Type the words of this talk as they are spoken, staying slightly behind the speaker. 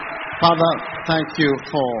Father, thank you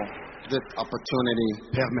for this opportunity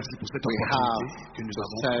Père, merci pour cette we opportunité have que nous to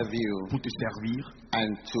avons serve you pour te servir and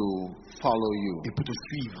to follow you. et pour te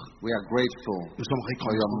suivre. We are grateful Nous sommes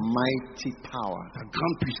for your reconnaissants mighty power de ta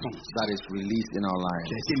grande puissance that is released in our qui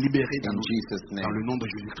a lives. été libérée In dans Jesus' le name. nom de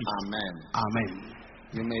Jésus-Christ. Amen. Amen.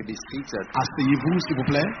 You may be seated. Asseyez-vous, s'il vous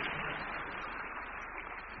plaît.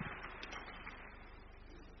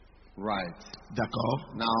 Right. D'accord.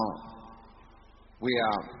 Now, we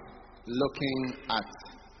are looking at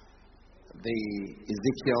the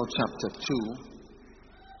Ezekiel chapter 2,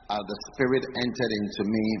 the Spirit entered into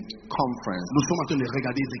me conference. Nous sommes en train de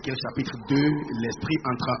regarder Ézéchiel chapitre 2, l'Esprit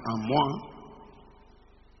entra en moi.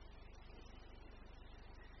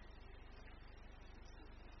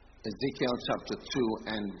 Ezekiel chapter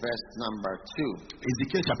 2 and verse number 2.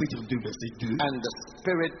 Ézéchiel chapitre 2, verset 2. And the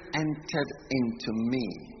Spirit entered into me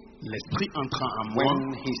L'Esprit entra en moi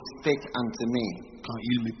when he spake unto me quand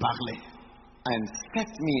il me parlait. and set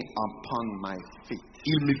me upon my feet,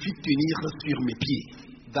 Il me fit tenir sur mes pieds.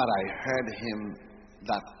 that I heard him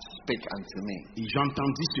that spake unto me. Et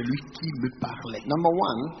j'entendis celui qui me parlait. Number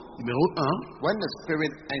one, Numéro 1, when the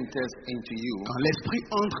Spirit enters into you, quand l'Esprit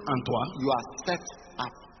entre en toi, you are set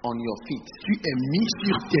up on your feet. tu es mis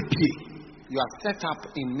sur tes pieds. You are set up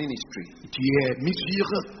in ministry. Tu es mis sur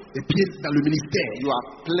tes pieds dans le ministère. You are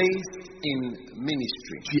placed in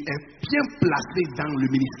ministry. Tu es bien placé dans le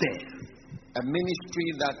ministère. A ministry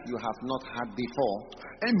that you have not had before.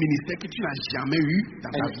 Un ministère que tu n'as jamais eu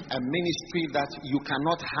dans ta vie. And a ministry that you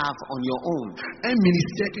cannot have on your own. Un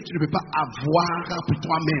ministère que tu ne peux pas avoir pour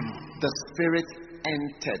toi-même. The Spirit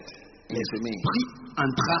entered into me. L'Esprit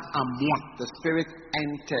entra en moi. The Spirit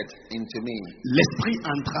entered into me. L'Esprit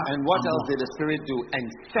entra And what en else moi. did the Spirit do? And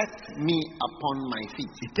set me upon my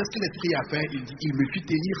feet. Et qu'est-ce que l'Esprit a fait? Il me fit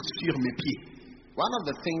tenir sur mes pieds. One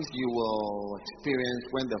of the things you will experience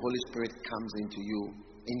when the Holy Spirit comes into you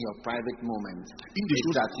in your private moments is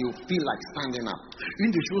that you feel like standing up.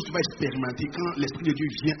 Une des choses que tu vas expérimenter quand l'Esprit de Dieu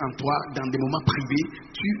vient en toi dans des moments privés,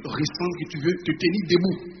 tu ressens que tu veux te tenir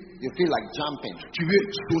debout. You feel like jumping. Tu veux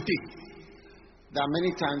sauter. There are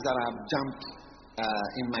many times that I have jumped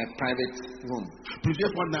in my private room.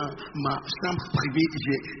 Plusieurs fois dans ma chambre privée,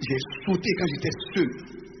 j'ai sauté quand j'étais seul.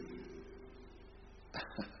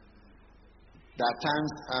 There are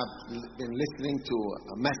times I've been listening to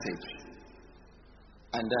a message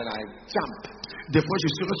and then I jump. Des fois, je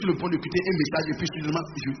serai sur le point d'écouter un message et puis soudainement,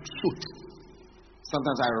 je saute.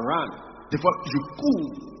 Sometimes I run Des fois, je cours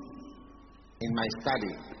in my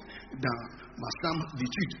study. dans ma chambre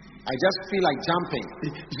d'études. I just feel like jumping Et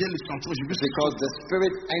j'ai le sentiment, je veux because the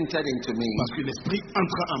Spirit entered into me parce que l'Esprit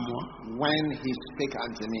entra en moi when He spake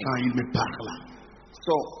unto me. quand il me parle.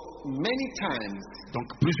 So many times Donc,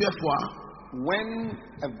 plusieurs fois, when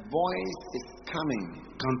a voice is coming,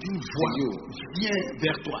 quand une voix vient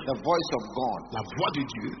vers toi, the voice of God, la voix de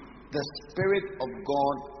Dieu, the Spirit of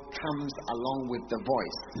God comes along with the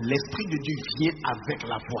voice. l'Esprit de Dieu vient avec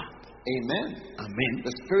la voix. Amen. Amen.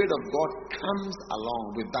 The Spirit of God comes along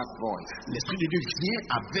with that voice L'Esprit de Dieu vient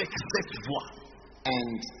avec cette voix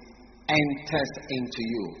and enters into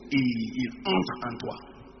you. et il entre en toi.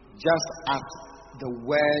 Just as the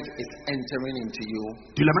word is entering into you,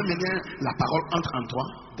 De la même manière, la parole entre en toi,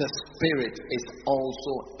 the Spirit is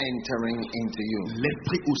also entering into you.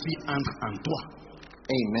 l'Esprit aussi entre en toi.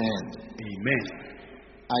 Amen. Amen.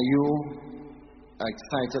 Are you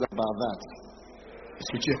excited about that?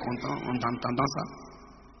 Est-ce que tu es content en entendant ça?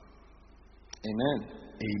 Amen.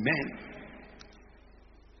 Amen.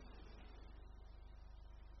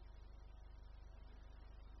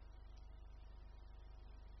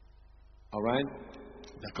 All right?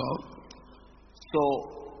 D'accord? So,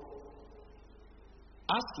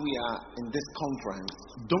 as we are in this conference,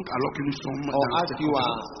 Donc, alors que nous sommes or dans as cette you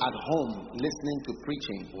conférence, are at home listening to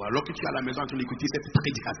preaching, ou alors que tu es à la maison en train d'écouter cette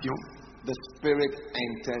prédication, the Spirit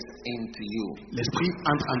enters into you l'Esprit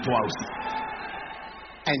entre en toi aussi.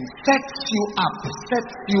 and sets you up,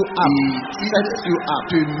 sets you up, sets you up,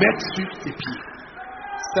 Te mettre sur tes pieds.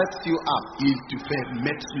 sets you up Il te fait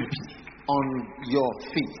mettre sur le pied. on your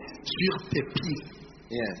feet. Sur tes pieds.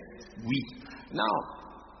 Yes. Oui. Now,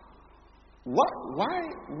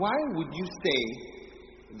 why would you say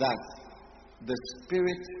that the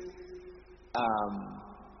Spirit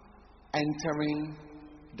entering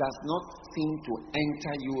does not seem to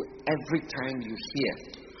enter you every time you hear?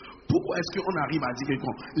 Pourquoi est-ce qu'on arrive à dire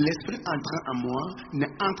que l'Esprit entrant en moi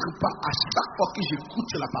n'entre pas à chaque fois que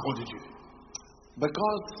j'écoute la parole de Dieu?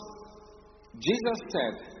 Because Jesus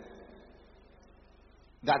said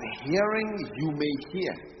that hearing you may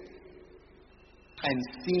hear and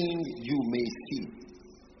seeing you may see.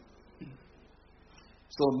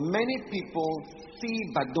 So many people see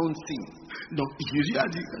but don't see. Donc Jésus a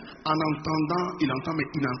dit, en entendant, il entend mais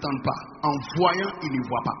ils n'entendent pas. En voyant, ils ne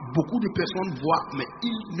voient pas. Beaucoup de personnes voient mais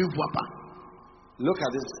ils ne voient pas. Look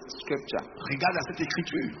at this scripture. Regarde à cette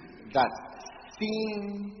écriture. That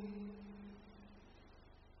seeing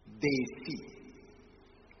they see.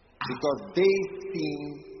 Because they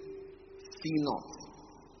see not.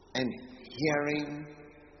 And hearing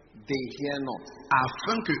they hear not.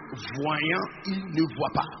 Afin que voyant, ils ne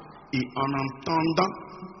voient pas. Et en entendant,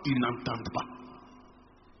 ils n'entendent pas.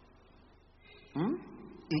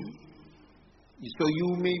 So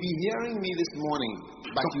you may be hearing me this morning,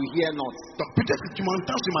 but you hear not. Donc peut-être que tu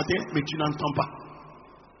m'entends ce matin, mais tu n'entends pas.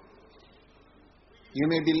 You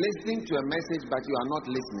may be listening to a message, but you are not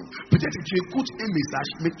listening. Peut-être que tu écoutes un message,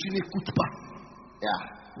 mais tu n'écoutes pas. Yeah.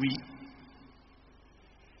 Oui.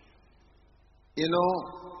 You know,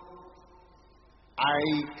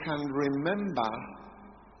 I can remember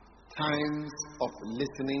times of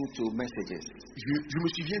listening to messages. Je me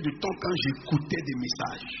souviens de temps quand j'écoutais des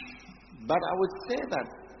messages. But I would say that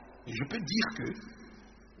je peux dire que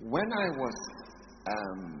when I was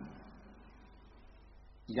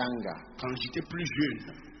younger, quand j'étais plus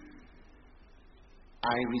jeune,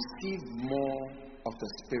 I received more of the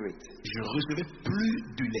Spirit. Je recevais plus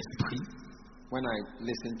de l'esprit when I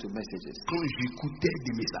listened to messages. Quand j'écoutais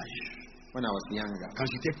des messages. When I was younger. Quand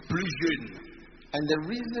j'étais plus jeune. And the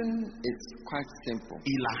reason is quite simple.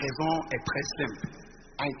 Et la raison est très simple.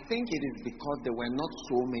 I think it is because there were not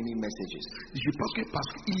so many messages. Je pense que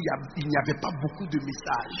parce qu'il n'y avait pas beaucoup de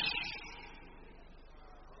messages.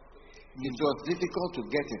 It was difficult to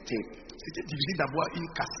get a tape. C'était difficile d'avoir une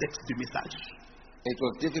cassette de messages. It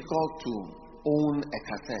was difficult to own a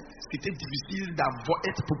cassette. C'était difficile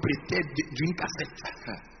d'être propriétaire d'une cassette.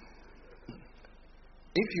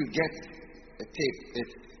 If you get a tape,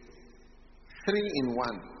 it's 3 in 1.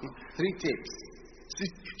 3 tapes. Si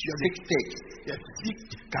tu as 6 tapes. Il y a 6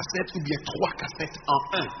 cassettes ou bien 3 cassettes en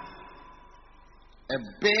un. A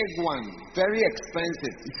big one, very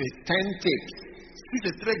expensive. Il fait 10 tapes. Si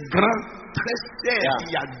c'est très grand, très cher, Yeah.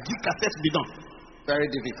 il y a 10 cassettes dedans. Very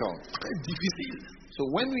difficult. Très difficile. So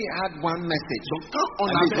when we had one message, Donc quand on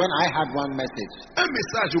at least avait when I had one message, un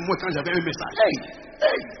message, au moins quand j'avais un message,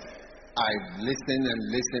 I listen and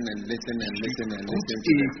listen and listen and listen and listen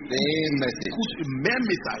to the same message. écoute le même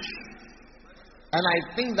message. And I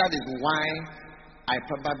think that is why I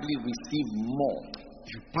probably receive more.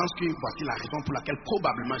 Je pense que voici la raison pour laquelle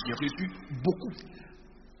probablement j'ai reçu beaucoup.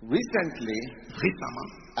 Récemment,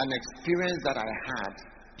 an experience that I had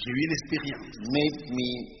j'ai eu une expérience made me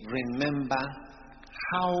remember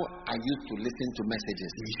how I used to listen to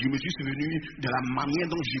messages. Je me suis souvenu de la manière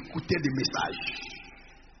dont j'écoutais des messages.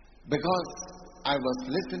 Because I was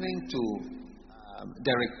listening to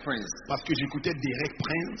Derek Prince. Parce que j'écoutais Derek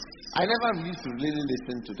Prince. I never used to really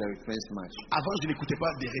listen to Derek Prince much. Avant, je n'écoutais pas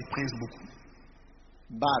Derek Prince beaucoup.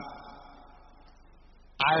 But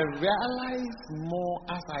I realized more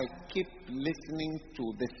as I keep listening to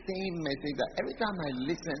the same message that every time I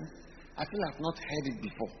listen, I feel I've not heard it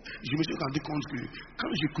before. Je me suis rendu compte que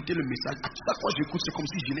quand j'écoutais le message, à chaque fois que j'écoute, c'est comme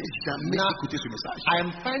si je n'ai jamais écouté ce message. I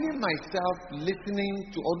am finding myself listening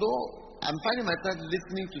to, although I'm finding myself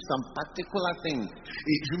listening to some particular things.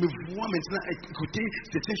 Et je me vois maintenant écouter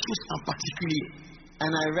certaines choses en particulier.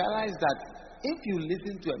 And I realize that if you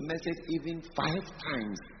listen to a message even 5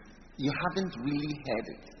 times, you haven't really heard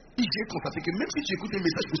it. Et j'ai constaté que même si tu écoutes un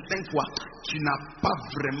message pour 5 fois, tu n'as pas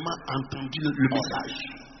vraiment entendu le message.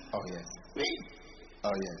 Oh yes. Oui.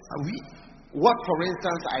 Oh yes. Ah oui. What, for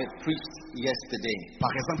instance, I preached yesterday.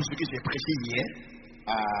 Par exemple, ce que j'ai prêché hier.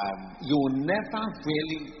 You will never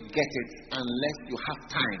really get it unless you have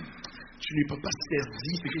time. Tu ne peux pas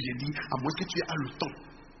saisir ce que j'ai dit à moins que tu aies le temps.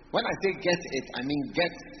 When I say get it, I mean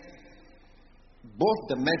get both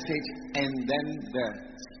the message and then the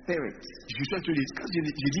spirit. Je suis en train de dire, quand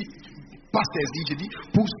j'ai dit pas saisir, j'ai dit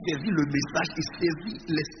pour saisir le message et saisir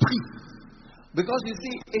l'esprit. Because you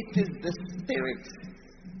see, it is the spirit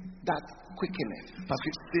that quickeneth. Parce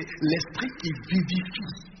que c'est l'esprit qui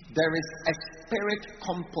vivifie. There is a spirit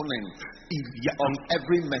component on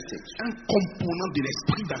every message. Un component de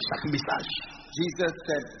l'esprit dans chaque message. Jesus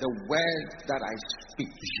said, "The words that I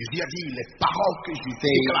speak." Jésus a dit, les paroles que je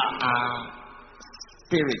they déclare are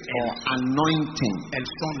spirit or anointing.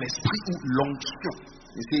 Elles sont l'esprit ou l'onction.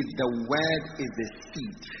 You see, the word is the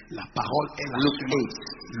seed. La parole est la Luke 8.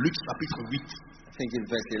 Luc chapitre 8. I think it's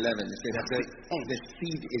verse 11. It says, the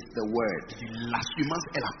seed is the word. La semence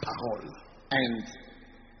est la parole. And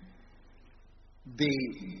the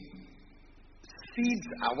seeds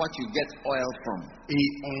are what you get oil from. Et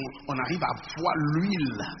on arrive à voir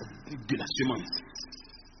l'huile de la semence.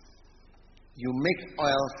 You make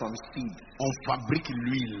oil from seeds. On fabrique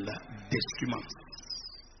l'huile des semences.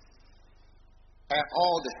 And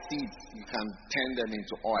all the seeds, you can turn them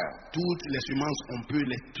into oil. Toutes les semences, on peut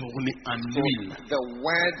les tourner en So huile. the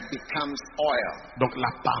word becomes oil. Donc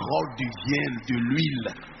la parole devient de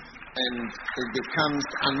l'huile. And it becomes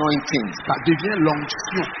anointing. Ça devient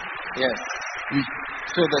l'onction. Yes. Oui.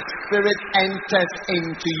 So the Spirit enters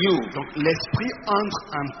into you. Donc l'esprit entre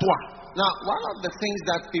en toi. Now, one of the things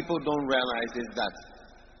that people don't realize is that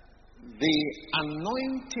the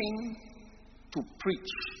anointing to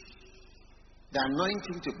preach,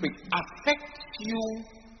 affects you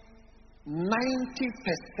 90%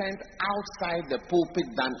 outside the pulpit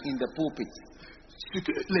than in the pulpit. Ce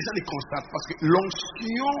que les gens ne constatent, parce que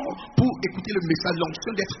l'onction, pour écouter le message,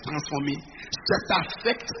 l'onction d'être transformé, ça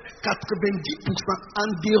t'affecte 90% en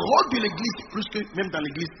dehors de l'église, plus que même dans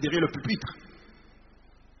l'église, derrière le pupitre.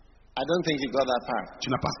 I don't think you got that part. Tu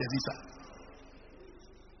n'as pas saisi ça.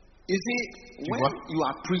 You see, Tu when vois? you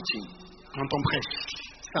are preaching Quand on prêche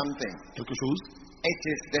something, quelque chose, it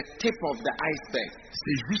is the tip of the iceberg.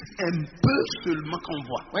 c'est juste un peu seulement qu'on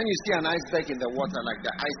voit. When you see an iceberg in the water, like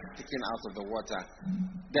the ice sticking out of the water,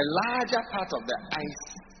 the larger part of the ice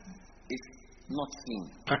is not seen.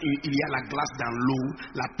 Quand il y a la glace dans l'eau,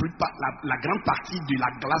 la grande partie de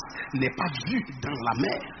la glace n'est pas vue dans la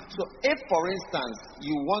mer. So, if for instance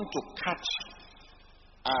you want to catch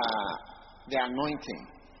the anointing,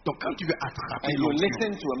 Donc quand tu veux attraper and you l'onction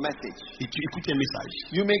listen to a message, et tu écoutes un message,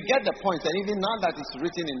 you may get the point, and even now that it's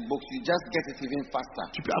written in books, you just get it even faster.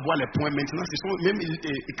 tu peux avoir les points maintenant, ce sont même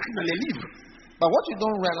écrits dans les livres. But what you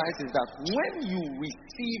don't realize is that when you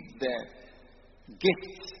receive the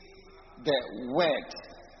gift, the word,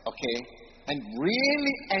 okay, and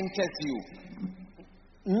really enters you,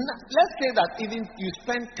 let's say that even you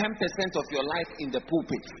spend 10% of your life in the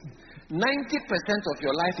pulpit, 90% of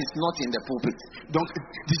your life is not in the pulpit. Donc,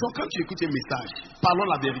 disons, quand tu écoutes un message, parlons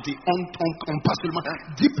la vérité, on passe seulement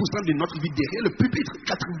 10% de notre vie derrière le pupitre,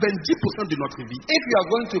 90% de notre vie. If you are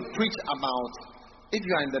going to preach about, if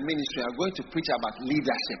you are in the ministry, you are going to preach about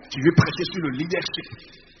leadership. Tu veux prêcher sur le leadership.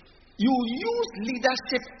 You use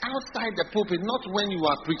leadership outside the pulpit, not when you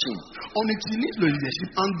are preaching. On utilise le leadership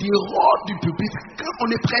en dehors du pupitre quand on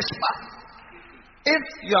ne prêche pas. If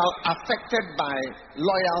you are affected by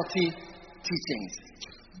loyalty teachings,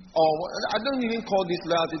 or I don't even call this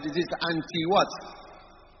loyalty, this is anti-what?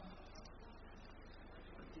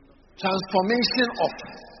 Transformation of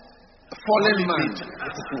fallen man.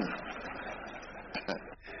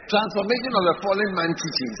 Transformation of a fallen man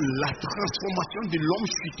teachings. La transformation de l'homme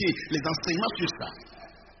chuté, les enseignements sur ça.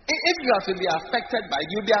 If you are to be affected by it,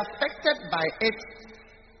 you'll be affected by it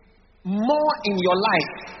more in your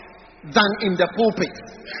life than in the pulpit.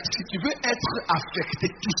 Si tu veux être affecté,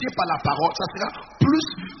 touché par la parole, ça sera plus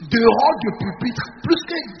dehors du pupitre, plus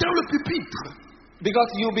que dans le pupitre. Because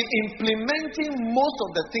you'll be implementing most of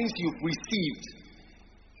the things you've received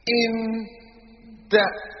in the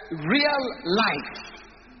real life.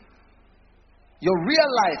 Your real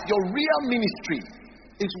life, your real ministry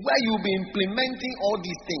is where you'll be implementing all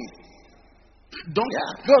these things. Donc,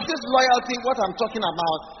 Because this loyalty, what I'm talking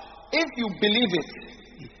about, if you believe it,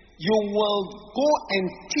 you will go and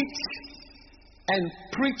teach and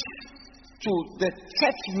preach to the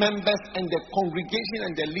church members and the congregation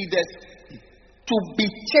and the leaders to be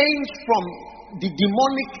changed from the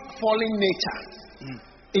demonic fallen nature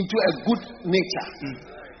into a good nature.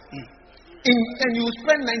 And you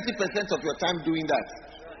spend 90% of your time doing that.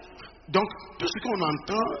 Donc, tout ce qu'on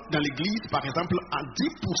entend dans l'église, par exemple, à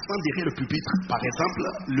 10% derrière le pupitre, par exemple,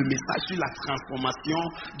 le message sur la transformation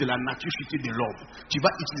de la nature chutée de l'homme, tu vas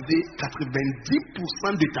utiliser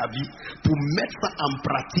 90% de ta vie pour mettre ça en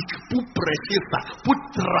pratique, pour prêcher ça, pour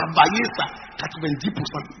travailler ça,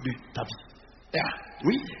 90% de ta vie. Yeah.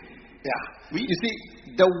 Oui, Yeah. Oui. You see,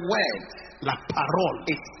 the word la parole,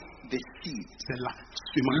 is the seed. c'est la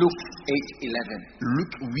semence. Luke 8:11.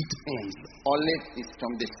 Luc 8:11. Olive is from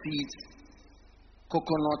the seed.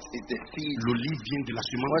 Coconut is the seed. L'olive vient de la What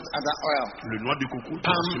semence. other oil? Le noix de coco, de la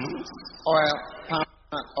Palm semence. oil.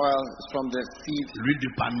 Palm oil is from the seed. L'huile de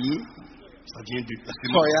palmier, ça vient de la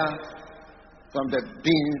semence. Soya from the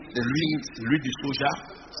beans, the seeds. L'huile de soja,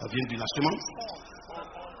 ça vient de la semence.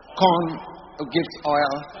 Corn gives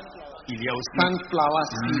oil. Il y a aussi Sunflower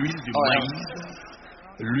l'huile seed de oil. maïs,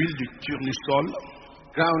 l'huile de tournesol,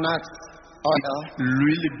 Groundnut oil.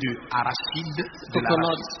 l'huile de arachide, de Coconut,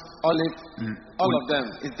 l'arachide. olive. All Oui, of them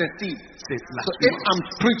is the seed. c'est la So if semence. I'm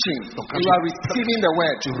preaching, Donc, quand you tu- are receiving the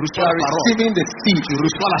word. tu You reçois are la parole. receiving the seed. Tu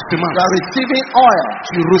reçois la semence, You are receiving oil.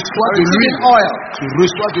 tu reçois You de are l'huile, receiving oil. tu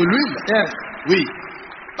reçois de l'huile. Yes. Oui,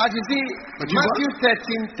 But you see, But you Matthew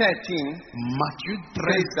 13:13 Matthieu 13,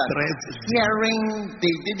 says that 13 dit, hearing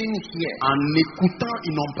they didn't hear, en écoutant,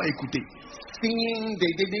 ils n'ont pas écouté. seeing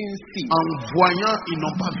they didn't see, En voyant, ils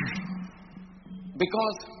n'ont pas vu.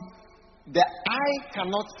 because the eye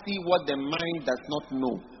cannot see what the mind does not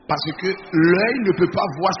know. Parce que l'œil ne peut pas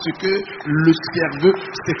voir ce que le cerveau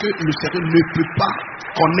ne peut pas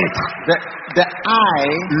connaître. The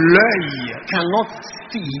eye L'œil cannot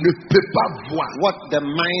see ne peut pas voir what the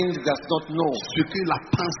mind does not know. ce que la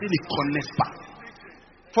pensée ne connaisse pas.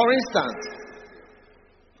 For instance,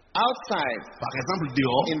 outside Par exemple,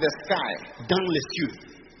 dehors, in the sky, dans les cieux,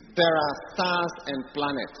 there are stars and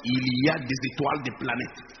planets. il y a des étoiles, des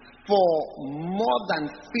planètes. For more than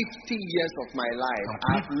 50 years of my life,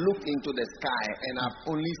 I've looked into the sky and I've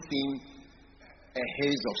only seen a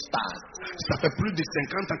haze of stars. Ça fait plus de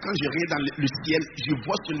 50 ans quand je regarde dans le ciel, je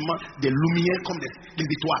vois seulement des lumières comme des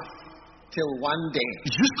étoiles. Till one day,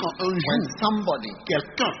 Jusqu'à un when jour, somebody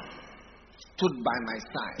quelqu'un stood by my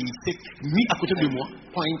side, il s'est mis à côté de moi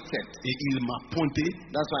pointed. et il m'a pointé.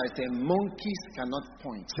 That's why I say monkeys cannot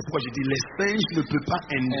point. C'est pourquoi je dis les singes ne peuvent pas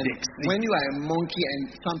And indexer. when you are a monkey and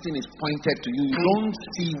something is pointed to you, you don't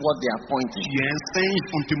see what they are pointing. Tu es un singe,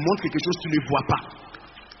 on te montre quelque chose, tu ne vois pas.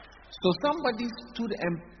 So somebody stood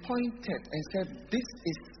and pointed and said, "This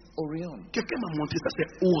is Orion." Quelqu'un m'a montré ça, c'est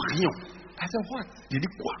Orion. I said, "What?" J'ai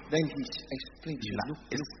dit quoi? Then he explained. Il a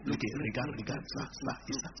expliqué, regarde ça, ça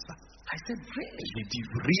et ça, ça. I said, "Really?" J'ai dit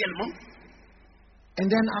réellement. And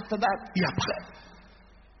then after that, Et après,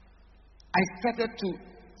 I started to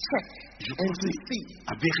check je and to commençais see.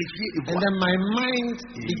 à vérifier et And voir. then my mind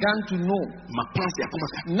began to know. Ma pensée a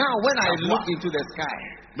commencé à... Now, when I Savoir. look into the sky,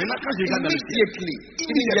 Maintenant, quand je regarde dans le ciel, immediately, even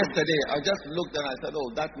Immediately. yesterday, I just looked and I said, "Oh,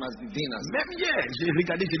 that must be Venus, même hier, j'ai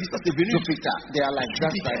regardé, j'ai dit ça, c'est venu. Jupiter." They are like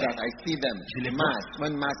just Jupiter. like that. I see them. Je les vois. Mars,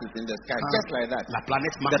 when Mars is in the sky, Ah, just like that. La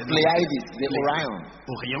planète The Mars, Pleiades, the Les- Orion,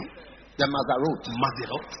 Orion, the Mazzaroth,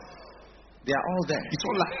 Mazzaroth, they are all there. ils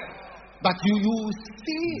sont là. But you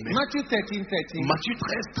see, Mais- Matthew 13:13. Matthieu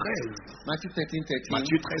 13, 13. Matthew 13:13.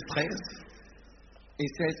 Matthieu 13, 13.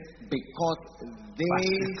 It says, "Because they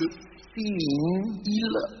Parce que seeing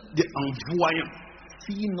en voyant,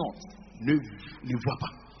 see not." ne voit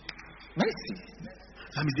pas. Mercy.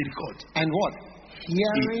 La miséricorde. And what?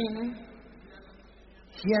 Hearing,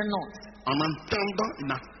 hear not. En entendant, ils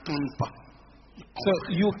n'entendent pas. So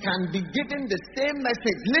you can be given the same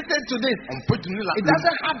message. Listen to this. On peut donner It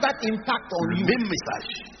doesn't have that impact on le you. même message.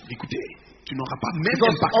 Écoutez, tu n'auras pas le même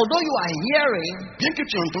Because impact. although you are hearing, Bien que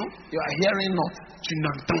tu entends, you are hearing not. tu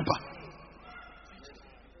n'entends pas.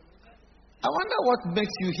 I wonder what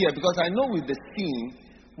makes you hear, because I know with the seeing,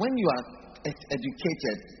 when you are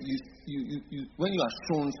educated, when you are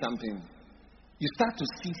shown something, you start to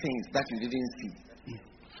see things that you didn't see.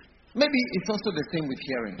 Maybe it's also the same with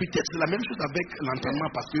hearing. Peut-être c'est la même chose avec l'entendement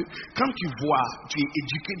parce que quand tu vois, tu es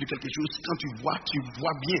éduqué de quelque chose, quand tu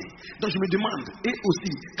vois bien. Donc je me demande, et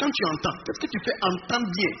aussi, quand tu entends, qu'est-ce que tu fais entendre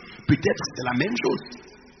bien? Peut-être c'est la même chose.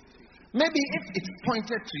 Maybe if it's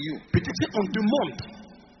pointed to you, Peut-être qu'on te montre,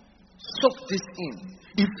 soak this in.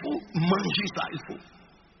 il faut manger ça, il faut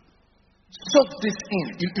Soak this in.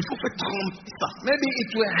 faut faire tremper ça. Maybe it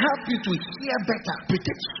will help you to hear better.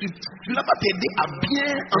 Peut-être cela va t'aider à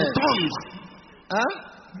bien entendre. Huh?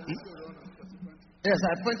 Yes,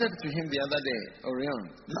 I pointed to him the other day, Orion.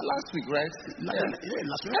 Last week, right? La Yeah. semaine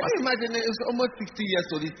Can you passée, imagine? It's almost 60 years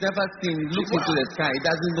old. He's never seen, looked into the sky. He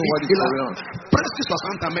doesn't know what is il a Orion. presque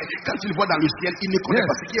 60 ans, mais quand il voit dans le ciel, il ne connaît Yes.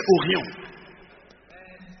 pas ce qui est Orion.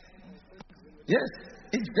 Yes,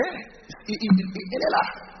 it's there. Il est là.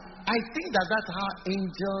 I think that's how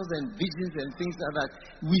angels and visions and things like that.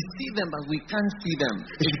 We see them, but we can't see them.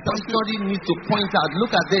 Somebody needs to point out.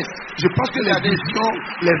 Look at this. Je pense que les visions,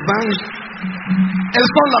 les anges,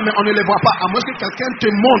 elles sont là, mais on ne les voit pas. À moins que quelqu'un te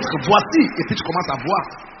montre, voici, et puis tu commences à voir.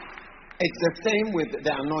 It's the same with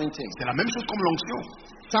the anointing. C'est la même chose comme l'onction.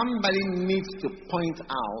 Somebody needs to point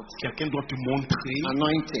out Quelqu'un doit te montrer,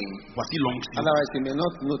 anointing. voici l'onction. Otherwise, you may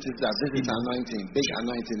not notice that this is anointing. Big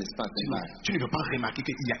anointing is passing by. Tu ne peux pas remarquer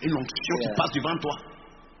qu'il y a une onction qui Yeah. passe devant toi.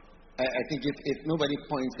 I think if nobody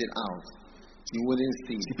points it out, you wouldn't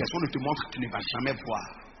see Si it. personne ne te montre, tu ne vas jamais voir.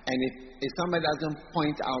 And if somebody doesn't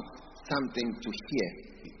point out something to hear,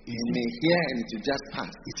 you may hear and it will just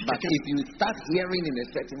pass. But if you start hearing in a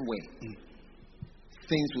certain way,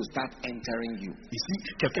 things will start entering you. Ici,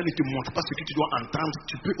 quelqu'un ne te montre pas ce que tu dois entendre.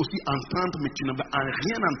 Tu peux aussi entendre, mais tu ne vas en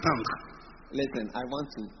rien entendre. Listen, I want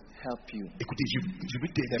to help you. Écoutez, je veux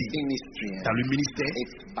The t'aider. ministry, Dans le ministère,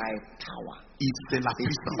 it's by power. c'est la It's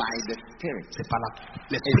puissance. by the Spirit. C'est pas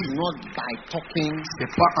It's l'esprit. not by talking.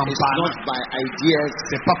 C'est pas en It's parlant. not by ideas.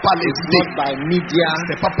 C'est pas par les It's idées. not by media.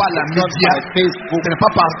 C'est pas par la It's not média. by Facebook. Ce n'est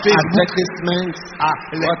pas par Facebook. Advertisements.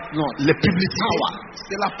 What not? Les publicités. Power.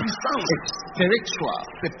 C'est la puissance. It's spiritual.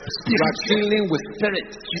 C'est You are spirituel. dealing with spirit.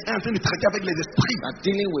 Tu es en train de traiter avec les esprits. You are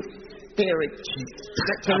dealing with spirit.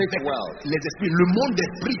 Traite Spirit avec world. les esprits. Le monde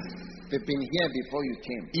d'esprit. They've been here before you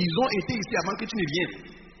came. Ils ont été ici avant que tu ne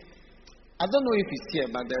viennes. I don't know if he's here,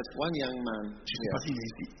 but there's one young man Je ne sais pas here s'il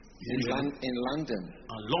est ici. in London.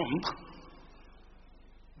 En Londres,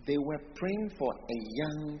 They were praying for a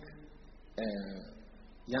young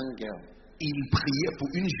girl, ils priaient pour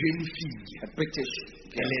une jeune fille. a British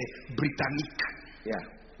Elle girl, est britannique. yeah,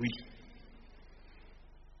 Oui.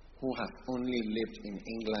 who has only lived in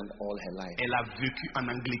England all her life. Elle a vécu en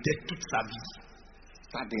Angleterre toute sa vie.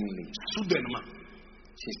 Suddenly, Soudainement,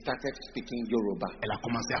 she started speaking Yoruba. elle a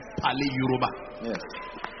commencé à parler Yoruba. Yes,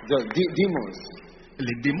 the demons.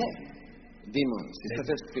 Les démons, She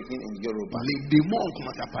started speaking in Yoruba. les démons ont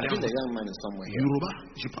commencé à I parler think en the young man is somewhere here. Yoruba.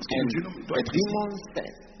 Je pense que And le jeune homme doit the être ici. demon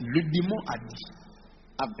said, Le démon a dit,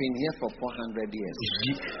 I've been here for 400 years.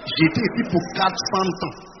 j'étais ici pour 400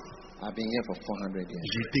 ans. I've been here for 400 years.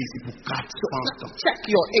 J'étais ici pour 400 ans. Check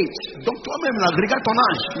your age. Donc toi-même, là, regarde ton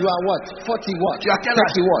âge. You are what? 40 what? Tu as quel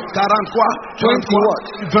âge? 30 what? 40 quoi? 20 what?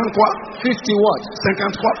 20 quoi? 50 what?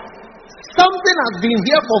 50 quoi? Something has been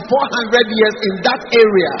here for 400 years in that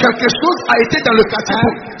area. Quelque chose a été dans le quartier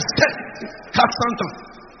pour 400 ans.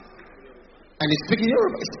 And he's speaking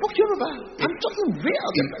Yoruba. He spoke Yoruba. I'm talking real.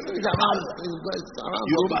 The person is around. Is around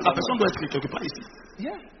Yoruba, la somewhere. personne doit être quelque part ici.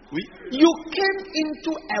 Yeah. Oui. You came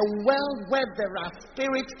into a world where there are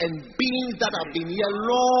spirits and beings that have been here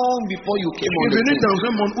long before you came Tu on es the venu scene. dans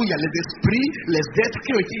un monde où il y a les esprits, les êtres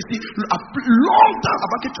qui ont été ici longtemps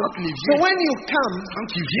avant que tu ne So viennes. when you come Quand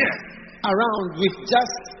tu viens, around with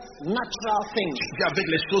just natural things, tu viens avec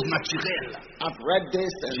les choses naturelles. I've read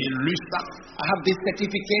this and J'ai lu ça, I have this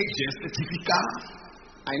certificate. j'ai un certificat,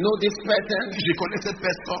 I know this person. je connais cette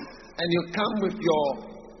personne. And you come with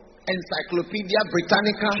your Encyclopedia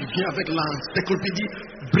Britannica Tu viens avec l'encyclopédie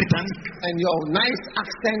britannique, and your nice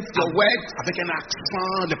accent, your words. avec un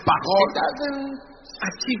accent, des It paroles. doesn't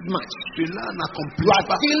achieve much. Cela You n'accomplit are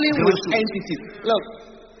pas dealing with grand-chose. entities. Look,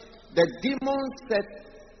 the demon said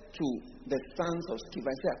to the sons of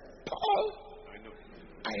Sceva, said, Paul,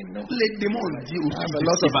 I know. Les démons ont dit I aussi have a de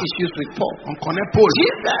lot of Sceva. issues with Paul. On connaît Paul.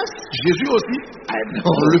 Jesus, Jésus aussi, I know.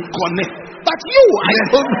 on le connaît. But you, I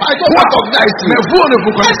don't recognize you. Mais vous, on ne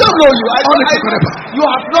vous I connaît don't pas. know you. On ne vous connaît pas. You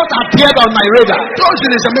have not appeared on my radar. Toi, je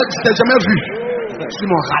n'ai jamais vu sur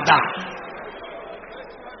mon radar.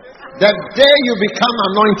 The day you become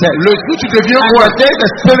anointed, Le jour où tu deviens and roi, the day the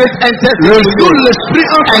Spirit enters le into jour où you l'esprit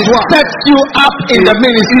entre and en toi, sets you up in the il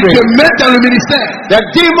ministry, te met dans le ministère. the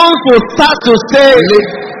demons will start to say,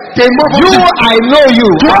 Tes mots vont you, dire, I know you.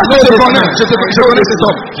 toi, I know je te this connais, man. je connais cet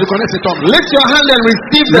homme, je connais cet homme. Lift your hand and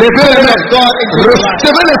receive the Levez les Spirit mains. of God into your life.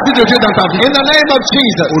 Recevez l'esprit de Dieu dans ta vie. In the name of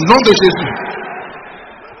Jesus. Au nom de Jésus.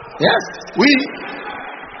 Yes. Oui,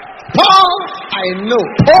 Paul, I know.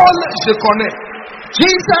 Paul, je connais.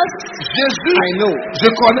 Jesus, Jésus, I know. je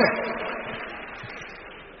connais.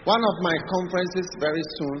 One of my conferences very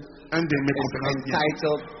soon Un de mes is conférences,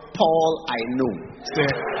 entitled Paul, I know. c'est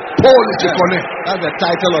Paul, je connais. That's the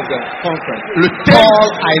title of the conference. Le thème, Paul,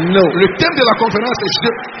 I know. le thème de la conférence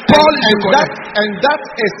est Paul, je connais. And that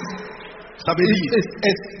is, Ça veut dire,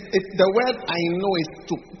 the word I know is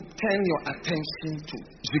to turn your attention to.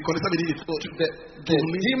 je connais, ça veut dire, The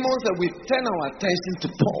demons that we turn our attention to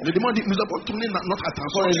Paul le démon dit, nous avons tourné notre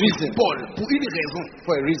attention For a sur reason. Paul pour une raison.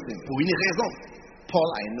 for a reason. Pour une raison. Paul,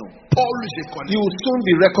 I know. Paul, je connais. You will soon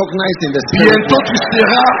be recognized in the spirit. Bientôt,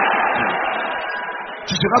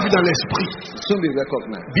 tu seras vu dans l'esprit. Soon be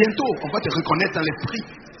recognized. Bientôt, on va te reconnaître dans l'esprit.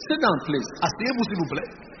 Sit down, please. Asseyez-vous, s'il vous plaît.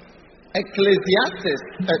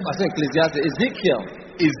 Ezekiel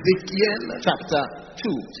Ézéchiel, chapter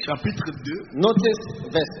 2. chapitre 2. Notice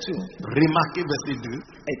verse 2. Remarquez verset 2.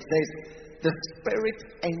 It says, the Spirit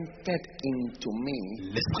entered into me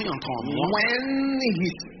L'esprit entre en moi when he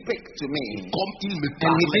spake to me. comme il me And he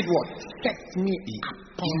parlait. did what? Set me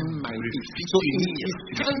upon my feet. So he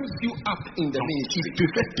stands you up in the Donc, ministry. il te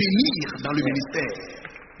fait tenir dans le ministère.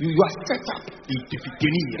 You are set up Il te fait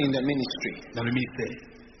tenir in the ministry. dans le ministère.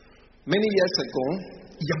 Many years ago,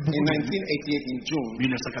 Il y a in beaucoup de 1988 in June,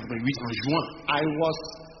 1988 en juin, I was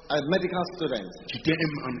a medical student. j'étais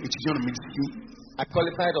un étudiant de médecine. I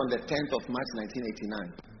qualified on the 10th of March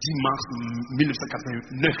 1989. 10 mars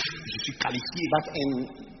 1989, je suis qualifié. But in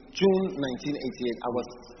June 1988, I was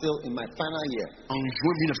still in my final year. En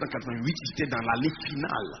juin 1988, j'étais dans l'année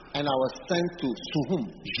finale. And I was sent to Suhum.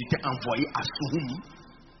 J'étais envoyé à Suhum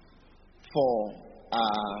For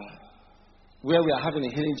where we are having a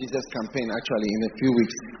Healing Jesus campaign actually in a few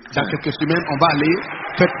weeks. Dans quelques semaines, on va aller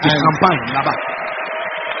faire des campagnes là-bas.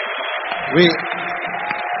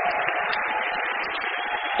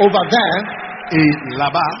 Over there, et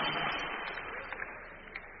là-bas,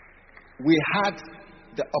 we had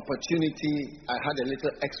the opportunity. I had a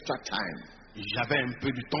little extra time. J'avais un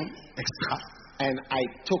peu de temps extra. And I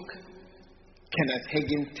took Kenneth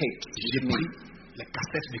Hagin tapes. J'ai pris les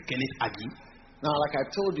cassettes de Kenneth Hagin. Now, like I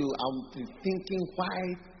told you, I'm thinking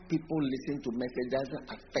why people listen to messages doesn't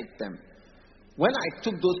affect them. When I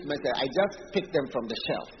took those messages, I just picked them from the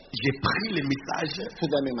shelf. J'ai pris les messages, put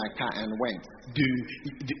them in my car, and went.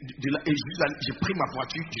 J'ai pris ma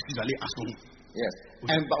voiture, je suis allé à Sohum. Yes.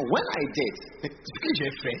 But when I did, ce que j'ai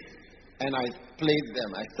fait, and I played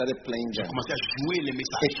them, I started playing them. J'ai commencé à jouer les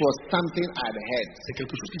messages. It was something I'd heard. C'est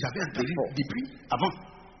quelque chose que j'avais entendu depuis avant.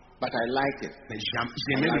 But I liked it. Mais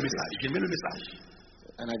j'aimais le message. J'aimais le message.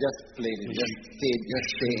 And I just played it. Just stayed.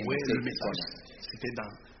 Le message. C'était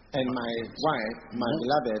dans. And my wife, my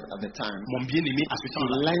beloved at the time, mon bien-aimé à ce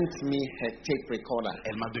temps-là, lent me her tape recorder.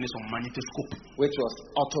 Elle m'a donné son magnétoscope, which was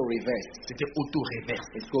auto-reverse. C'était auto-reverse.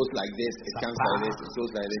 It goes like this, it comes like this, it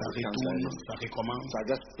goes like this, it comes like this. Ça recommence. So I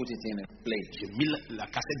just put it in a play. J'ai mis la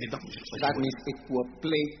cassette dedans. That means it will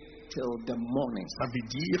play till the morning. Ça veut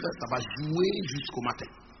dire ça va jouer jusqu'au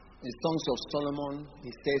matin. In Songs of Solomon,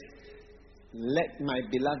 he says, "Let my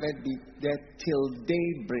beloved be there till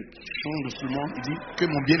daybreak." Chant de Solomon, il dit que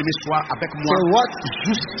mon bien-aimé soit avec moi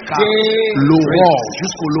jusqu'à l'aurore,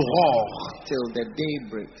 jusqu'au l'aurore. Till the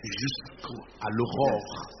daybreak. Jusqu'à l'aurore,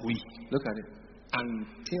 yes. Oui. Look at it.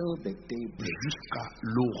 Until the daybreak. Jusqu'à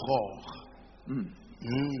l'aurore.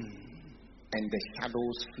 And the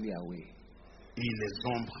shadows flee away. Et les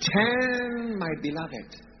ombres. Turn, my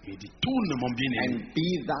beloved. Il dit tourne mon bien-aimé. And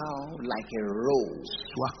be thou like a rose.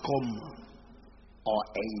 Sois comme or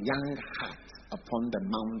a young hart upon the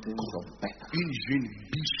mountains of Bethel. Une jeune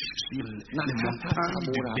biche sur les montagnes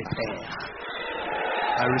de Bethel.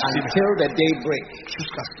 Until the daybreak.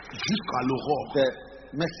 Jusqu'à l'aurore.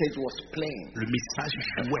 The message was playing. Le message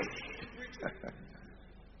jouait.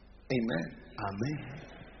 Amen. Amen.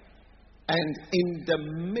 And in the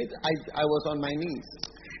I was on my knees.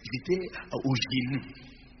 J'étais au genou.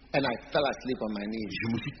 And I fell asleep on my knees. Je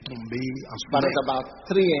me suis tombé en sommeil. But at about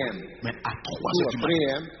 3 a.m. Mais à 3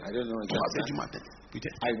 a.m. I don't know. 3 du matin.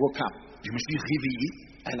 Peut-être. I woke up. Je me suis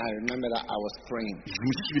réveillé. And I remember that I was praying. Je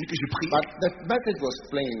me suis souvenu que je priais. But the message was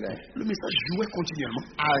playing there. Le message jouait continuellement.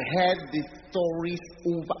 I heard the stories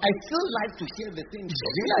over. I still like to hear the things.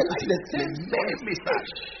 I like the same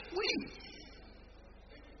message. Oui.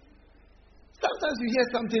 Sometimes you hear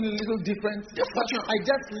something a little different. I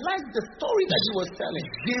just like the story that he was telling.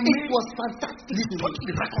 It was fantastic.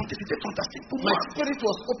 My spirit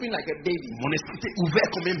was open like a baby. Mon esprit était ouvert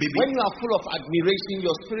comme un bébé. When you are full of admiration,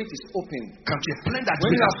 your spirit is open. Quand tu es plein When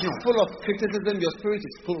you d'admiration, are full of criticism, your spirit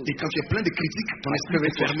is full. Et quand tu es plein de critiques, ton esprit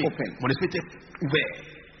est fermé. Mon esprit était ouvert.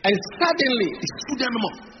 And suddenly,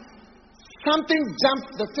 soudainement, something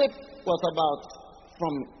jumped. The tape was about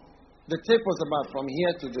from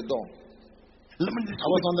here to the door. I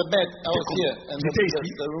was on the bed. I was here, and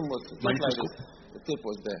the room was just like this. The tape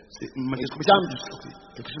was there.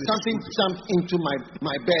 Something jumped into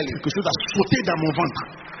my belly. Quelque chose a sauté dans mon ventre.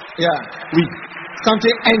 Yeah. Oui. Something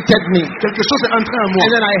entered me. Quelque chose est entré en moi. And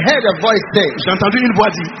then I heard a voice say, j'ai entendu une voix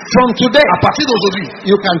dire, from today, à partir d'aujourd'hui,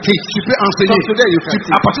 you can teach. Tu peux enseigner. From today, you can teach.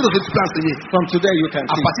 À partir d'aujourd'hui, tu peux enseigner. From today, you can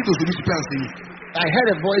teach. À partir d'aujourd'hui, tu peux enseigner. I heard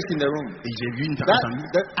a voice in the room. Et j'ai vu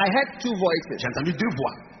I had two voices. J'ai entendu deux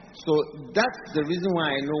voix. So that's the reason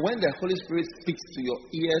why I know when the Holy Spirit speaks to your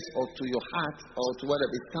ears or to your heart or to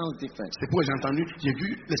whatever, it sounds different. C'est pourquoi j'ai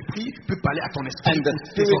vu l'Esprit peut parler à ton esprit. And the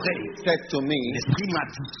Spirit said to me, l'Esprit m'a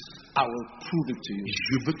dit, I will prove it to you.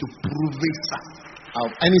 Je veux te prouver ça.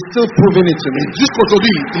 And he's still proving it to me.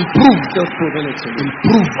 Jusqu'aujourd'hui, il prouve. Still proving it to me. Il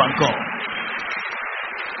prouve encore.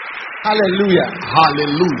 Hallelujah.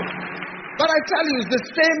 Hallelujah. But I tell you, it's the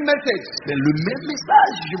same message. C'est le même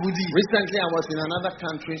message, je vous dis. Recently, I was in another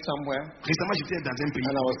country somewhere. Récemment, j'étais dans un pays.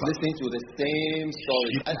 And I was listening to the same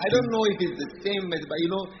story. I don't know if it's the same message, but you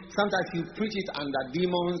know, sometimes you preach it under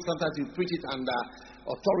demons, sometimes you preach it under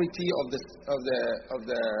authority of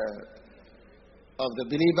the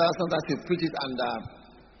believer, sometimes you preach it under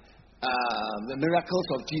the miracles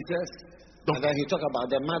of Jesus. Donc, And then he talked about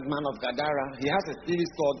the madman of Gadara. He has a series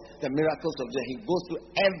called The Miracles of Jesus. He goes through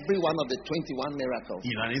every one of the 21 miracles.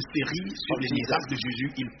 il a une série sur les miracles de Jésus.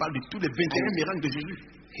 Il parle de tous les 21 miracles de Jésus.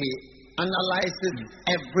 He analyzes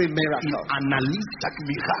every Il miracle. analyse chaque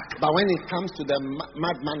miracle. But when it comes to the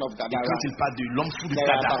madman of Et Gadara, quand il parle de l'homme fou de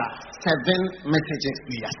there are Gadara, about 7 messages,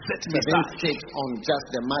 il y a 7 7 messages takes on just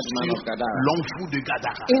the madman sur of Gadara. l'homme fou de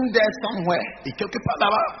Gadara. In there somewhere, Et quelque part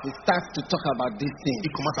là-bas, he starts to talk about these things.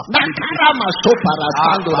 il commence à parler de Nakara masopara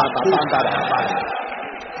sandora babandara.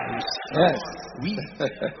 Yes. Oui.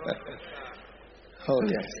 Oh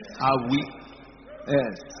yes. Ah oui.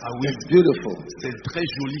 Yes. Ah oui. It's beautiful. C'est très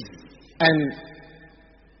joli. And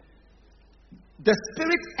the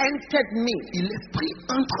Spirit entered me. Et l'esprit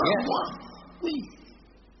entre en Yes. moi. Oui.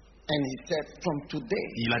 And he said, from today,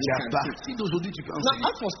 Il a you dit à can teach. partir d'aujourd'hui, tu peux Now, enseigner.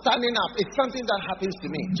 as for standing up, it's something that happens to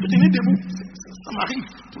me. Se tenir debout, ça m'arrive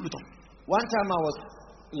tout le temps. One time I was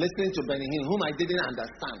listening to Benny Hinn, whom I didn't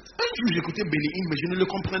understand. Un jour, j'écoutais Benny Hinn, mais je ne le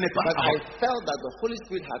comprenais pas. But I avant. felt that the Holy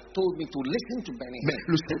Spirit had told me to listen to Benny Mais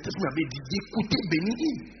Hinn. le Saint-Esprit m'avait dit d'écouter Benny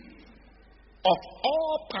Hinn. Of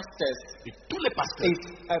all pastors, Et tous les pasteurs, it's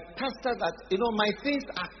a pastor that, my things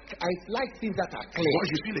are, I like things that are clear. moi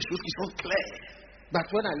je suis les choses qui sont claires. But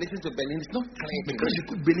when I listen to Benny Hinn, it's not clear Mais to quand me.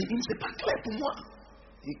 j'écoute Benny Hinn, c'est pas clair pour moi.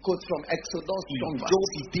 He quotes from Exodus, Il from va Job,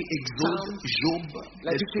 citer Exode, Job,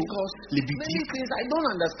 Leviticus. Many Lévitique. things I don't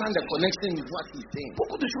understand the connection with what he's saying.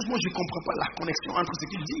 Beaucoup de choses, moi je ne comprends pas la connexion entre ce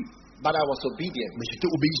qu'il dit. But I was obedient Mais j'étais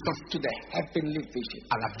obéissant to the heavenly vision.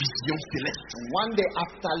 à la vision céleste. And one day,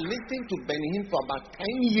 after listening to Benny Hinn for about 10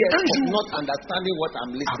 years Un of jour, not understanding what I'm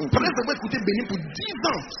listening to, Après avoir écouté Benny pour 10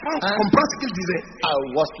 ans, sans Hein? comprendre ce qu'il disait, I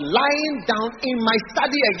was lying down in my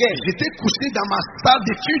study again. j'étais couché dans ma salle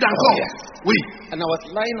d'études encore. yes. Oui. And I was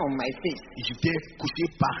lying on my face. Et j'étais couché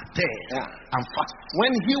par terre, Yeah. en face.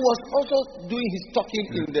 When he was also doing his talking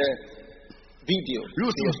in the video, Lui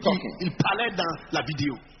aussi, he was talking. il parlait dans la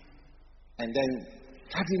vidéo. And then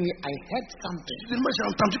suddenly I heard something. Finalement, j'ai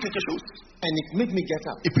entendu quelque chose. And it made me get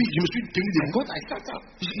up. Et puis, je me suis tenu And debout. God, I sat up.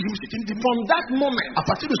 Je me suis tenu debout. From that moment, À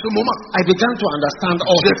partir de ce moment, I began to understand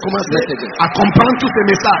all j'ai the commencé messages. à comprendre tous ces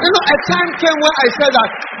messages. A time came where I said that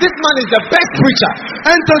this man is the best preacher.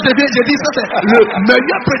 Un temps, j'ai dit ça, c'est le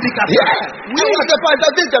meilleur prédicateur. Yeah. I was the pastor,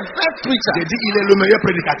 this is the best preacher. J'ai dit qu'il est le meilleur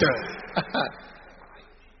prédicateur.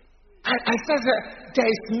 I said that there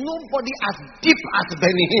is nobody as deep as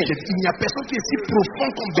Benny Hinn. J'ai dit, il n'y a personne qui est si profond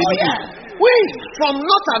comme Oh, Benny Hinn. yeah. Oui, from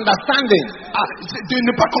not understanding De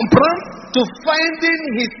ne pas comprendre to finding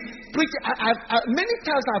his preaching. Many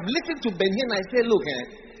times I've listened to Benny Hinn and I say, look,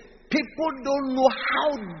 people don't know how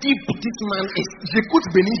deep this man is. J'écoute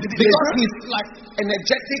Benny, je dis, les Because gens, he's like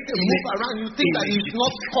energetic, Il move est- around. You think il that est- he's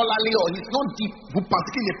not scholarly or he's not deep. vous pensez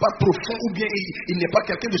qu'il n'est pas profond ou bien il n'est pas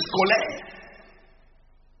quelqu'un de scolaire.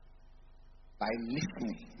 By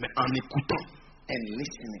listening Mais en écoutant, and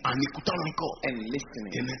listening encore, and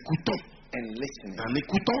listening en écoutant, and listening. en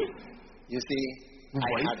écoutant, You see, Vous I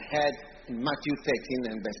voyez? had heard in Matthew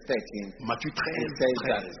 13 and verse 13, Matthieu it 13, says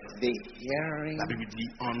that 13, they hearing, la Bible dit,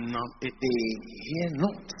 they hear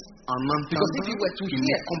not. en Because if entendant, you were to ils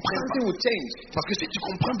hear, ne comprennent something pas. would change. Parce que si tu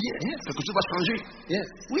comprends bien, quelque chose va changer. Yes,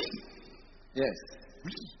 Oui, yes.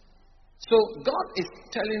 oui. So God is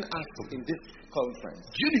telling us in this conference,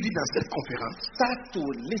 Dieu nous dit dans cette conférence, start to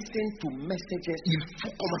listen to messages il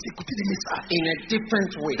faut commencer à écouter des messages in a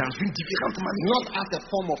different way, dans une différente manière, not as a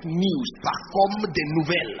form of news, pas comme des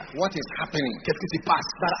nouvelles. what is happening, Qu'est-ce qui se passe?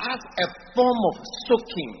 but as a form of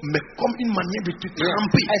soaking, Mais comme une manière de te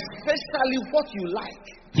tremper, especially what you like.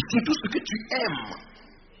 surtout ce que tu aimes.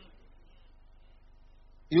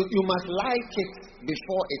 You must like it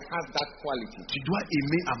before it has that quality. Tu dois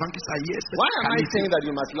aimer avant que ça y ait cette Why am I qualité. saying that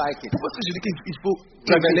you must like it? Pourquoi est-ce que je dis qu'il faut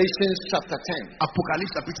Revelation chapter 10.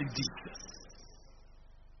 Apocalypse chapitre 10.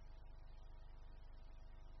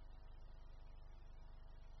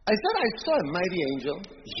 I said I saw a mighty angel,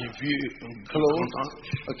 J'ai vu un clothed, grand ange,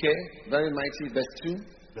 okay, very mighty, verse 2.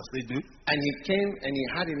 verset 2. And he came and he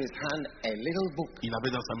had in his hand a little book, Il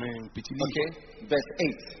avait dans sa main un petit livre. okay, verse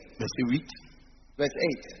 8. Verset 8. Verse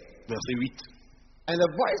 8. Verset 8. And the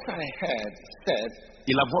voice I heard said,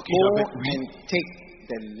 Et la voix que go j'avais, oui, and take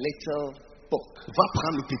the little book, va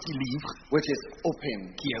prendre le petit livre which is open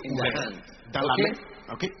qui est in the ouvert hand. dans la Okay? main.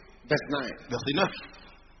 Ok? Verse 9. Verset 9.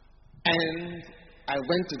 And I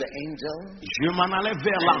went to the angel Je m'en allais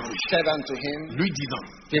vers and l'ange, said unto him, lui disant,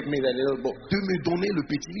 give me the little book. de me donner le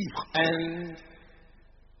petit livre. And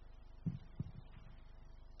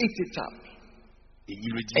eat it up. Et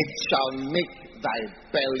il lui dit, It shall make thy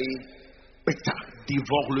belly bitter.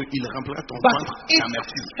 dévore-le, il remplira ton But ventre it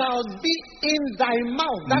d'amertume. shall be in thy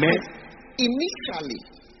mouth. That Mais- is initially.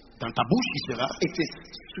 Dans ta bouche, il sera it is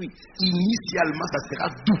sweet. initialement, ça sera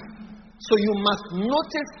doux. So you must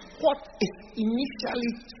notice what is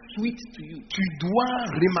initially sweet to you. Tu dois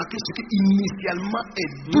remarquer ce qui initialement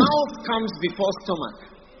est doux. Mouth comes before stomach.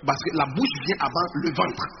 Parce que la bouche vient avant le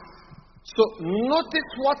ventre. So notice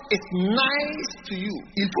what is nice to you.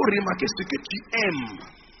 Il faut remarquer ce que tu aimes.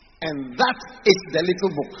 And that is the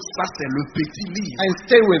little book. Ça, c'est le petit livre. And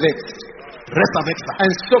stay with it. Reste avec ça.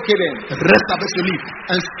 And soak it in. Reste avec ce livre.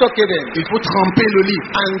 And soak it in. Il faut tremper le livre.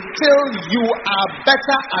 Until you are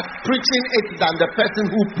better at preaching it than the person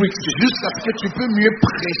who preached it. Jusqu'à ce que tu peux mieux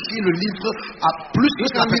prêcher le livre à plus que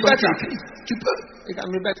la personne qui a écrit. Tu peux. It can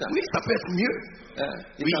be better. Oui, ça peut être mieux.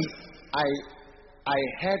 Oui. I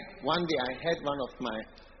heard one day I heard one of my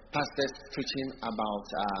pastors preaching about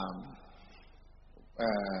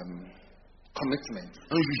commitment.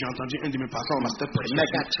 Un jour, j'ai entendu un de mes pasteurs prêcher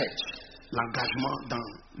Mega church. l'engagement dans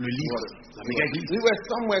le livre, la méga église. We were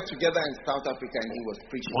somewhere together in South Africa and he was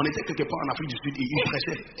preaching. On était quelque part en Afrique du Sud et il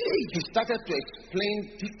prêchait. He started to explain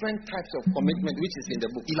different types of commitment which is in the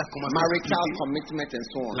book. Il a commencé Marital à commitment and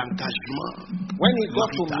so on. l'engagement. When he got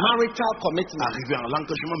to marital commitment, Arrivé à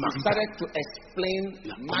l'engagement he marital started to explain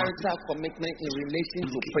marital commitment in relation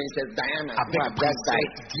to Princess Diana, who avec had just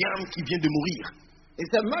died. Diane qui vient de mourir. He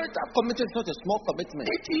said marital commitment is not a small commitment.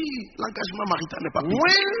 Et puis, l'engagement marital n'est pas petit.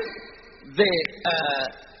 When the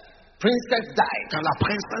princess died, Quand la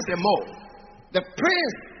princesse est morte, the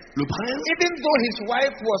prince, le prince, even though his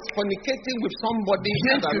wife was fornicating with somebody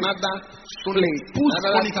Bien at que another son place, épouse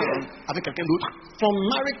another forniquait town, avec quelqu'un d'autre, from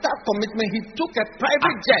marital commitment, he took a à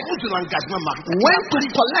private jet, cause de l'engagement marital, went to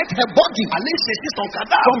collect her body aller chercher son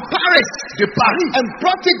cadavre from Paris de Paris and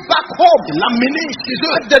brought it back home. et l'amener chez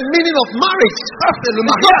eux. That's the meaning of marriage. Ça, c'est le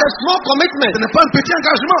It's not mariage. a small commitment. Ce n'est pas un petit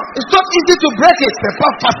engagement. It's not easy to break it. C'est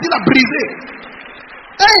pas facile à briser.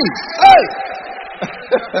 Hey! Hey!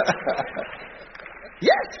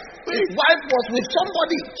 Yes. His wife was with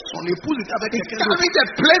somebody. Son épouse était avec He quelqu'un d'autre. carried a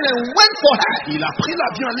plane and went for her. Il a pris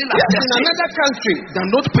l'avion, allé la Yes, in chercher another country. dans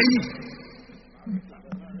notre pays.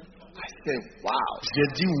 I said, wow. J'ai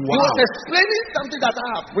dit He wow. was explaining something that I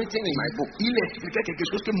have written in my book Il expliquait quelque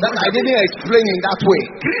chose que moi that I didn't explain in that way.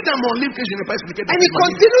 écrit dans mon livre que je n'ai pas expliqué. And he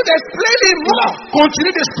continued explaining more.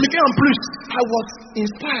 Continue d'expliquer en plus. I was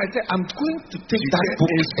inspired. I said, I'm going to take that J'étais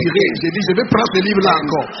book inspiré. J'ai dit, je vais prendre ce livre-là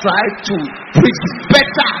encore. try to preach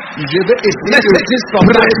better. Je vais essayer de Messages from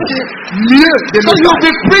prêcher mieux de So you'll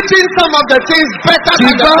be preaching some of the things better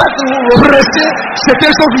than the person who wrote it. prêcher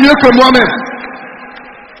certaines choses mieux que moi-même.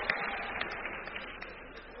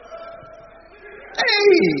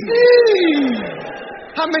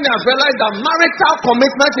 How many have realized that marital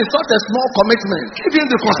commitment is not a small commitment? Qui vient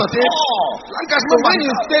de constater So l'engagement when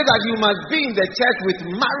you marital. say that you must be in the church with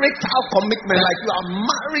marital commitment, like you are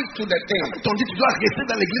married to the thing, On dit tu dois rester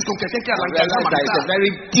dans l'église comme quelqu'un qui a I l'engagement realize that it's a marital.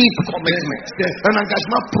 very deep commitment. C'est un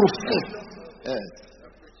engagement profond. Yes.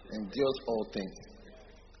 Endures all things.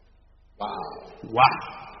 Wow. Wow.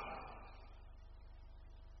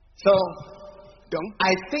 So Donc,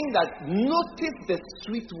 I think that notice the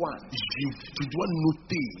sweet one. tu dois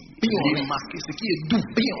noter, Be on it. remarquer ce qui est doux.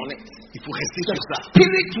 Be on it. Il faut rester The sur ça.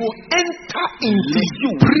 spirit will enter into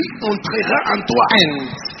you L'esprit entrera en toi and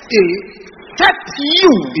et set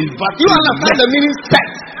you. il va You te understand mettre. the meaning set?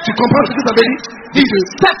 Tu comprends ce que ça veut dire? He's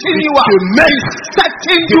setting you up. Te mettre.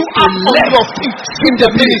 Setting you up on your feet in the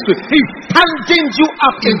ministry. He's standing you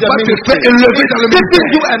up in the va te ministry. faire élever dans le Giving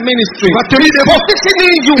ministère. you a ministry. Il va te leader.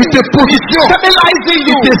 Positioning you. Il te positionne. Stabilizing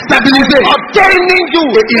you. Il te stabiliser. Ordaining you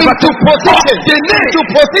il va into te position. ordonner Into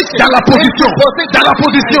position. dans la position. Into position. Dans la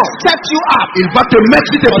position. Set you up Il va te mettre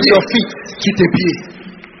sur tes on your pieds. feet. Sur tes pieds.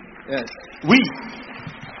 Yes. Oui.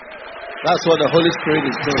 That's what the Holy Spirit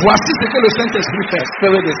is doing. Voici ce que le Saint-Esprit fait.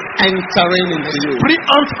 Spirit is entering into you L'Esprit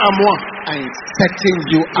entre en moi and setting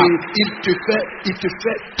you et up. il te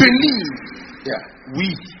fait tenir. Yeah.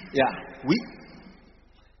 Oui. Yeah. Oui.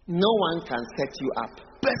 No one can set you up.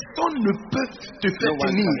 Personne ne peut te No faire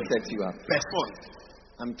one tenir. can set you up. Personne.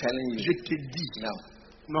 I'm telling you. Je te dis. No.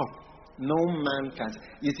 Non. No man can.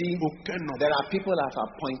 You see, Aucun homme. there are people I've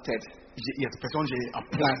appointed. Il y a des personnes que j'ai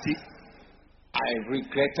appointées. I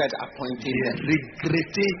regretted appointing J'ai them.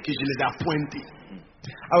 regretté que je les ai appointées.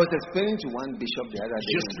 I was explaining to one bishop the other day. in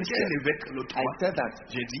the J'expliquais à church. l'évêque l'autre I fois. said that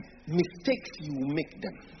J'ai dit, mistakes you will make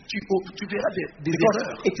them. tu verras des Because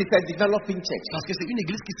erreurs. it is a developing church. Parce que c'est une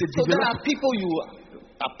église qui se So there développe. are people you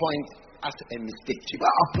appoint as a mistake. Tu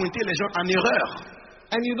vas appointer les gens en erreur.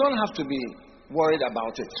 And you don't have to be worried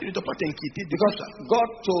about it. Tu ne dois pas t'inquiéter de Because tout ça. God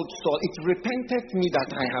told Saul, it repented me that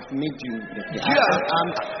I have made you. Dieu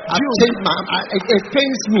I've changed it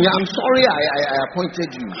pains me. I'm sorry I appointed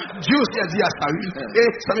you. Dieu aussi a dit à Saül, et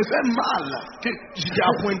ça me fait mal que je t'ai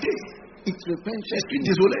appointé. It repented Je suis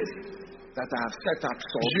désolé. that I have set up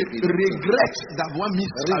Saul. Je regrette d'avoir mis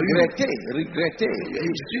Saül. Regretted.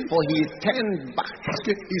 For he turned back. Parce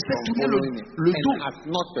qu'il s'est from tourné following me le and dos. has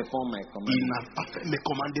not performed my Il command. n'a pas fait mes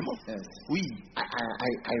commandements. Yes. Oui,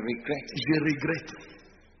 I regret it. je regrette.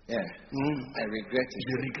 Yeah. I regret it.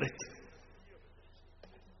 Je regrette.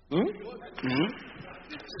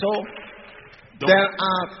 So there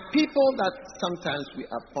are people that sometimes we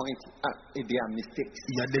appoint, they are mistakes.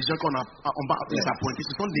 Il y a des gens qu'on va les appointer.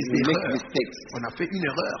 Ce sont des We make erreurs. mistakes. On a fait une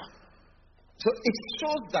erreur. So it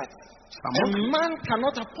shows that Ça a montre, man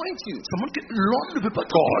cannot appoint you. ça montre que l'homme ne peut pas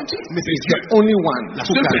t'appointer. Mais c'est He's Dieu. the only one La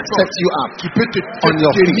who seule can personne set you up qui peut te on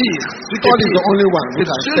your feet. tenir. God is the only one who C'est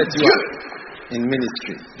can seul set you Dieu up in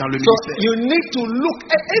ministry. dans le So ministère. you need to look,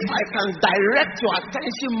 if I can direct your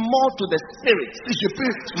attention more to the Spirit, Si je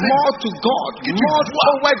peux more to God, que tu more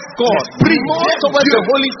vois towards God, l'Esprit more vers towards Dieu, the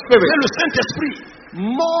Holy Spirit, vers le Saint-Esprit.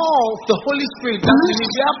 more of the Holy Spirit, that means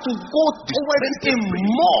you have to go towards Him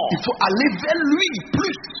more. Il faut aller vers lui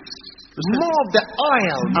plus. More of the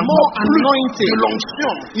oil, more Encore plus anointing. de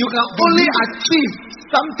l'onction. You can only achieve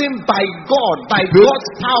something by God, by God's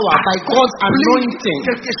power, by God's anointing.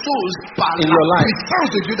 Quelque chose par in la your life. puissance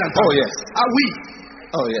de Dieu dans ta Oh vie. yes. Ah oui.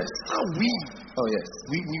 Oh yes. Ah oui. Oh yes.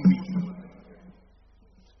 Oui, oui, oui.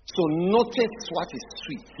 So notice what is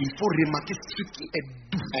sweet Il faut remarquer ce qui est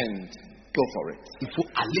doux. and go for it. Il faut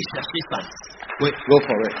aller chercher ça. Oui. Go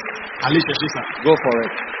for it. Aller chercher ça. Go for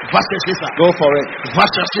it. Va chercher ça. Go for it. Va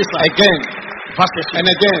chercher ça. Again Va chercher. and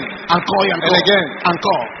again. Encore et encore. And again.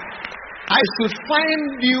 Encore. I should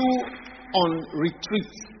find you on retreat,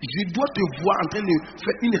 Je dois te voir en train de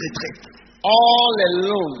faire une retraite. all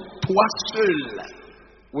alone Toi seul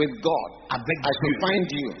with God. avec I should Dieu. find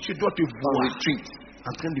you Je dois te on voir retreat.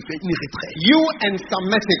 en train de faire une retraite. You and some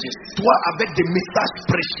messages. Toi avec des messages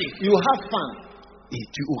prêchés. You have fun. Et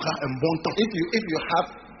tu auras un bon temps. If you have,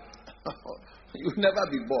 you'll never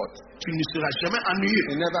be bored. Tu ne seras jamais ennuyeux.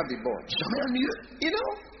 You'll never be bored. Jamais ennuyeux. You know,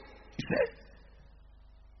 Tu sais,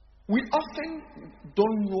 we often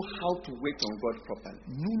don't know how to wait on God properly.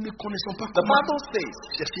 nous ne connaissons pas The comment Bible says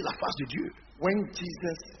chercher la face de Dieu. when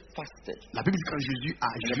Jesus fasted, La Bible dit quand Jésus a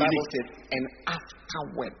and the jeûné, Bible says, and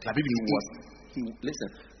afterward, La Bible dit, listen,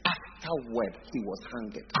 afterward he was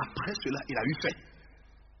hungry. après cela, il a eu faim.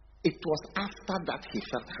 It was after that he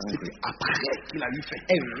felt hungry. C'était après qu'il a eu faim.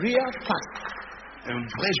 A real fast. Un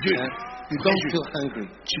vrai jeûne. You Un vrai don't jeûne. feel hungry.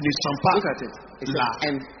 Tu ne sens pas Look at it. It says,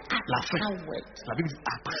 and la faim. afterward La Bible dit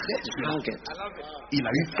après cela, hunger. il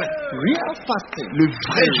a eu faim. Real fasting. Le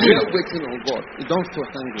vrai And jeûne. real waiting on God. You don't feel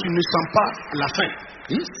hungry. Tu ne sens pas la faim.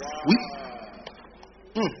 Yes. Oui.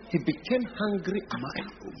 He became hungry. My,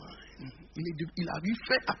 oh my. Il a eu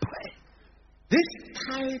faim après. This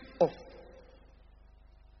type of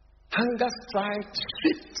hunger strike,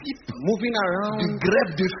 Ce type moving de around,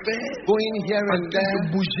 grève de faim, going here and de there,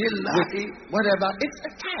 bouger là, with whatever. It's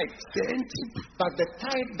a type. c'est un type. But the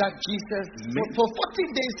type that Jesus, Mais- for 40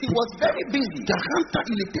 days, he was very busy. 40 ans,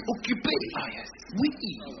 il était occupé. Oh, yes. Oui.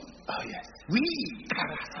 Oh, yes. Oui.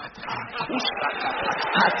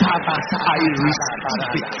 I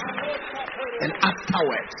receive it. And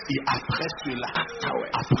afterwards, Et après cela,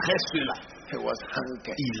 he was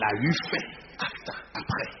hungry. il a eu faim.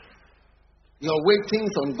 Après. Your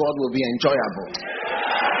waitings on God will be enjoyable.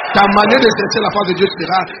 Ta manière de chercher la face de Dieu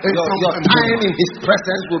sera Your time in His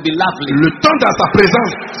presence will be lovely. Le temps dans sa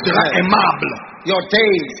présence sera aimable. Your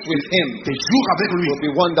days with Him Tes jours avec lui will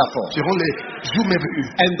be wonderful. seront les jours merveilleux.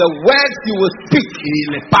 And the words you will speak,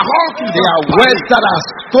 Et les paroles qu'il they va are parler, words that are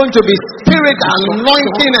going to be spirit,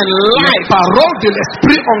 anointing, and les life. paroles de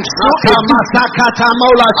l'esprit onction et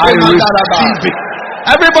I receive it.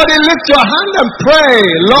 Everybody lift your hand and pray.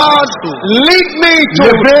 Lord, lead me to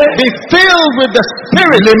be filled with the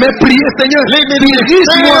Spirit. Les mains prier, Seigneur, Lead me to be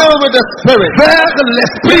dirige-moi filled with the Spirit. vers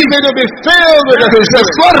l'esprit. Lead me to be filled with the Que je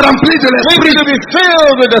Spirit. sois rempli de Lead me l'esprit. to be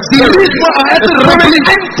filled with the Spirit. Dirige-moi à être rempli.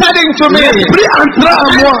 Entered into me. L'esprit entra en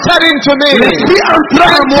moi. Entered into me. L'esprit entra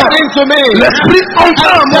en moi. Entered into me. L'esprit entra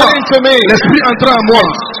en moi. Entered into me. L'esprit entra en moi.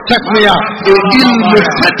 Check me out. Et il me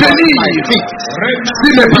fait tenir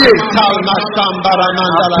sur mes pieds.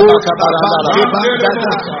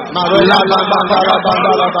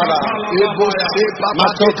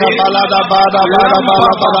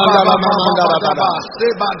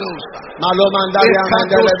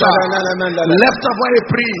 Lève ta voix et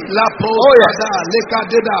prie. La pause. Oh, yes. Les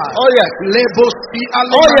kadeda. Oh yes. Les I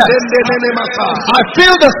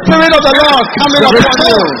feel the Spirit of the Lord coming upon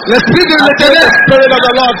you. L'esprit de I feel l'Éternel. the Spirit of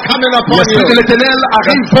the Lord coming upon you. L'esprit de l'Éternel The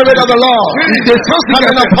arrive. Spirit of the Lord Il descend sur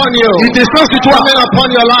coming quelqu'un. upon you. Il descend sur toi. Coming upon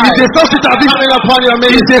your Il life. descend sur ta vie. Coming upon your Il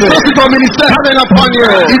ministry. descend sur ton ministère. Coming upon you.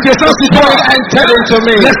 Il descend sur toi. Spirit entered into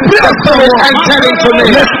me. L'esprit The entered en Spirit moi. entered into me.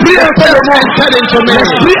 L'esprit entered en moi. Entered into me.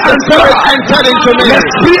 L'esprit The Spirit entered into me.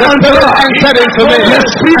 L'esprit The Spirit entra. entered into me.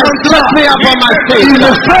 L'esprit And entra. set me up on my feet. Il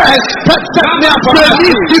me fait. And set me up on my Mis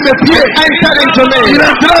feet. sur mes pieds. Entered into me. Il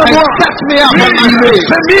entra en And moi. set me up on my Il me feet.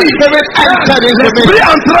 fait mis. Spirit entered into me. L'esprit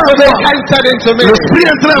entra en moi. Entered into me. L'esprit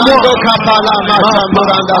entra en moi. Mando kapala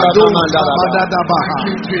mashamburanda la mandala.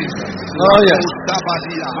 Oh yes.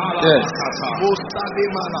 Yes.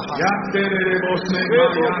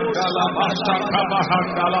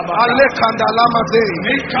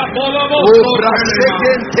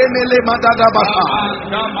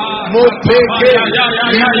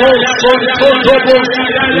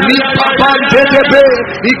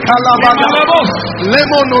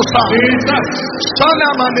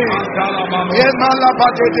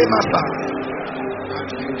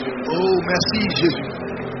 Oh, merci Jésus.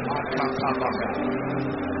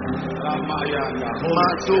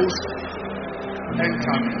 Matos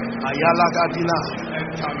Ayala Gadina.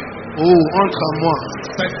 Oh, entre en moi.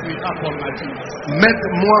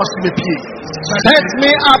 Mets-moi sur mes pieds. Set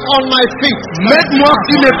me up on my feet. Mets-moi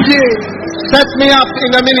sur mes pieds. Set me up in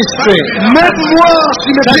the ministry. Mets-moi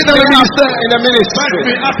sur mes Set pieds dans me le up ministère. in the ministry.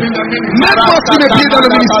 Mets-moi sur mes pieds dans le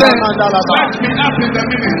ministère.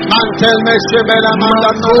 Mantel me shebela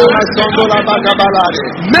mandano la sondola bagabalare.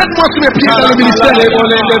 Mets-moi sur mes pieds dans le ministère.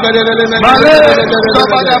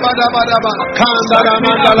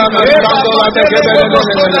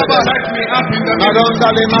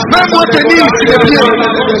 Mets-moi tenir sur mes pieds.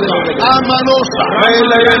 Amanosa.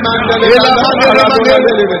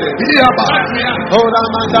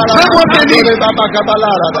 Fais-moi tenir.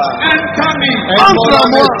 Entre en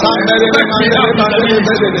moi.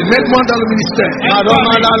 Mets-moi dans le ministère.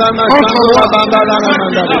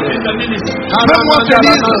 Fais-moi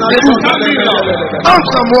tenir debout.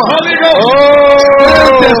 Entre en moi.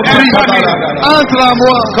 Saint-Esprit, entre en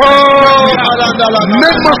moi.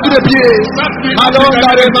 Mets-moi sur les pieds.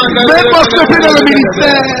 Mets-moi sur les pieds dans le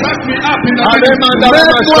ministère.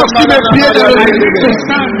 Mets-moi sur mes pieds dans le ministère.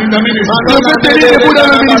 Je veux tenir debout dans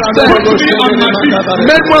le ministère.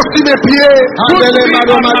 Mets-moi sur mes pieds. Mets-moi sur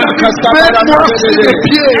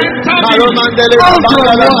mes pieds. Entre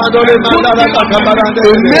en moi.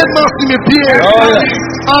 Mets-moi sur mes pieds.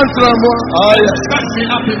 Entre en moi.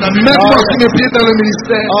 Mets-moi sur mes pieds dans le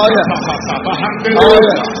ministère.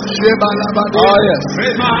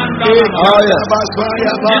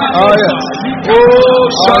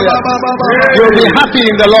 You'll be happy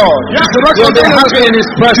in the Lord. You'll be happy in His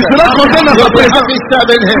presence. You'll be happy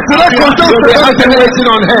serving Him. You'll be happy waiting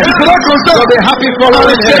on Him. You'll be happy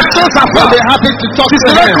following Him. You'll be happy to talk to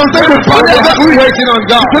Him. You'll be happy waiting on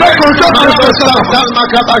God.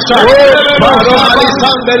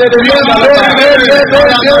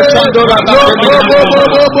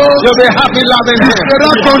 You'll be happy loving Him.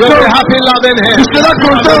 You'll be happy loving Him.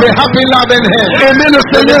 You'll be happy loving Him. Aimer le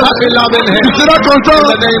You'll be Seigneur. happy loving Him. Tu seras content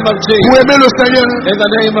In the name of pour Jesus. aimer le Seigneur. In the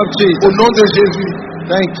name of Au Jesus. nom de Jésus.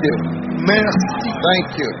 Thank you. Merci. Thank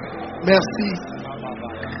you. Merci.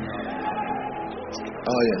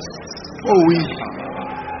 Oh yes. Oh oui.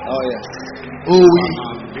 Oh yes. Oh oui.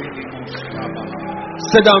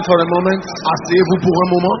 Sit down for a moment. Asseyez-vous pour un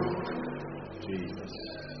moment.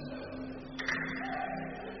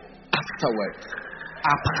 Afterward,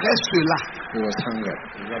 Après cela, he was hungry.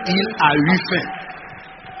 il a eu faim.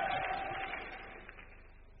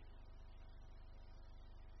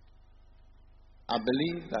 I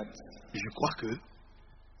believe that Je crois que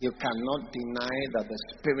you cannot deny that the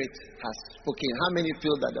Spirit has spoken. How many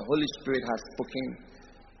feel that the Holy Spirit has spoken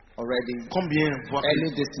already combien voient early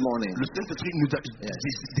que this morning? le Saint-Esprit nous a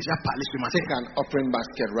déjà parlé ce matin. Take an offering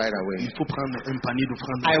basket right away. Il faut prendre un panier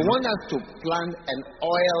d'offrandes. I want us to plant an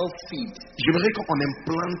oil seed. J'aimerais qu'on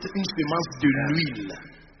implante une semence de l'huile.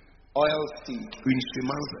 Oil seed. Une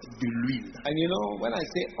semence de l'huile. And you know, when I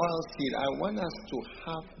say oil seed, I want us to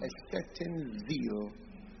have a certain zeal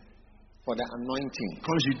for the anointing.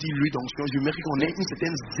 Quand je dis l'huile d'onction, j'aimerais qu'on ait une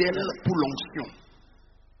certaine zèle pour l'onction.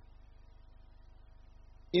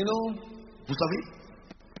 You know, Vous savez,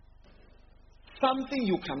 something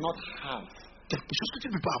you cannot have. quelque chose que tu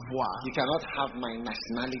ne peux pas avoir. You cannot have my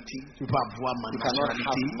nationality. Tu ne peux pas avoir ma You cannot have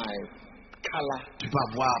nationalité. my color. Tu peux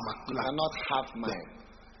avoir You la cannot have my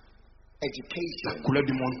education. couleur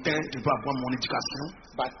de mon teint. Tu peux avoir mon éducation.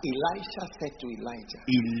 But Elisha said to Elijah,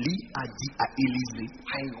 Élie a dit à Élisée,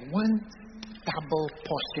 I want double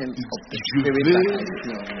portion of the Je Spirit veux- that I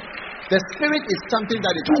see on you. The Spirit is something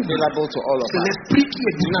that is available to all of C'est us. l'esprit qui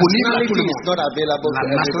est disponible à tout Nationality le is monde. not available La to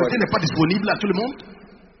nationalité everybody. n'est pas disponible à tout le monde.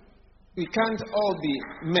 We can't all be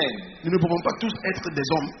men, Nous ne pouvons pas tous être des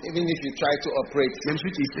hommes, even if you try to operate même si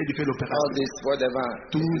tu essaies de faire all l'opération. this, whatever,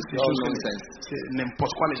 Tout it's ces all choses, nonsense. c'est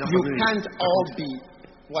n'importe quoi, les gens You savent. can't all be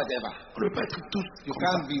whatever. On ne peut pas être tous You comme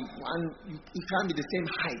ça. can't be one. You can't be the same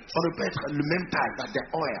height. On ne peut pas être le même taille. But the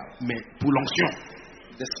oil, Mais pour l'onction,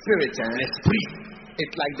 the Spirit, l'esprit,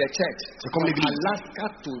 it's like the church. C'est comme From l'église. Alaska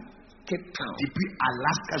to Cape Town. depuis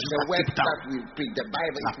Alaska The jusqu'à word Cape Town, that we preach, the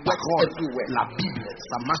Bible, la it works parole, everywhere. la Bible,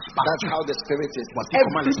 ça marche That's partout. how the Spirit is. Voici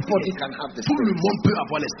comment l'esprit Everybody est. can have the Tout le Spirit. monde peut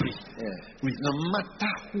avoir l'esprit. Yeah. Oui. No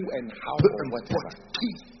matter who and how Peu or whatever. importe qui.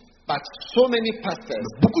 But so many pastors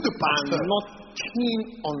Mais beaucoup de are pasteurs, not keen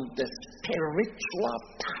on the spiritual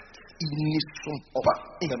part. ils ne sont Of pas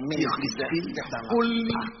the ministry, intéressés the dans holy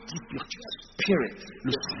la partie spirituelle. Spirit,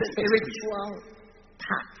 Le the Saint-Esprit. spiritual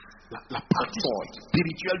part, La partie God.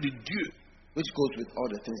 spirituelle de Dieu. which goes with all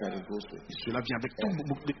the things that it goes with. Et cela vient avec tout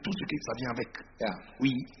ce que ça vient avec. Yeah.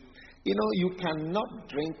 Oui. You know, you cannot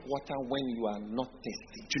drink water when you are not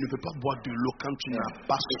thirsty. Tu ne peux pas boire de l'eau quand tu n'as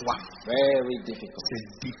pas soif. Very difficult.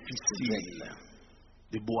 C'est difficile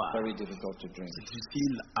de boire. Very difficult to drink. C'est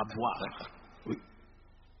difficile à boire. Oui.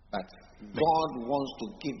 But God wants to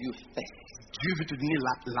give you thirst. Dieu veut te donner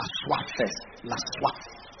la soif. Thirst. La soif.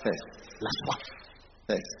 Thirst. La soif.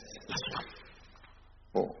 Thirst. La soif.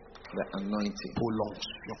 For the anointing. Pour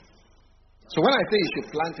l'onction. So when I say you should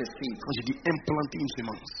plant a seed, Quand je dis implanter une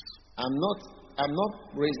semence, I'm not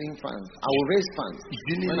raising funds. I will raise funds.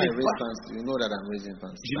 Je ne When I l'ai raise pas. funds, you know that I'm raising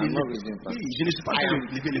funds. je I'm ne not raising funds. oui, je ne suis pas I en train am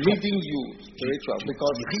de lever les fonds. leading you spiritual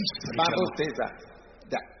because dirige the Bible spirituellement. says that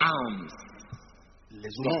the arms, Les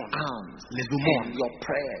your aumônes, arms, les and aumônes your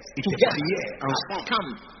prayers et tes together prières have ensemble come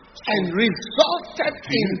and resulted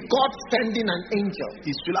in God sending an angel.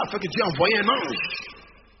 et cela a fait que Dieu a envoyé un ange.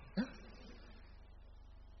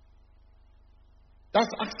 That's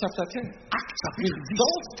Acts chapter 10. Acte chapitre 10.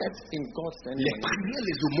 Resulted in God sending Les an angel. prières,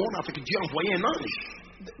 les aumônes a fait que Dieu a envoyé un ange.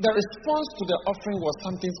 The response to the offering was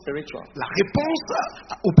something spiritual. La réponse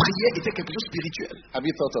aux prières était quelque chose de spirituel. Have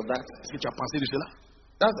you thought of that? Est-ce que tu as pensé de cela?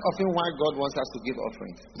 That's often why God wants us to give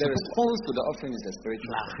offerings. The response to the offering is the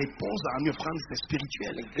spiritual. La réponse à une offrande, c'est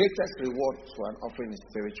spirituel. The greatest reward to an offering is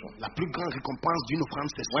spiritual. La plus grande récompense d'une offrande,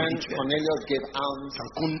 c'est When spirituel. Cornelius gave alms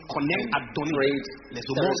Quand Corneille a donné prayed, les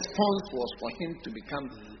the aumônes, response was for him to become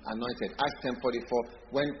anointed. Acts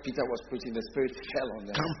 10:44. When Peter was preaching, the Spirit fell on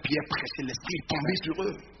them. quand Pierre prêchait, l'esprit est tombé sur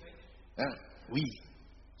eux. Yeah. Oui.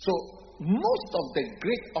 So most of the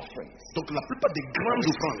great offerings, Donc la plupart des grandes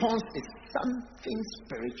offrandes, response is something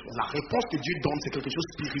spiritual. la réponse que Dieu donne, c'est quelque chose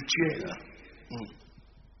de spirituel.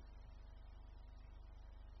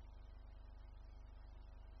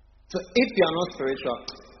 So if you are not spiritual,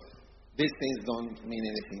 these things don't mean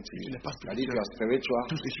anything to you. Tu n'es pas But if you spirituel. are spiritual,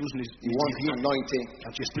 Toutes ces choses ne you want disent rien. anointing.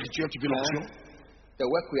 Quand tu es spirituel, tu veux l'onction. The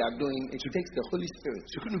work we are doing, it takes the Holy Spirit.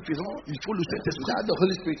 Ce que nous faisons, il faut le Saint-Esprit. Without the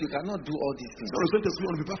Holy Spirit, you cannot do all these things. Sans le Saint-Esprit,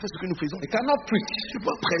 on ne peut pas faire ce que nous faisons. You cannot preach. Tu peux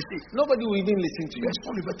pas prêcher. Nobody will even listen to you.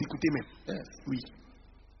 Personne ne va t'écouter même. Yes. Oui.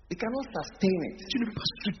 You cannot sustain it. Tu ne peux pas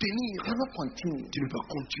soutenir. You cannot continue. Tu ne peux pas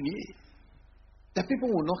continuer. The people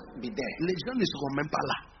will not be there. Les gens ne seront même pas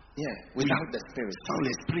là. Yeah. Without the Spirit. Sans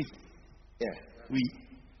l'Esprit. Yeah. Oui.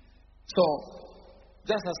 So,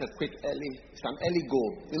 just as a quick it's an early goal.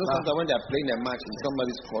 You know, sometimes when they are playing a match in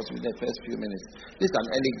somebody's court with the first few minutes, this is an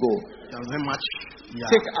early goal. Dans un match, il y a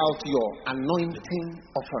Take out your anointing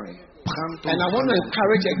offering. prendre ton And I want to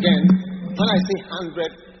encourage again, when I say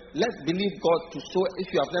 100, let's believe God to sow. If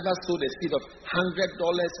you have never sowed a seed of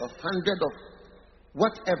 $100 or 100 of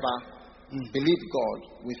whatever, believe God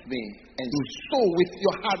with me and sow with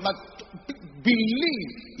your heart. But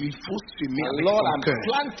believe, il faut semer avec Lord, ton I'm cœur.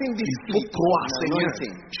 planting this Il faut seed croire, in Seigneur.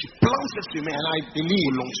 anointing. Je plante cette semaine And I pour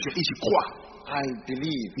believe, l'onction. Et je crois. I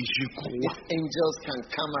believe, Et je crois. if angels can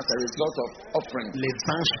come as a result of offering. Les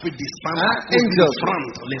anges peuvent descendre Ah, à cause de angels.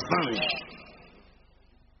 l'offrande. Les anges.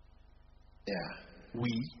 Yeah,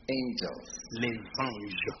 Oui. angels, Les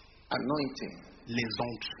anges. anointing. Les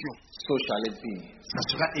onctions. So shall it be Ça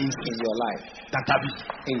sera ainsi in your life. dans ta vie.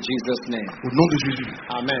 In Jesus' name. Au nom de Jésus.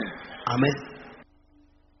 Amen. Amen.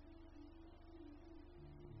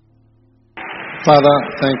 Father,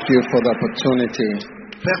 thank you for the opportunity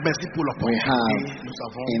Père, merci pour we l'opportunité have que nous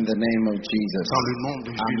avons in the name of Jesus. dans le nom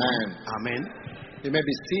de Jésus. Amen. Amen. You may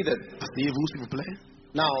be seated. Asseyez-vous, s'il vous plaît.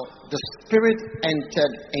 Now, the Spirit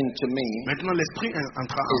entered into me. Maintenant, l'Esprit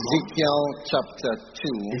entra en moi. Ezekiel chapter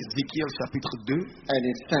 2, Ézéchiel chapitre 2, and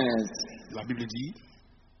it says la Bible dit,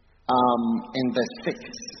 in the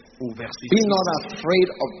 6th au verset Be 6. not afraid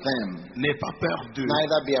of them, N'aie pas peur d'eux,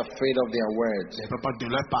 neither be afraid of their words. n'aie pas peur de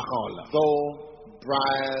leurs paroles. Though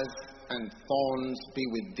briars and thorns be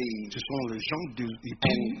with thee, Ce sont les gens de and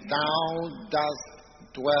l'épine, thou dost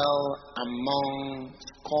dwell among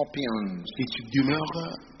scorpions. et tu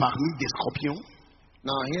demeures parmi des scorpions.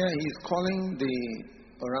 Now here he is calling the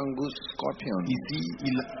orangus scorpion, Ici,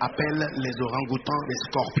 il appelle les orang-outans des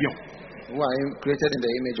scorpions, who are created in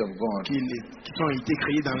the image of God. qui ont été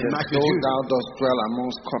créés dans l'image de Though Dieu. thou dost dwell among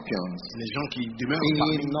scorpions, Les gens qui demeurent be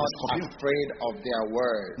parmi les not scorpions. afraid of their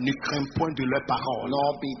words, Ne craignent point de leurs paroles, nor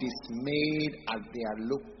be dismayed at their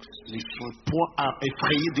looks, ne sont point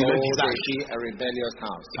effrayés de though leur they visage, be a rebellious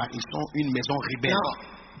house. car ils sont une maison rebelle. Now,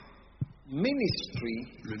 ministry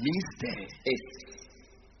Le ministère is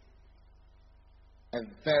a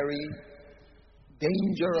very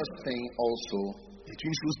dangerous thing also est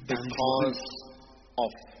une chose dangereuse because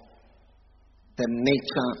of the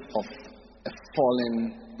nature of a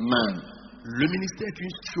fallen man. Le ministère est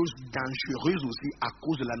une chose dangereuse aussi à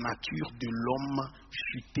cause de la nature de l'homme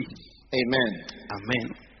chuté. Amen.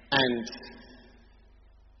 Amen.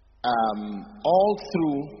 And all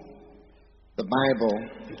through the Bible,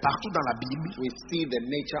 Et partout dans la Bible, we see the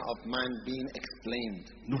nature of man being explained.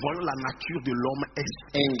 nous voyons la nature de l'homme In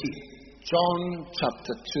expliquée. John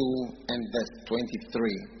chapter 2 and verse 23,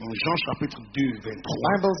 En Jean chapitre 2, 23, the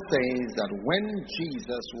Bible says that when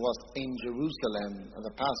Jesus was in Jerusalem at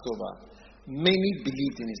the Passover, many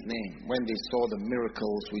believed in his name when they saw the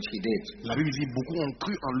miracles which he did. la Bible dit beaucoup ont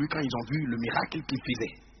cru en lui quand ils ont vu le miracle qu'il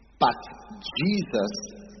faisait. But Jesus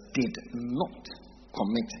did not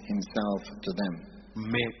commit himself to them.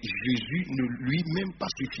 Mais Jésus ne lui-même pas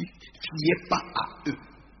se fiait pas à eux.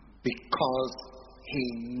 Because he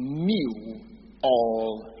knew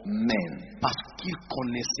all men. Parce qu'il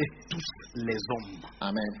connaissait tous les hommes.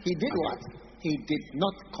 Amen. He did what? He did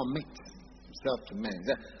not commit himself to men.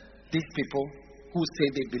 These people who say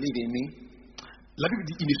they believe in me, La Bible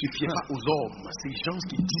dit qu'il ne se fiait pas aux hommes. Ces gens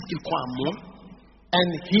qui disent qu'ils croient en moi. and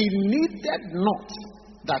he needed not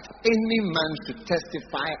that any man should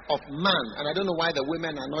testify of man. And I don't know why the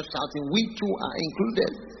women are not shouting, we too are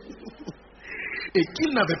included. Et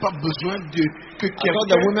qu'il n'avait pas besoin de que I thought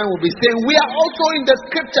the quelqu'un. women would be saying, we are also in the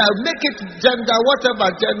scripture, make it gender,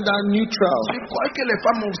 whatever, gender neutral. Je crois que les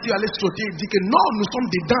femmes ont aussi allé sauter et dire que non, nous sommes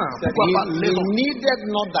dedans. That Pourquoi pas he les hommes? needed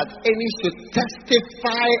not that any should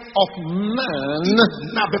testify of man, Il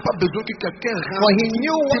n'avait pas besoin que quelqu'un for rende he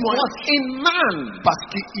knew what témoin, was in man. parce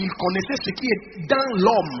qu'il connaissait ce qui est dans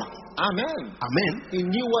l'homme. Amen. Amen. He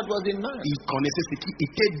knew what was in man. Il connaissait ce qui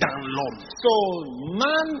était dans l'homme. So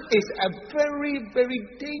man is a very, very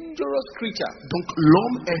dangerous creature. Donc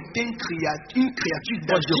l'homme est une créature For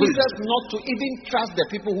dangereuse. Jesus not to even trust the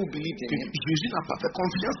people who believed Que in him. Jésus n'a pas fait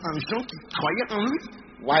confiance en gens qui croyaient en lui.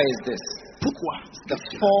 Why is this? Pourquoi? The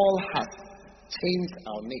fall has changed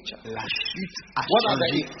our nature. La chute a What are the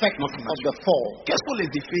changé effects notre of nature. the fall? Quels sont les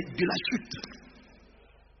effets de la chute?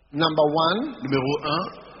 Number one, Numéro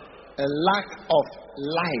 1, a lack of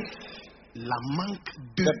life. la manque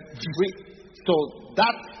de The vie. so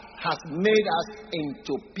that has made us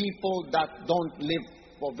into people that don't live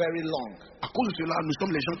for very long. À cause de cela, nous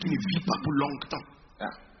sommes les gens qui ne vivent pas pour longtemps.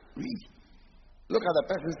 Yeah. Oui. Look at the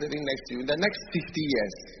person sitting next to you. In the next 50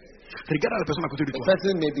 years, Regarde la personne à côté de the toi.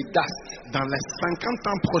 person may be dust. Dans les 50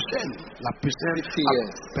 ans prochains, la 50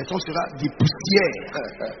 years. personne sera des poussières.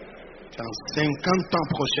 Dans 50 ans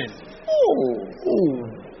prochains. Oh,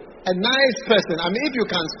 a nice person. I mean, if you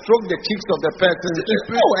can stroke the cheeks of the person,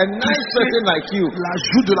 oh, a nice person like you. La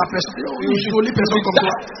joue de la personne, oh, une jolie personne comme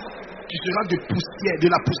toi. Tu seras de poussière, de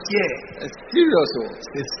la poussière. Serious, oh.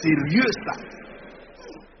 C'est sérieux ça.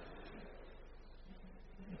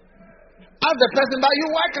 Ask the person, but you,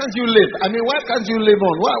 why can't you live? I mean, why can't you live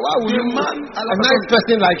on? Why would you, a nice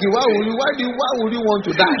person like you, why would you want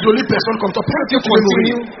to die? Une jolie personne comme toi, pourquoi tu veux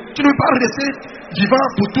mourir? Tu ne veux pas rester vivant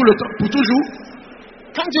pour tout le temps, pour toujours?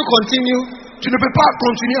 Can't you continue? Tu ne peux pas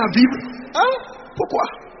continuer à vivre? Huh? Pourquoi?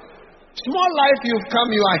 Small life you've come,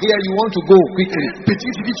 you are here, you want to go quickly.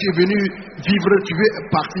 Petite vie, tu es venu vivre, tu veux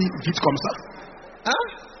partir vite comme ça? Huh?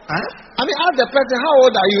 Hein? I mean, ask the person, how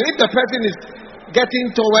old are you? If the person is getting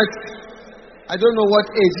towards, I don't know what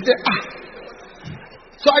age, you say,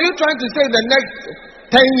 so are you trying to say the next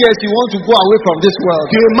 10 years you want to go away from this world?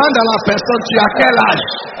 Demande à la personne, tu as quel âge?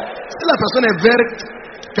 Si la personne est vers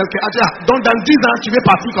quelque âge, donc dans 10 ans, tu veux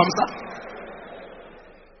partir comme ça?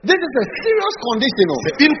 This is a serious condition.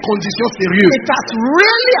 C'est une condition sérieuse. It has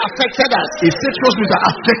really affected us. Et cette chose nous a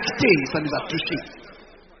affectés, ça nous a touchés.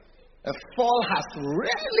 A fall has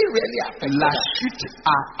really affected La us. chute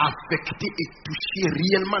a affecté et touché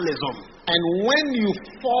réellement les hommes. And when you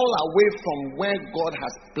fall away from where God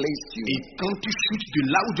has placed you, Et quand tu chutes de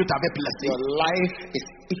là où Dieu t'avait placé, your life is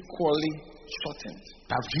equally shortened.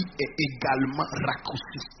 ta vie est également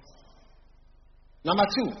raccourcie. Number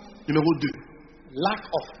 2, Numéro 2, lack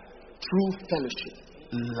of true fellowship.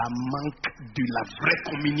 la manque de la vraie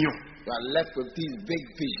communion. You are left with these big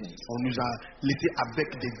visions. On nous a laissé avec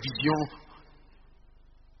des visions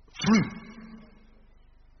floues.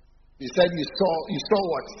 You said you saw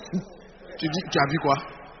what? Tu dis, tu as vu quoi?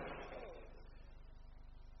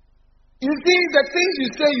 You see, the things you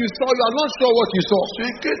say you saw, you are not sure what you saw. Ce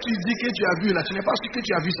que tu dis que tu as vu là, tu n'es pas sûr que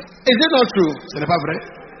tu as vu ça. Is it not true? Ce n'est pas vrai?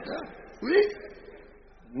 Oui.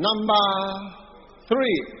 Number 3,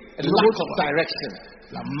 a lack of direction.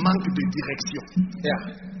 La manque de direction.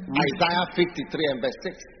 Yeah. Isaiah 53 and verse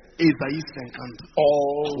 6. Ésaïe 50.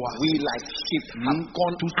 All we like sheep have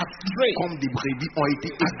gone astray. Comme des brebis ont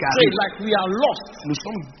été Astray, égarés. like we are lost. Nous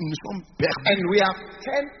sommes perdus. And we have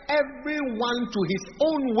turned everyone to his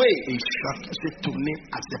own way. Et chacun s'est tourné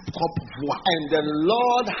à ses propres voies. And the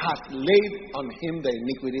Lord has laid on him the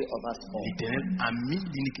iniquity of us all. L'Éternel a mis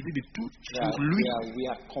l'iniquité de tout Yeah, sur lui. we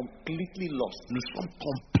are completely lost. Nous sommes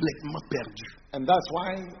complètement perdus. And that's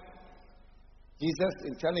why Jesus,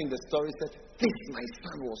 in telling the story, said, "This my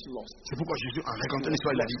son was lost." C'est pourquoi Jésus, en racontant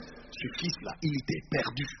l'histoire, il a dit, ce fils-là, il était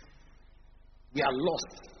perdu. We are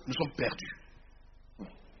lost. Nous sommes perdus.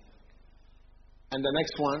 And the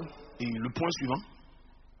next one, Et le point suivant,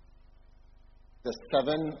 the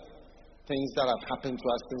 7 things that have happened to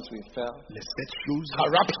us since we fell. les 7 choses,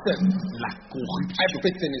 Corruption. la corruption,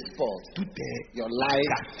 Everything is spoiled. tout est Your life,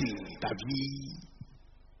 gâté. Ta vie,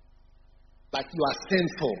 like you are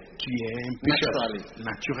sinful. tu es un pécheur, Naturally.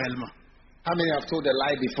 naturellement. How many have told a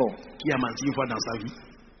lie before? Qui a menti une fois dans sa vie?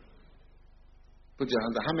 Put your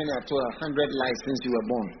hand up. How many have told 100 lies since you were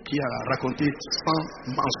born? Qui a raconté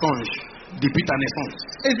 100 mensonges depuis ta naissance?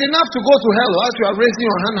 It's enough to go to hell, or else you are raising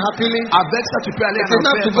your hand happily. Avec ça, tu peux aller It's en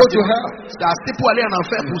enough enfer. to go to hell. C'est assez pour aller en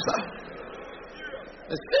enfer pour ça.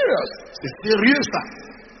 It's serious. C'est sérieux ça.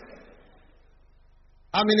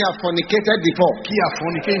 How many have fornicated before? Qui a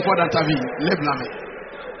forniqué une fois dans ta vie? Lève la main.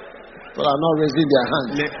 People are not raising their hands.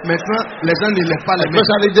 Maintenant, les gens ne lèvent pas les mains.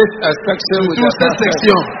 Especially this section with Toute the cette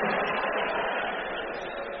section.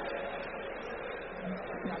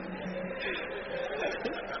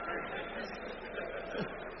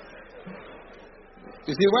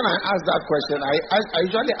 You see, when I ask that question, I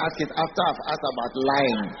usually ask it after I've asked about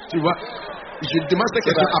lying. Tu vois, je demande cette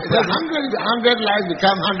So question that après. 100 lies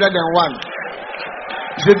become 101.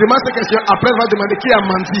 Je demande cette question après avoir demandé qui a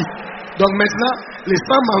menti. Donc maintenant, les 100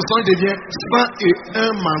 mensonges deviennent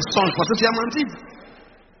 101 mensonges parce que tu as menti.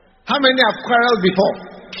 How many have quarreled before?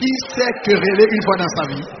 Qui s'est querellé une fois dans sa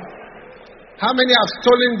vie? How many have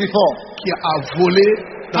stolen before? Qui a volé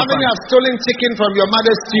dans How sa many vie? have stolen chicken from your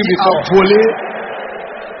mother's stew Qui a before? volé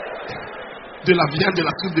de la viande de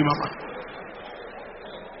la soupe de maman?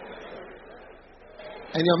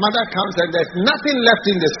 And your mother comes and there's nothing left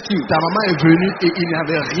in the stew. Ta maman est venue et il n'y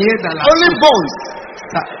avait rien dans la Only soupe. bones.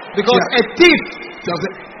 Ça- Because tu as- a thief, tu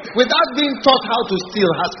as- without being taught how to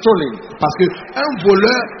steal, has stolen. Parce qu'un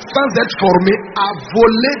voleur, sans être formé, a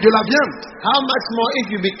volé de la viande. How much more if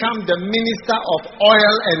you become the minister of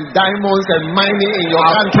oil and diamonds and mining in your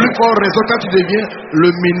À country? plus forte raison quand tu deviens le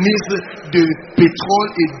ministre de pétrole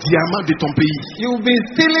et diamants de ton pays. You've been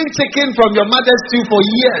stealing chicken from your mother's stew for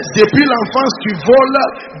years. Depuis l'enfance, tu voles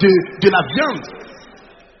de la viande.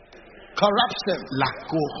 Corruption, La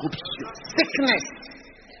corruption, sickness.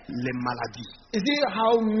 les maladies. You see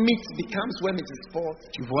how meat becomes when it is spoiled?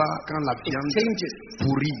 Tu vois, quand la It viande changes.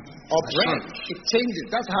 pourrit, Or ça bread, change. it changes.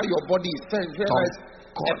 That's how your body is fed. Whereas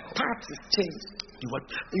corps. a part is changed. Tu vois,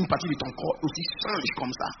 une partie de ton corps aussi change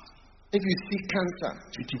comme ça. If you see cancer,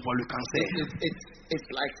 Tu vois le cancer. it's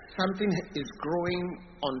like something is growing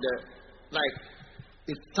on the, like,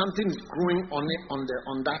 it's something is growing on it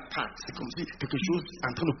on that part. C'est comme si quelque chose est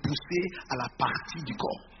en train de pousser à la partie du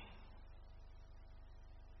corps.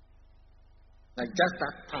 Like just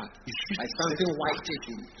that part. Juste Like something whitish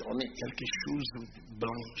on it. quelque chose de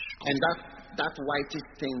blanche. And that whitish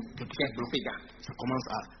thing gets bigger. Ça commence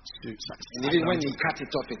à se... And even when you cut it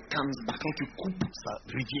off, it comes back. Quand tu coupes, ça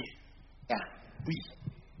revient. Yeah. Oui,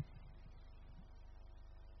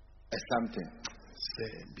 There's something.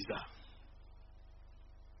 c'est bizarre.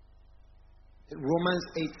 Romans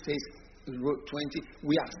 8 says, 20,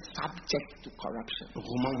 we are subject to corruption.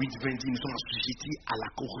 Romains 8, 20 dit, nous sommes assujettis à la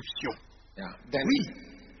corruption. Yeah. Then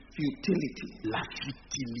futility, La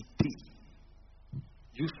futilité,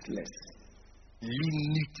 useless.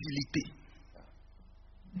 L'inutilité.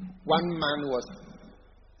 One man was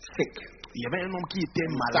sick. Il y avait un homme qui était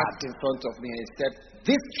He malade. sat in front of me and he said,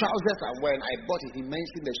 "These trousers are when I bought it." He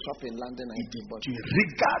mentioned the shop in London. I bought Tu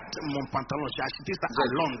regardes mon pantalon, j'ai acheté ça à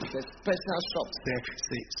Londres. It's a special shop,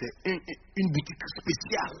 C'est une boutique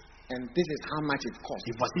spéciale. and this is how much it costs.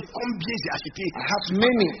 Et voici combien j'ai acheté. I have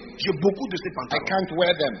many. J'ai beaucoup de ces I pantalons. can't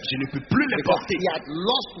wear them Je ne peux plus les because porter. he had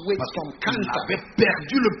lost weight Parce from qu'il cancer. avait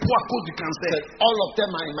perdu le poids à cause du cancer. Said, all of them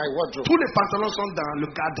are in my wardrobe. Tous les pantalons sont dans le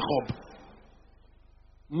garde-robe.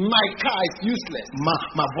 My car is useless.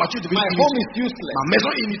 Ma voiture devient My home inutile. is useless. Ma maison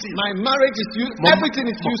est inutile. My marriage is useless. Everything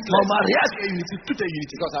is Mon useless mariage est inutile. Tout est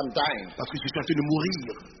inutile. because I'm dying. Parce que je suis en train de mourir.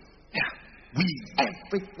 Oui.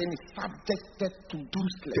 Everything is subjected to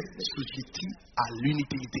uselessness. Société à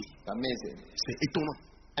l'inutilité. Amazing. C'est étonnant.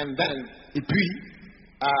 And then Et puis,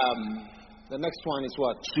 the next one is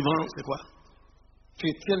what? suivant, c'est quoi?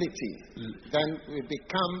 Futility. Then we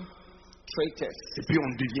become traitors, Et puis on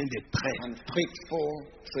devient des traîtres. unfaithful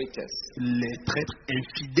traitors, Les traîtres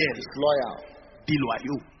infidèles, disloyal.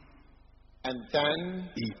 déloyaux. And then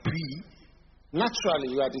Et puis, naturally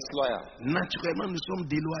you are disloyal. naturellement, nous sommes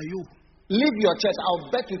déloyaux. Leave your church. I'll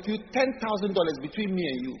bet with you $10,000 between me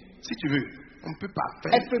and you. Si tu veux, on ne peut pas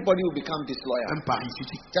faire Everybody will become disloyal. un pari.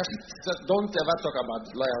 Just don't ever talk about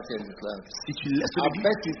loyalty and disloyalty. Si tu laisses I'll le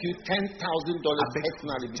bet with you $10,000 avec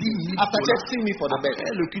personally. 10 000 After testing me for the best.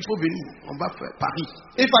 Après le culte, il faut venir. On va faire pari.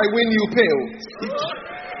 If I win, you pay.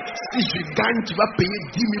 Si je gagne, tu vas payer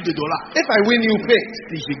 $10 000. If I win, you pay.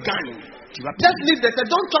 Si je gagne, tu vas Just payer. leave them.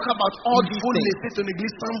 Don't talk about all Il these faut things. laisser ton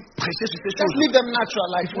église sans prêcher sur ces Just choses. leave them natural,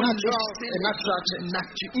 like Il faut natural, laisser a natural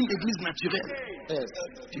church. une église naturelle. Yes.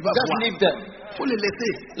 Tu vas Just voir. leave them. Il faut les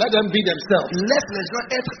laisser. Let them be themselves. Laisse les gens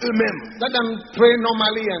être eux-mêmes. Let them pray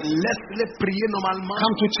normally and Laisse-les prier normalement.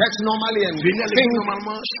 come to church normally and Venir à sing. l'église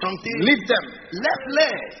normalement, chanter. Leave them.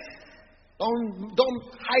 Laisse-les. Don't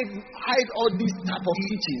hide all these type of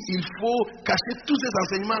teachings. Il faut cacher tous ces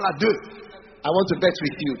enseignements-là d'eux. I want to bet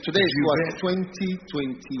with you. Today is Je what? vais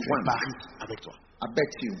 2021. Paris avec toi. I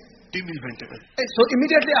bet you. 2021. So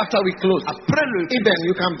immediately after we close, Après le Eben,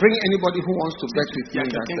 you can bring anybody who wants to bet with il y you. a in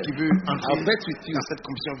that quelqu'un qui church. veut I'll entrer bet with you dans cette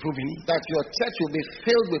commission, il faut venir. that your church will be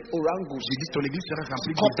filled with orangus, J'ai dit ton église sera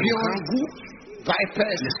remplie de Scorpions. orangous,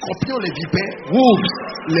 vipers, les scorpions, les vipères, wolves.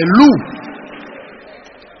 les loups.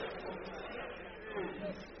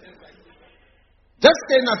 Just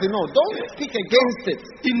say nothing. No, don't speak against it.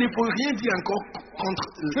 Il ne faut rien dire encore contre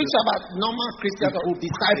Preach about normal Christian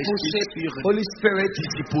discipleship, Holy Spirit,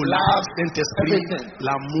 disciple, love, Saint-Esprit, everything.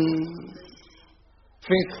 l'amour,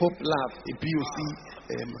 Faith, hope, love. et puis aussi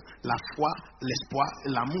la foi, l'espoir,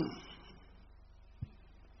 l'amour.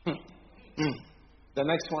 The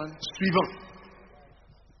next one, Suivant,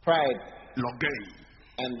 pride, l'orgueil,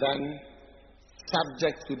 and then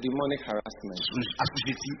subject to demonic harassment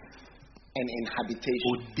assujetti and inhabitation.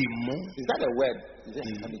 aux démons, Is that a word? Is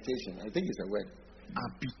it habitation? I think it's a word.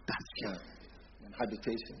 habitation.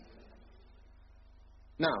 Habitation.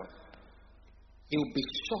 Now, you'll be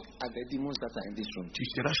shocked at the demons that are in this room. Tu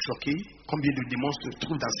seras choqué combien de démons se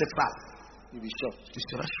trouvent dans cette salle. You'll be shocked. Tu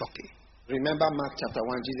seras choqué. Remember Mark chapter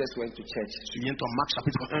 1, Jesus went to church, Souviens-toi, Marc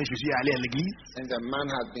chapitre 1, Jésus est allé à l'église. and the man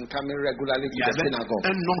had been coming regularly Il to y the avait synagogue.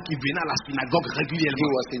 un homme qui venait à la synagogue He régulièrement.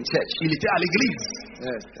 was in church. Il était à l'église.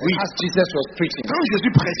 Yes. Oui. As Jesus was preaching, Quand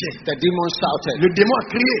Jésus prêchait, the demon shouted, le démon a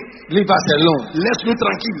crié, "Leave us alone." laisse-nous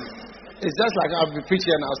tranquille. It's just like I'll be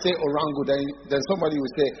preaching and I'll say orangu, then somebody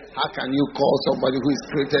will say, "How can you call somebody who is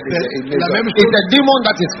created in the image La of-" même It's chose. the demon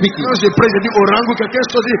that is speaking. Quand je prêche, je dis orango, quelqu'un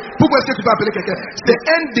se dit, pourquoi est-ce que tu peux appeler quelqu'un? C'est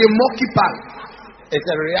un démon qui parle. It's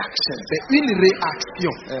a reaction. C'est une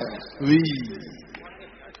réaction. Oui.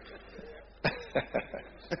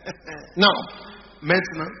 Now,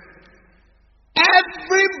 Maintenant,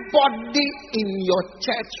 everybody in your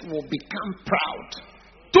church will become proud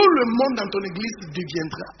tout le monde dans ton église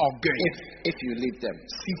deviendra orgueilleux if you leave them.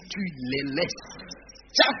 si tu les laisses.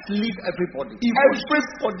 Just leave everybody. Il faut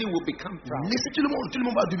Everybody will become proud. laisser tout le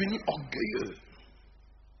monde va devenir orgueilleux.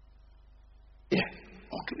 Yeah.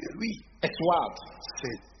 Orgueilleux, oui. It's wild.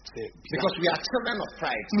 C'est Because we are children of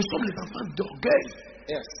pride. nous sommes les enfants d'orgueil.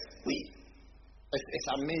 Yes. Oui. It's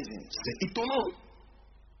amazing. C'est étonnant.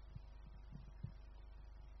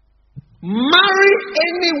 Marry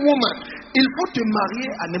any woman, Il faut te marier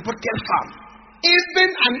à n'importe quelle femme. even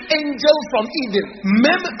an angel from Eden,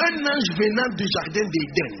 Même un ange venant du jardin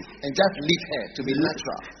d'Éden. and just leave her to be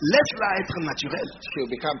natural. Laisse-la être naturelle. She'll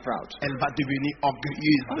become proud. Elle va devenir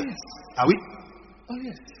orgueilleuse. Oh, yes. Ah oui? Oh,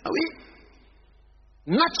 yes. Ah oui?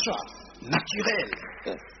 Natural. Naturelle.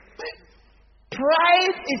 Yes.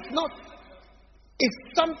 Pride is not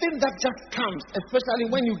It's something that just comes, especially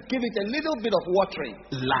when you give it a little bit of watering.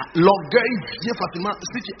 L'orgueil vient facilement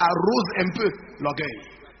si tu arroses un peu l'orgueil.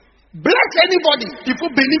 Bless anybody Il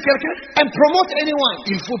faut bénir quelqu'un, and promote anyone.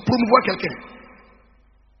 il faut promouvoir quelqu'un.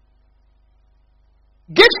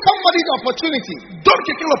 Give somebody the opportunity. Donne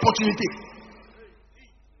quelqu'un l'opportunité.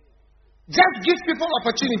 Just give people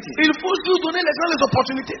opportunity. Il faut juste donner les gens les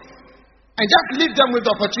opportunités. And just leave them with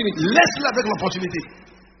the opportunity. Laisse-les avec l'opportunité.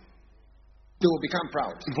 They will become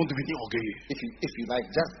proud. Ils vont devenir orgueilleux. If you like,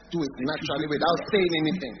 just do it naturally without saying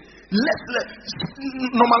anything. Laisse-les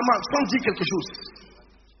normalement sans dire quelque chose.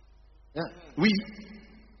 Yeah. Oui.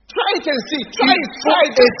 Try it and see. Try it.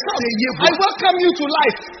 I welcome you to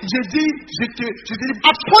life. Je dis,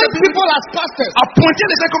 appoint people as pastors. Appointez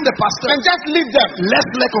les gens comme des pasteurs. And just leave them.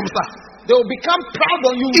 Laisse-les comme ça. They will become proud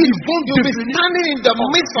on you. You'll be standing in the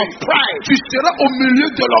midst of pride. Tu seras au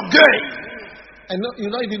milieu de l'orgueil. And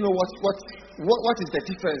you don't even know what is the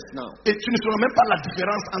difference now. Et tu ne sauras même pas la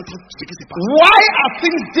différence entre ce qui se passe. Why are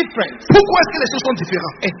things different? Pourquoi est-ce que les choses sont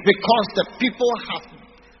différentes? It's because the people have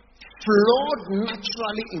flowed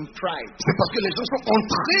naturally in pride. C'est parce que les gens sont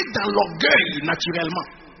entrés dans l'orgueil naturellement.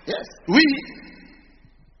 Yes. Oui.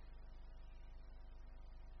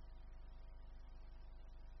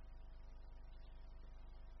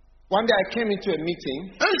 One day I came into a meeting.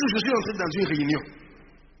 Un jour, je suis entré dans une réunion.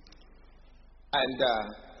 And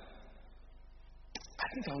I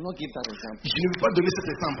think I will not give that example. Je ne vais pas donner cet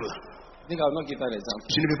exemple. I think I will not give that example.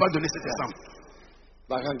 Je ne vais pas donner cet exemple.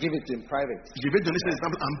 But I can give it in private. Je vais donner cet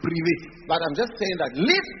exemple en privé. But I'm just saying that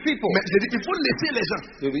leave people. Mais je dis, il faut laisser les gens.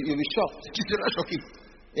 You'll be shocked. Tu seras choqué.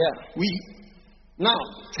 Yeah. Oui. Now,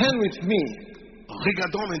 turn with me.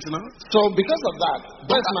 Regardons maintenant. So because of that,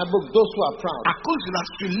 that's my book, Those Who Are Proud. À cause de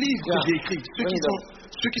ce livre que j'ai écrit,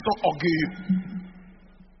 ceux qui sont orgueilleux.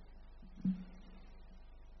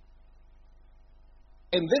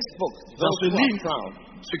 In this book, Dans ce Those Who livre, Are Proud,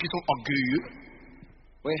 ceux qui sont orgueilleux,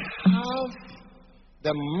 we have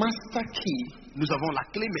the master key. Nous avons la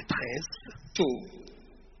clé maîtresse to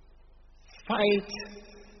fight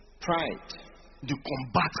pride. De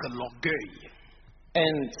combattre l'orgueil.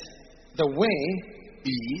 And the way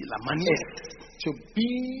et la manière is to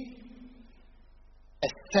be a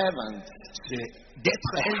servant, c'est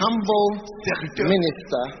d'être a humble serviteur,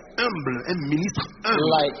 minister, humble, un ministre humble,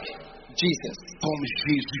 like Jesus. comme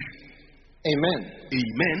Jésus. Amen.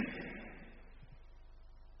 Amen.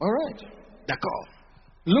 All right. D'accord.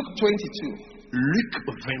 Luke 22. Luc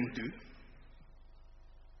 22.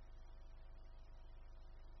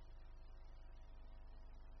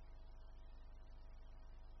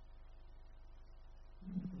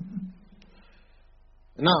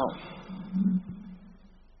 Now,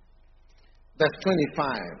 verse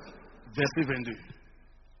 25. Verset 22.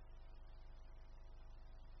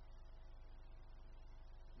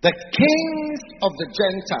 The kings of the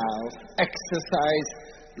Gentiles exercise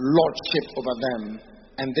lordship over them,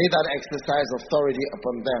 and they that exercise authority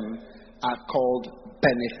upon them are called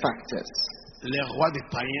benefactors. Les rois des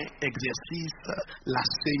païens exercent la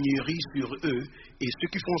seigneurie sur eux, et ceux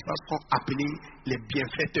qui font ça sont appelés les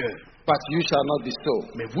bienfaiteurs. But you shall not be so.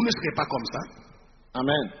 Mais vous ne serez pas comme ça.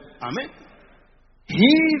 Amen. Amen.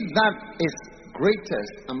 He that is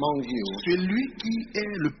greatest among you, celui qui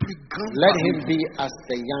est le plus grand, let him be as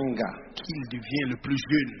the younger, qu'il devienne le plus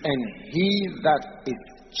jeune. And he that is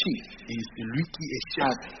chief, et celui qui est chef,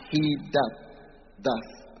 as he that doth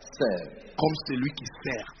serve. Comme celui qui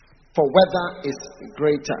sert. For whether is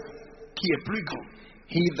greater, qui est plus grand,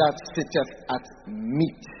 he that sitteth at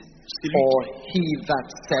meat, or he that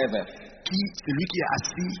serveth? Celui qui est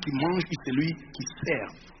assis, qui mange, et celui qui sert.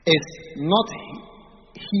 Is not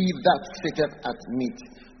he that sitteth at meat,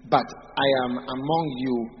 but I am among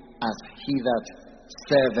you as he that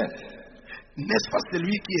serveth. N'est-ce pas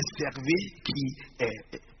celui qui est servi qui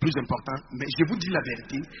est plus important? Mais je vous dis la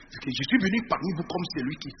vérité, que je suis venu parmi vous comme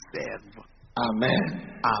celui qui serve.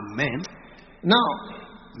 Amen. Amen. Now,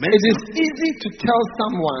 it is easy to tell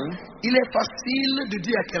someone, il est facile de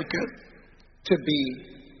dire à quelqu'un, to be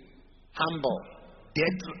humble,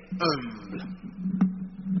 d'être humble.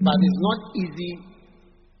 But it's not easy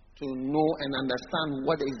to know and understand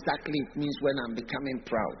what exactly it means when I'm becoming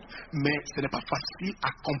proud. Mais ce n'est pas facile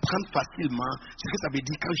à comprendre facilement ce que ça veut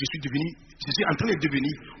dire quand je suis en train de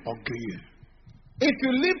devenir orgueilleux. If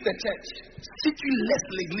you leave the church, si tu laisses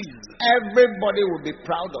l'église, everybody will be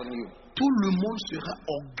proud on you. Tout le monde sera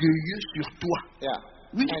orgueilleux sur toi. Yeah.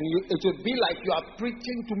 Oui. And it will be like you are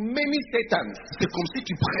preaching to many Satans. C'est comme si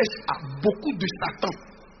tu prêches à beaucoup de Satan.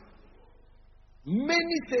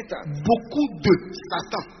 Many Satans. Beaucoup de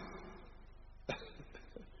Satan.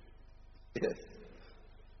 Yes.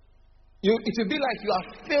 It will be like you are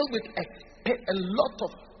filled with a lot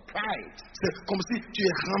of pride. C'est comme si tu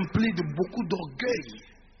es rempli de beaucoup d'orgueil.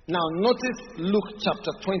 Now notice Luke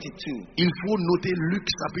chapter 22, Il faut noter Luc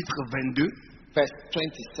chapitre 22, verse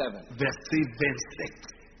 27. verset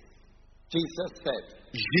 27. Jesus said,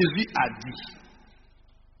 Jésus a dit,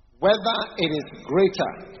 whether it is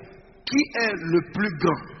greater qui est le plus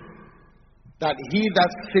grand? that he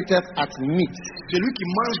that sitteth at meat, Celui qui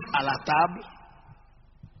mange à la table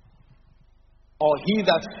or he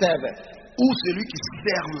that serveth? ou celui qui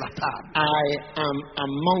sert la table? I am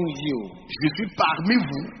among you. Je suis parmi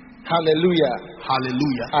vous, Hallelujah.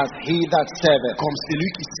 alléluia, As he that serveth. comme celui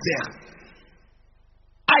qui sert.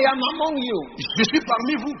 I am among you. Je suis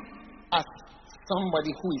parmi vous, As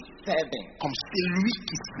somebody who is serving. comme celui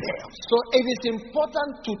qui sert. So it is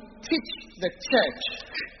important to teach the church.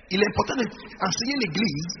 Il est important d'enseigner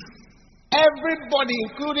l'église. Everybody,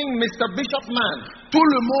 including Mr. Bishop Man Tout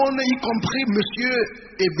le monde, y compris monsieur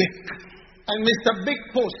évêque, and Mr. Big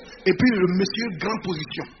Post, et puis le monsieur grande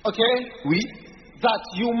position. okay, Oui, that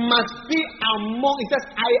you must be among. It says,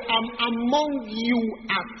 I am among you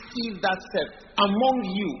as he that serveth. Among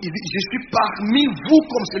you. il dit, je suis parmi vous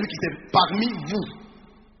comme celui qui sert. Parmi vous.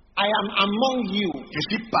 I am among you. Je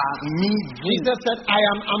suis parmi vous. Jesus said, I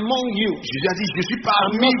am among you. Jésus a dit, je suis I'm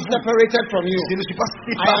parmi not vous. separated from you. Je ne suis pas I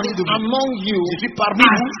séparé de am vous. among you Je suis parmi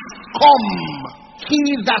vous comme he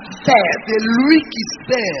that serveth. c'est lui qui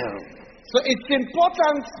sert. So it's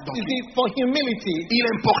important, Donc, you see, for humility, il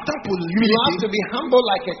est important pour you have l'humilité to be humble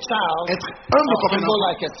like a child être humble or comme un humble enfant,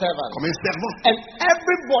 like a servant. comme un servant. And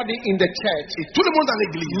everybody in the church Et tout le monde dans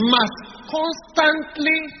l'église must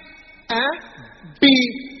constantly be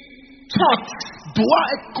taught doit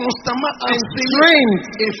être constamment and enseigné trained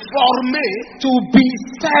et formé to be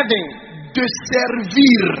serving. de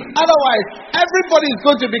servir. Otherwise, everybody is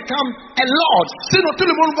going to become a lord. Sinon, tout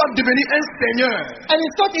le monde va devenir un seigneur. And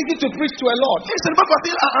it's not easy to preach to a lord. Et ce n'est pas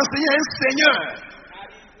facile à enseigner à un seigneur.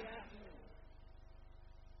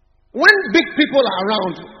 When big people are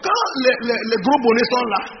around, Quand les gros bonnets sont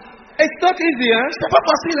là, it's not easy, huh? c'est pas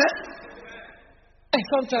facile, hein? And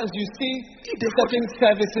sometimes you see certain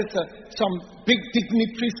services, some big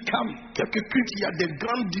dignitaries come. Quelques cultes, il y a des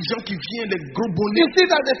grands gens qui viennent, des gros You bonnets. see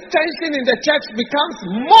that the tension in the church becomes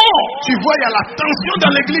more. Tu vois, il y a la tension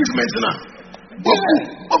dans l'église maintenant.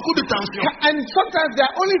 Beaucoup de tension. And sometimes there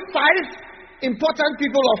are only 5 important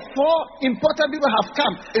people or 4 important people have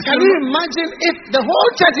come. Can you imagine if the whole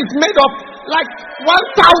church is made of like 1,000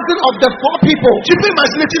 of the 4 people? Tu peux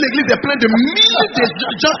imaginer si l'église est pleine de 1000 de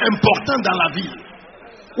gens importants dans la ville.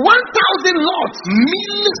 1,000 lords.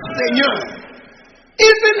 1000 seigneurs.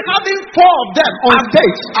 Even having 4 of them on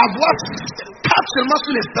stage Avoir 4 seulement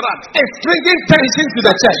sur l'estrade. is bringing tension to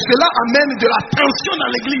the church. Cela amène de la tension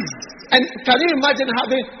dans l'église. And can you imagine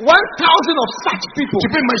having 1,000 of such people? Tu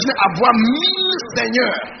peux imaginer avoir 1000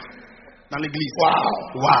 seigneurs dans l'église. Wow.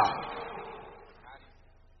 Wow.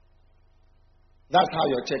 That's how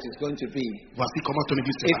your church is going to be Voici comment ton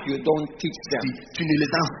église if sera. you don't teach them Si tu ne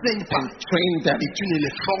les enseignes pas and train them. et tu ne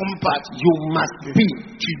les formes pas, But you must be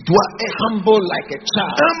tu dois être humble like a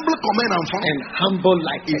child humble comme un enfant, and humble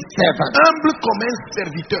like a servant, humble comme un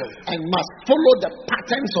serviteur. and must follow the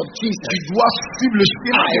patterns of Tu Jesus. dois suivre le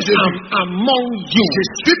schéma I de Jésus. am among you. Je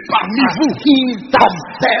suis parmi As vous. he that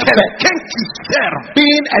serveth. Quelqu'un qui sert.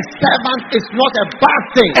 Being a servant is not a bad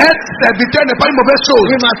thing. Être serviteur n'est pas une mauvaise chose.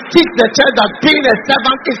 We must teach the church that being a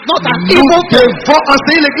servant is not an Nous evil thing. devons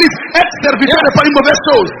enseigner l'église. Être serviteur n'est pas une mauvaise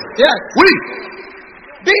chose. Yes. Oui.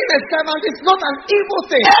 Being a servant is not an evil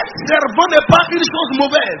thing. Être servant n'est pas une chose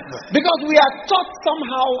mauvaise. Because we are taught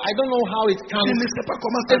somehow, I don't know how it Je comes. ne sais pas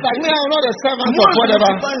comment ça It's like, me, I'm not a servant Moi, of je ne whatever.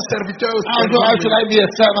 suis pas un serviteur. How should I be a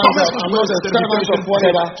servant Comment of? est-ce que I'm je not peux a être servant serviteur? of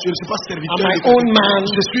whatever. Je ne suis pas serviteur. I'm my de own man.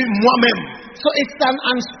 Je suis moi-même. So it's an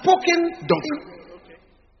unspoken Donc,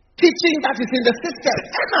 teaching that is in the system.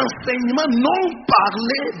 un enseignement non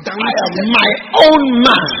parlé dans I am le my own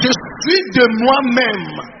man. Je suis de moi-même.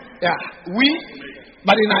 Yeah. Oui.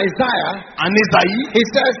 But in Isaiah, En Ésaïe, he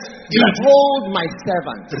says, behold my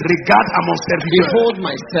servant. regarde à mon serviteur. Behold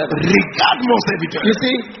my servant. Regarde mon serviteur. You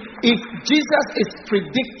see, if Jesus is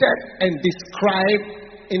predicted and described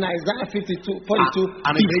in Isaiah 42,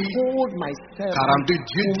 En Ésaïe behold my servant. 42,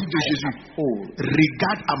 Dieu dit de Jésus,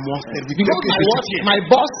 regarde à mon serviteur Behold que my je what? soutiens. My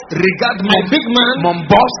boss, Regarde my big man, mon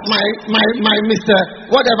boss. my Mr.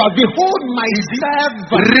 Whatever. Behold my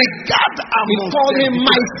servant. Regarde à He mon called him serviteur.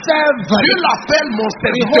 my servant. Dieu l'appelle mon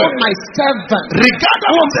serviteur. Behold my servant. Regarde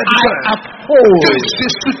à mon I serviteur. uphold. Que je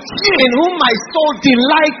soutiens. In whom my soul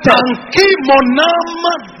delighted. En qui mon âme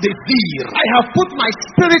désire. I have put my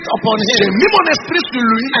spirit upon J'ai him. mis mon esprit sur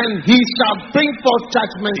lui. Oui. And he shall bring forth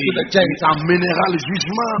judgment to the Il Gentiles. amènera le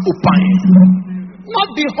jugement aux païens. Not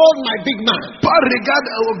behold my big man. Pas regarde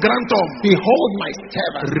au grand homme. Behold my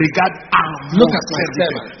servant. Regarde à mon Look at my serviteur.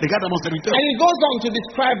 servant. Regarde à mon serviteur. And he goes on to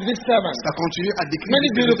describe this servant. Ça continue à décrire Many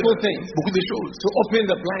ce beautiful serviteur. things. Beaucoup de choses. To open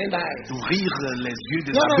the blind eyes. D'ouvrir les yeux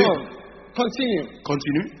des No. aveugles. Continue.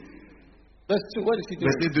 Continue. Verse 2. What is he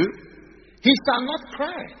doing? Verset 2. He shall not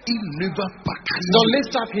cry, Il ne va pas crier. nor lift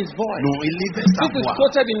up his voice. Non, il élève sa This is voix.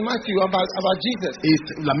 quoted in Matthew about Jesus.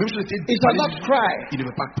 Et la même chose était He shall not cry. Il ne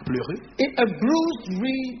va pas pleurer. A bruised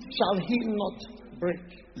reed shall he not break,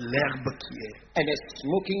 L'herbe qui est. and a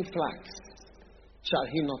smoking flax shall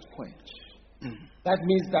he not quench. Mm. That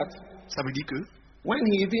means that Ça veut dire que when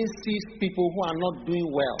he even sees people who are not doing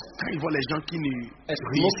well, quand il voit les gens qui ne a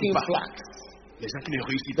réussissent smoking pas, flax, les gens qui ne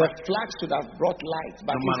réussissent the pas, flax should have brought light,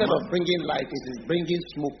 but Normalement, instead of bringing light, it is bringing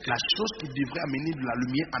smoke. la chose qui devrait amener de la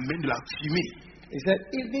lumière amène de la fumée. He said,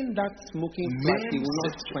 even that smoking flax, he Même will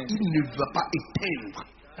not cette- quench. il ne va pas éteindre.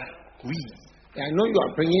 Oui, I know you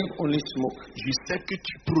are bringing only smoke. je sais que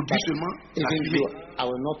tu produis seulement la Even fumée. you, I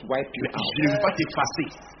will not wipe you Mais out. je ne veux pas t'effacer.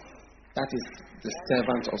 That is the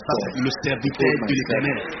servant of Ça, c'est God. le serviteur de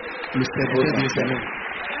l'Éternel. Le serviteur de l'Éternel.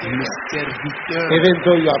 Le serviteur. Even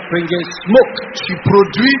though you are bringing smoke Tu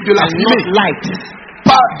produis de la and fumée, not light,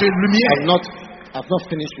 pas de lumière. I've not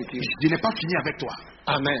finished with you. Je n'ai pas fini avec toi.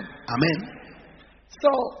 Amen. Amen. So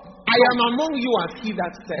I am among you as he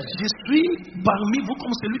that said. Je suis parmi vous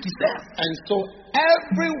comme celui qui sert. And so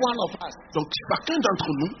every one of us Donc chacun d'entre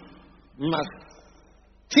nous must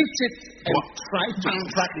teach it and doit try to practice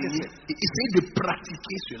enseigner it. et essayer de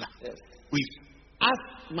pratiquer cela. Yes. Oui. As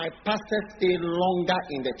my pastors stay longer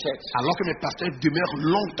in the church, Alors que mes pasteurs demeurent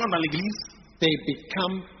longtemps dans l'église, they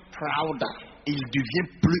become prouder. ils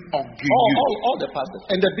deviennent plus orgueilleux. All the pastors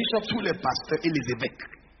and the bishops. Tous les pasteurs et les évêques.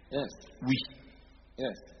 Yes, Oui,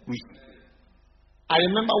 yes. oui. I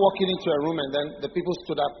remember walking into a room and then the people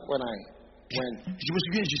stood up when I went. Je me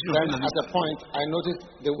souviens, je suis Then entré dans at a point, I noticed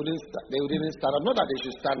they wouldn't stand up. Not that they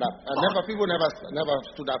should stand up. People never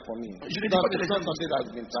stood up for me. Je It's ne dis pas que not les gens something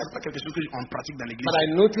that's been c'est practiced. pas quelque chose qu'on pratique dans l'église. But I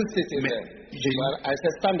noticed it in Mais there. j'ai- So I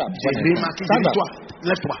said, stand up. J'ai remarqué, Stand j'ai dit, up. toi,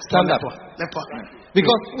 lève-toi, Stand up. lève-toi, lève-toi.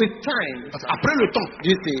 Because with time, Parce qu'après le temps,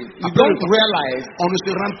 you see, you Après le don't temps. realize on ne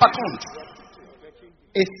se rend pas compte.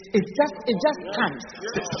 it just comes.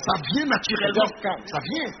 Ça vient naturellement. It just comes. Ça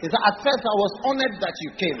vient. It's that at first I was honored that you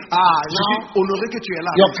came. Ah, je Now, suis honoré que tu es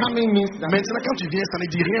là. your coming means that. Maintenant, quand tu viens, ça ne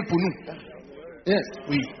dit rien pour nous. Yes.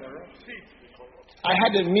 Oui. I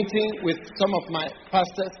had a meeting with some of my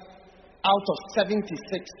pastors. Out of 76,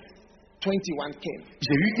 21 came.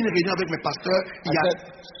 J'ai eu une réunion avec mes pasteurs il y a, I said,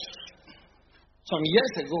 some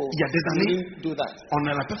years ago, il y a des you années, didn't do that. on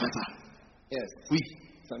n'a pas fait ça. Yes. Oui.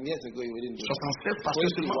 Some years ago, you didn't do that. 67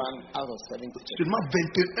 pasteurs seulement. 21 out of 76. Seulement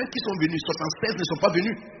 21 qui sont venus. 76 ne sont pas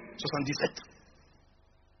venus. 77.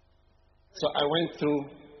 So I went through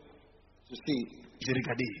to see J'ai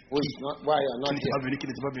regardé. who is not, why you are Qui not n'était pas here. venu, qui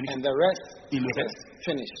n'était pas venu. And the rest Et le is reste,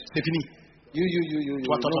 finished. c'est fini. You.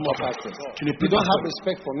 Toi, No more toi. pastors. Tu n'es You plus don't have pasteur.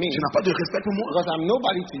 respect for me Tu n'as pas de respect pour moi. because I'm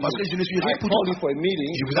nobody to you. Parce que je ne suis I rien pour call toi. you for a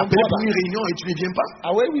meeting. Je vous Don't appelle pour bother. une réunion et tu ne viens pas.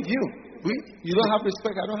 Away with you. Oui. You don't have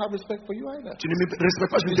respect. I don't have respect for you either. Tu ne me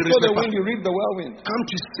respectes pas, je ne You te sow the respecte pas. wind, you reap the whirlwind. Quand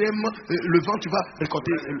tu sèmes le vent, tu vas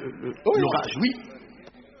récolter Oh, yeah. l'orage. Oui.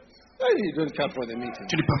 Hey, you don't come for the meeting.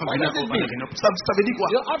 Tu ne peux pas What venir does it pour la mean? réunion. Ça veut dire quoi?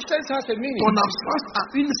 Your absence has a meaning. Ton absence a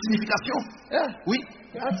une signification. Yeah. Oui.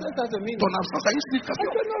 Your absence has a meaning. Ton absence a une I signification.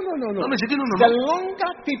 said, no. Non, mais j'ai dit non. The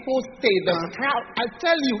longer people stay, the crowd. I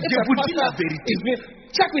tell you, if Je a vous dis la pastor vérité. is being,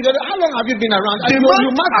 check with them. How long have you been around? And Demande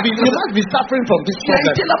you must be suffering from this Tu as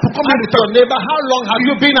problem. été là pour combien de Ask your temps? neighbor, how long have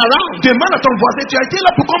you been around? Demande à ton voisin, tu as été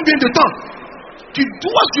là pour combien de temps? Tu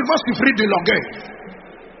dois souvent souffrir de l'orgueil.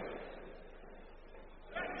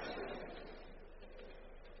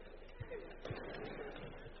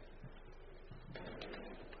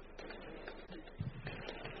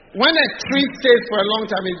 When a tree stays for a long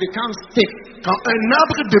time, it becomes stiff. Quand un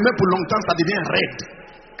arbre demeure pour longtemps, ça devient raide.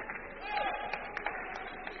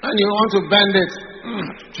 And you want to bend it.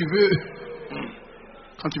 Tu veux,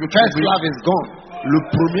 quand tu veux First trouver, love is gone. le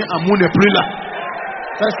premier amour n'est plus là.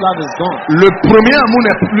 First love is gone. Le premier amour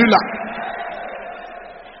n'est plus là.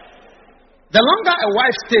 The longer a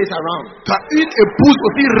wife stays around, Quand une épouse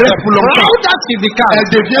aussi reste pour longtemps, prouder she becomes.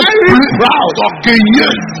 elle devient Very plus proud.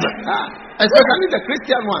 orgueilleuse. Especially the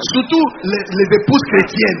Christian ones. Surtout les épouses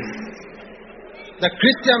chrétiennes. The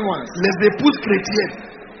Christian ones. Les épouses chrétiennes.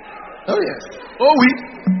 Oh yes. Oh oui.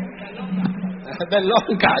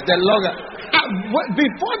 The longer.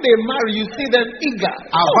 before they marry, you see them eager.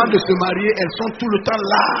 Avant de se marier, elles sont tout le temps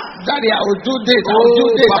là. Daddy, I will do this. I Oh, will do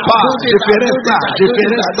this. papa, I will do je this. ferai I will ça, do je this.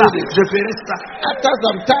 ferai I ça, will do this. je ferai ça. After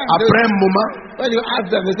some time, Après un moment, when you ask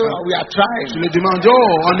them, they say, "Oh, we are je trying. les demande,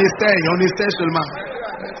 oh, on essaye seulement.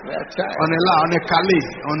 We are trying." On est là, on est calé,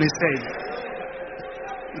 on essaye.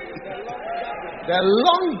 The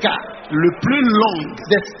longer, Le plus long,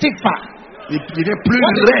 the stiffer. il devient plus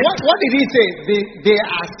What raide. did he say? They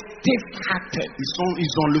are stiff-hearted.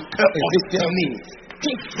 Ils ont le cœur obstiné.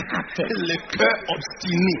 Stiff-hearted. Le cœur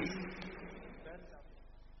obstiné.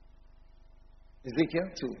 Ezekiel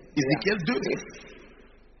 2. Ézéchiel 2.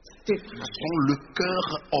 Stiff. Ils ont le cœur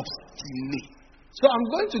obstiné. So I'm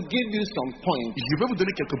going to give you some points Je vais vous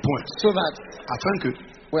donner quelques points so that afin que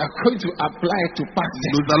we are going to apply to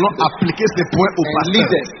pastors nous allons appliquer ces points aux and pasteurs,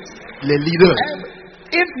 leaders. les leaders. And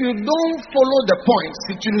if you don't follow the points,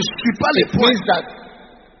 Si tu ne suis pas les it points, means that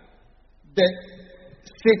the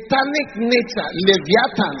satanic nature,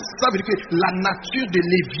 Leviathan, ça veut dire que la nature de is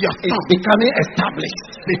Léviathan becoming established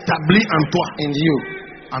s'établit en toi. in you.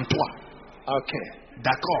 En toi. Okay.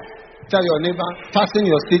 D'accord. Tell your neighbor, fasten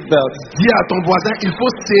your seatbelt. Dis à ton voisin, il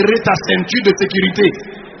faut serrer ta ceinture de sécurité.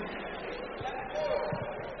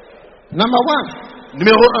 Number one,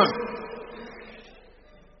 Numéro 1.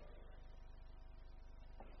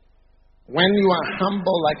 when you are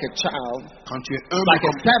humble like a child, Quand tu es humble like a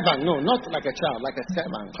comme, servant, no, not like a child, like a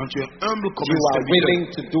servant, quand tu es humble comme you un are serviteur, willing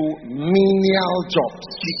to do menial jobs.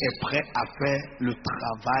 tu es prêt à faire le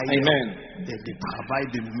travail, Amen. le travail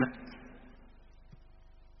de l'humain.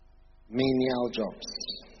 Menial jobs.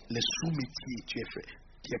 Les sous-métiers, tu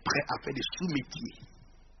es prêt à faire des sous-métiers.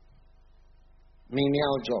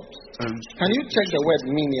 Menial jobs. Un- Can you check the word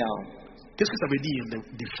menial? Qu'est-ce que ça veut dire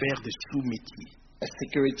de faire des sous-métiers? A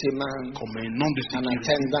security man, Comme un nom de an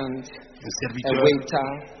sécurité, attendant, un a serviteur, waiter,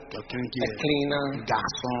 quelqu'un qui a est un cleaner,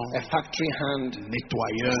 garçon, a factory hand,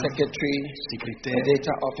 nettoyeur, secretary, secrétaire, a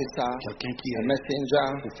data officer, quelqu'un qui a est messenger,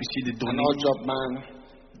 officier de an données. odd job man.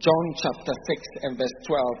 John chapter 6 and verse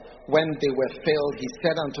 12. When they were filled, he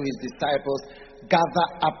said unto his disciples, gather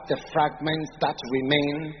up the fragments that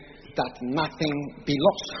remain, that nothing be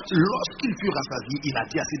lost. Lorsqu'ils furent rassasiés, il a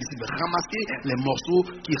dit à ses disciples, ramassez les morceaux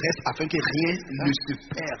qui restent afin que rien ne se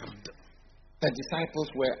perde. The disciples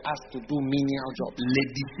were asked to do menial jobs. Les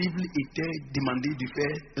disciples étaient demandés de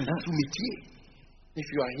faire un sous-métier. If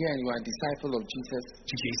you are here and you are a disciple of Jesus,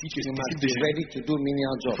 Si tu es ici, tu es you must disciple de be Jésus, ready to do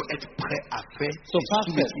menial il jobs. faut être prêt à faire So des pastors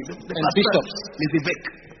sous-métiers. Les and pasteurs, bishops, les évêques,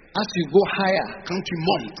 as you go higher, quand tu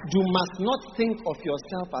montes, you must not think of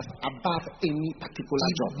yourself as above any particular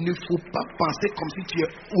job. il ne faut pas penser comme si tu es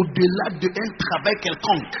au-delà d'un travail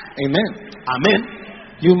quelconque. Amen. Amen.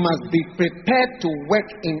 You must be prepared to work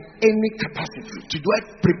in any capacity. Tu dois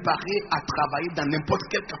être préparé à travailler dans n'importe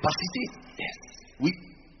quelle capacité. Yes. Oui.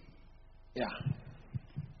 Yeah.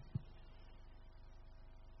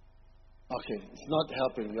 Okay, it's not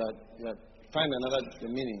helping. You are find another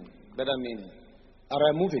meaning, better meaning. I'll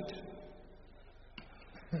remove it.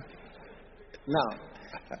 Now,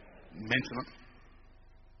 Maintenant,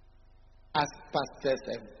 as pastors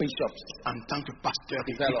and bishops, en tant que pasteur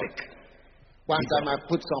et develop. évêque, One time I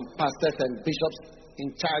put some pastors and bishops in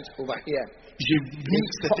charge over here. j'ai vu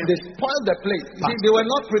certains They spoiled the place. You see, they were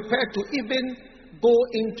not prepared to even go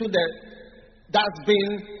into the dustbin,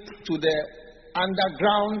 to the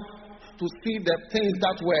underground, to see the things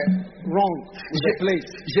that were wrong with the place.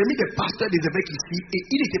 J'ai mis des pasteurs, des évêques ici, et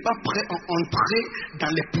ils n'étaient pas prêts à entrer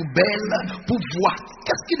dans les poubelles pour voir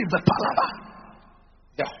qu'est-ce qui ne va pas là-bas.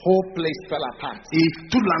 The whole place fell apart Et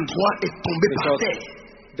tout l'endroit est tombé par because terre.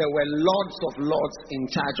 there were lords of lords in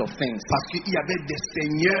charge of things. Parce qu'il y avait des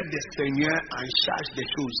seigneurs en charge des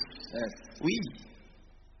choses. Yes. Oui.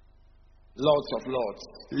 Lords of lords.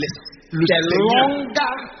 Le The Seigneur,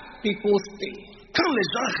 longer people stay, quand les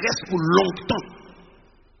gens restent pour longtemps,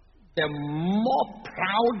 the more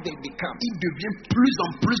proud they become. ils deviennent plus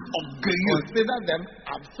en plus orgueilleux. Consider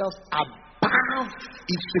themselves above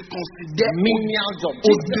Ils se considèrent menial job.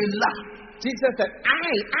 au-delà. Jesus said,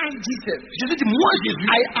 I, Jesus, Jésus dit, moi Jésus,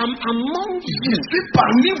 I am among je you suis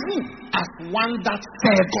parmi vous as one that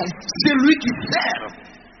serves. comme celui qui sert.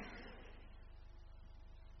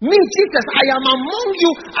 Me, Jesus, I am among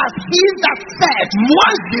you as he that serves. Moi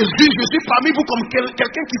Jésus, je suis parmi vous comme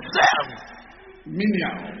quelqu'un qui sert.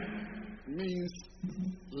 Menial means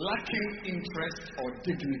lacking interest or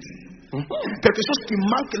dignity. Quelque chose qui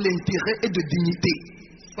manque l'intérêt et de dignité.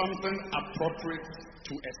 Something appropriate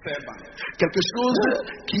to a servant. Quelque chose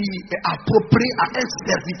qui est approprié à un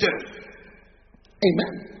serviteur.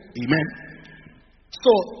 Amen. Amen.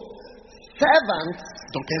 So, servants,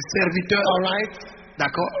 Donc un serviteur, all right,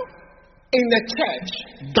 d'accord, In the church,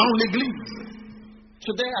 dans l'église,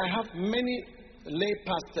 today I have many lay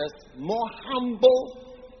pastors, more humble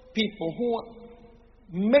people who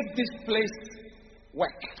make this place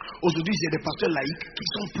work. aujourd'hui, j'ai des pasteurs laïcs qui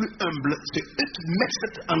sont plus humbles. C'est eux qui mettent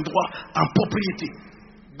cet endroit en propriété.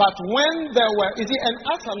 But when there were, and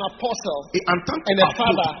as an apostle Et en tant and a qu'apôtre,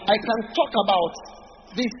 father, I can talk about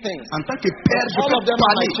these things. en tant que père, je All of peux them are my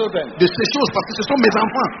parler children. de ces choses parce que ce sont mes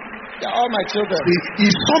enfants. They're all my children. Et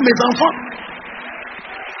ils sont mes enfants.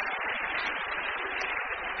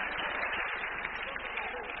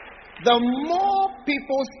 The more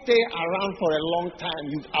people stay around for a long time,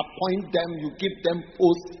 you appoint them, you give them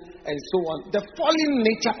posts, and so on. The fallen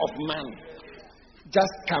nature of man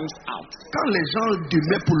just comes out. Quand les gens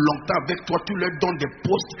demeurent pour longtemps avec toi, tu leur donnes des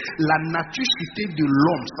postes, la naturité de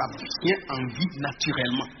l'homme, ça vient en vie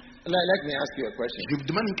naturellement. Let me ask you a question. Je vous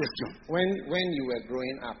demande une question. When you were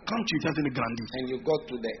growing up Quand tu étais en train de grandir, and you got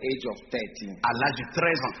to the age of 13, à l'âge de 13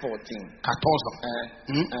 ans, 14, 14 ans,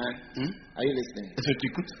 are you listening? est-ce que tu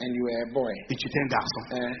écoutes? And you were a boy, Et tu étais un garçon.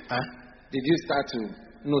 Hein? did you start to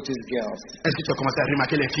notice girls? Est-ce que tu as commencé à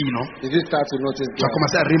remarquer les filles, non? Did you start to notice Tu as girls?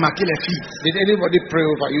 commencé à remarquer les filles. Did anybody pray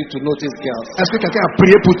over you to notice girls? Est-ce que quelqu'un a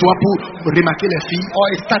prié pour toi pour remarquer les filles? Or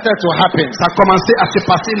it started to happen Ça a commencé à se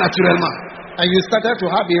passer naturellement. and you started to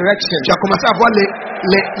have erections Tu as commencé à avoir les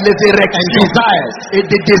and érections desires, et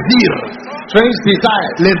des désirs. strange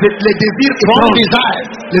desires, Les désirs strong étranges, desires.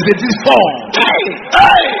 les désirs forts. Hey!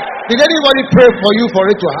 Hey! Did anybody pray for you for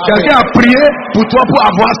it to happen? Quelqu'un a prié pour toi pour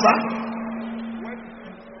avoir ça?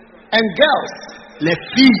 And girls, Les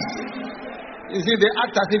filles, you see, they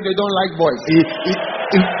act as if they don't like boys.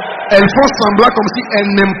 elles font semblant comme si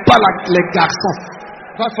elles n'aiment pas les garçons.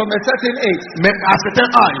 But from a certain age, Mais à un certain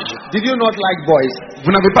âge, did you not like boys?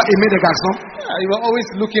 vous n'avez pas aimé les garçons? You were always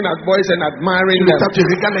looking at boys and admiring Tout le them temps, tu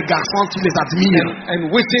regardes les garçons, tu les admires. and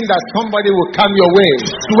wishing that somebody will come your way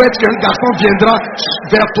Tu souhaites qu'un garçon viendra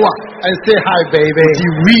vers toi. and say, hi, baby.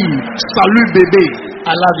 Dis oui, salut bébé,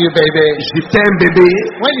 I love you, baby. je t'aime bébé.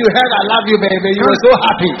 When you heard I love you, baby, you were so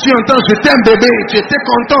happy. Tu entends je t'aime bébé, tu étais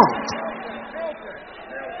content.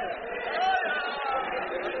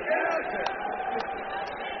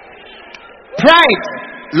 Pride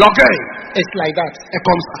L'orgueil is like that. est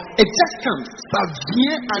comme ça. It just comes. Ça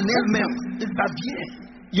vient en elle-même. Ça vient.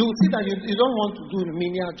 You will see that you don't want to do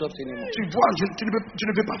menial jobs anymore. Tu vois, tu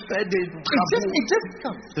ne veux pas faire des travaux It just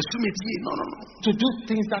comes. de sous-métier. Non, non, non. To do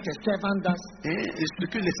things that a servant does. Et ce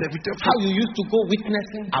que les serviteurs How font. you used to go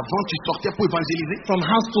witnessing Avant, tu sortais pour évangéliser. from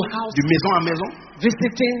house to house, De maison en maison.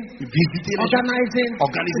 visiting, Visiter les gens. organizing.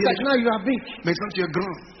 Organiser It's like les gens. now you are big. Maintenant, tu es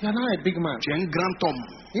grand. You are now a big man. Tu es un grand homme.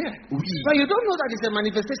 Yeah. Oui. But you don't know that it's a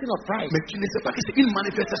manifestation of pride. Mais tu ne sais pas que c'est une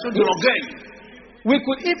manifestation de l'orgueil. We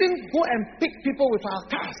could even go and pick people with our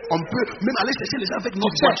cars. On peut même aller chercher les gens avec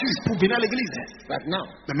notre Church. voiture pour venir à l'église. But now,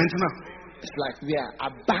 Mais maintenant, it's like we are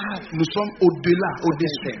above nous sommes au-delà,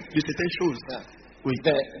 au-dessus things. de certaines choses. Yeah. Oui.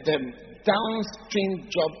 The downstream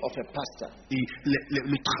job of a pastor, Et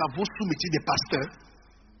le travail sous-métier des pasteurs,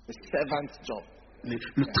 the servant's job.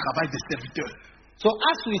 le travail des serviteurs. So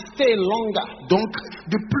as we stay longer, Donc,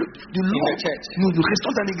 de long, the church. nous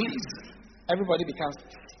restons dans l'église. everybody becomes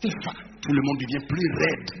stiffer. Tout le monde devient plus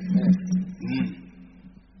raide. Yes.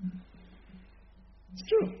 It's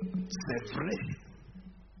true. C'est vrai.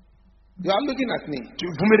 You are looking at me.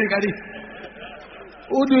 Vous me regardez.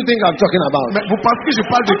 Who do you think I'm talking about? Mais vous pensez que je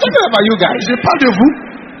parle de I'm qui? talking about you guys. Je parle de vous.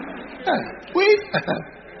 Yeah. Oui.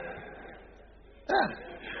 Yeah.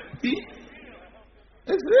 Oui.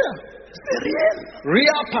 It's real. C'est réel.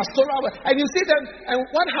 Real pastoral. And you see them, and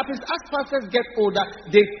what happens as pastors get older,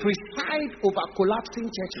 they preside over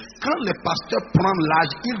collapsing churches. Quand les pasteurs prennent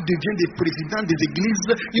l'âge, ils deviennent des présidents des églises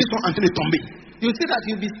qui sont en train de tomber. You see that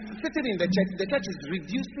you'll be sitting in the church is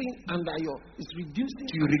reducing under your, it's reducing.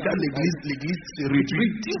 Tu regardes l'église se réduit.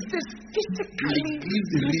 Reduces physically, L'église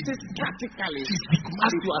reduces practically Physiquement,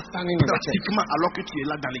 as you are standing in the church. pratiquement, alors que tu es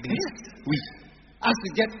là dans l'église. Oui. As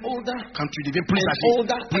you get older, Quand tu deviens plus and âgé,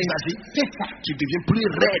 older plus and âgé, fitter, tu deviens plus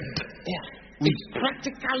raide. yeah, Oui. it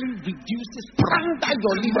practically reduces under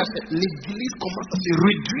your leadership L'église commence à se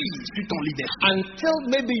réduire sur ton leadership. until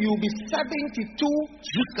maybe you'll be 72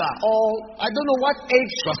 Jusqu'à or I don't know what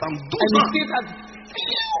age, 72 and you ans. see that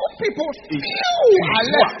few people Et few are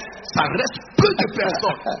tu vois, left. ça reste peu de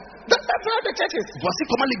personnes. That's how the church is. Voici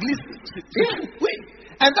comment l'église. Yeah. Oui.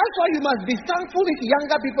 And that's why you must be thankful if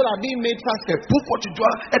younger people are being made pastors. Pourquoi tu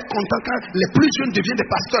dois être content quand les plus jeunes deviennent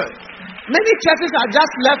des pasteurs? Many churches are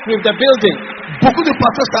just left with the building. Beaucoup de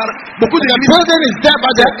pasteurs, beaucoup The d'églises, building is there,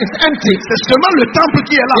 but it's empty. c'est seulement le temple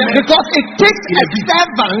qui est là. Yeah, Mais because it takes a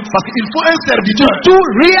servant parce qu'il faut un serviteur to do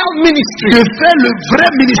real ministry. de faire le vrai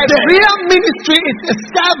A ministère. real ministry is a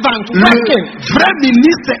servant Le working. vrai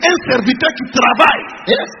ministre, c'est un serviteur qui travaille.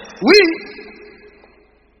 Yes. Oui,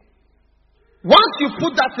 Once you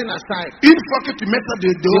put that thing aside, une fois que tu mets ça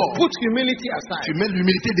you dehors, put humility tu aside, mets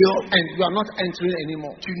l'humilité dehors, and you are not entering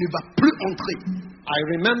anymore. tu ne vas plus entrer. I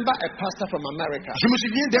remember a pastor from America. Je me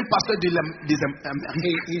souviens d'un pasteur des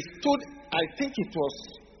Amériques. He stood, I think it was,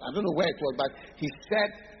 I don't know where it was, but he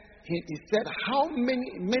said how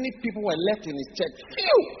many people were left in his church.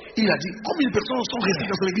 Few. Il a dit, combien de personnes sont restées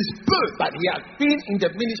dans son église? Peu. But he had been in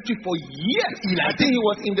the ministry for years. I think he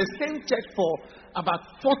was in the same church for about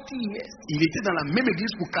 40 years. Il était dans la même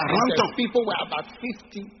église pour 40 The ans. people were about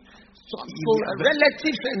 50. Some Il people, y avait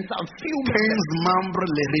relatives and some few members. 15 membres,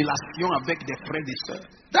 les relations avec des frères et sœurs.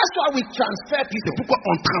 That's why we transfer C'est people. pourquoi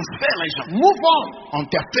on transfère les gens. Move on. On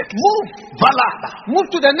t'affecte. Move. Va là. Move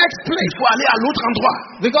to the next Il place. faut aller à l'autre endroit.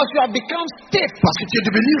 Because you have become stiff Parce que tu es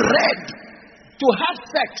devenu raide. to have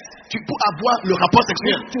sex, Tu peux avoir le rapport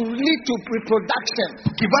sexuel to lead to reproduction.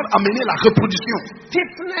 qui va amener la reproduction.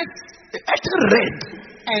 Stiffness Être raide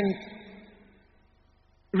and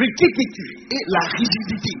rigidity et la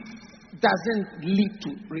rigidité, doesn't lead to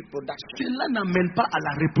reproduction. cela n'amène pas à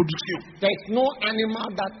la reproduction. There's no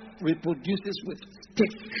animal that reproduces with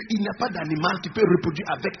stiff Il n'y a pas d'animal qui peut reproduire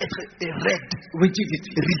avec être raide,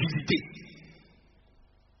 rigidity. rigidité.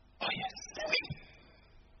 Oh yes.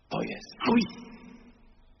 Oh yes. Ah oui.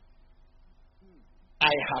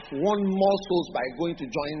 I have won more souls by going to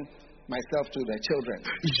join myself to the children.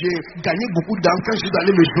 J'ai gagné beaucoup d'âmes quand je suis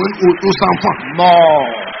allé me joindre aux enfants. More.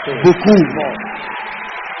 Beaucoup.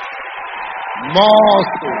 More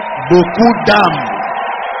souls. Beaucoup d'âmes.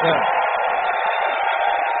 Yeah.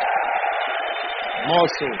 More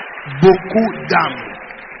souls. Beaucoup d'âmes.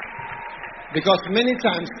 Because many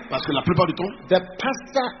times Parce que la plupart du temps, the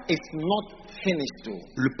pastor is not finished too.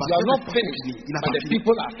 le You pasteur are not n'est pas finished, fini. Il n'a but pas the fini.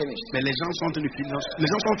 people are finished. Mais les gens sont en train de finir. Les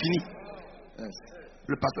gens sont finis. Yes.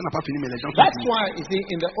 Le pasteur n'a pas fini, mais les gens sont That's finis. why you see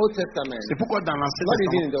in the Old Testament, C'est pourquoi dans l'Ancien not even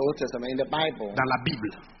Testament, in the Old Testament, in the Bible, dans la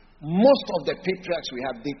Bible, most of the patriarchs we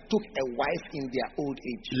have, they took a wife in their old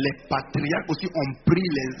age. les patriarches aussi ont pris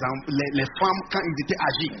les femmes quand ils étaient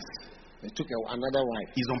âgés. They took another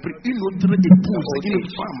wife. Ils ont pris une autre épouse, une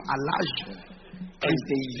autre femme à l'âge. And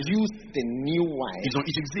they used the new wife. Ils ont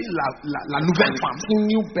utilisé la nouvelle femme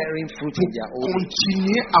Continue bearing fruit in their pour old age.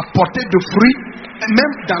 continuer à porter de fruits,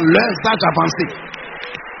 même dans leurs âges avancés.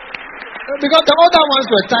 Because the older ones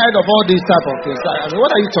were tired of all these type of things. I mean,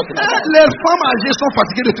 what are you talking about? Les femmes âgées sont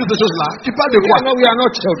fatiguées de toutes ces choses-là. Tu parles de quoi? We are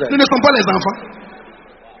not children. Nous ne sommes pas les enfants.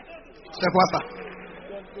 C'est quoi ça?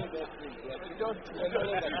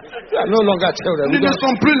 We are no longer children. Nous ne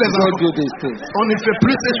sommes plus les don't enfants. do these things. On ne fait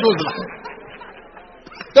plus ces choses-là.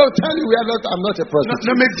 Don't tell you I'm not a prostitute.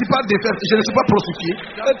 Ne me dis pas de faire. Je ne suis pas prostitué.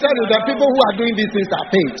 Don't tell you that people who are doing these things are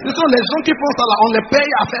paid. Ce sont les gens qui font ça là. On les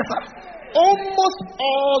paye à faire ça. Almost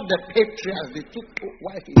all the patriarchs, they took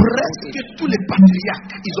wife in their old Presque age. tous les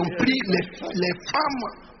patriarches, ils ont pris les femmes,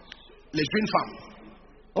 les jeunes femmes,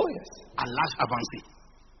 Oh yes. à l'âge avancé.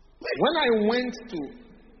 When I went to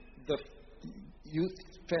the youth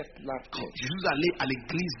first love church, Je suis allé à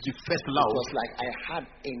l'église du First it Love. was like I had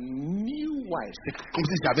a new wife. C'est comme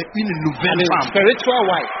si j'avais une I nouvelle mean, femme. spiritual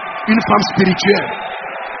wife. Une femme spirituelle.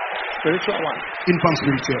 Spiritual wife. Une femme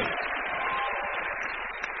spirituelle.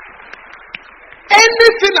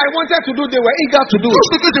 Anything I wanted to do, they were eager to do Tout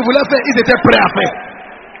it. ce que je voulais faire, ils étaient prêts à faire.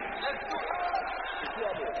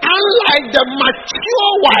 Unlike the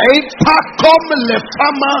mature wife, Pas comme les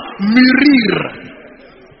femmes mûries.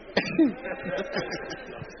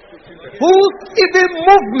 whose even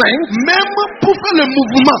movement Même pour faire le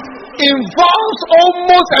mouvement, involves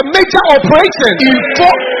almost a major operation il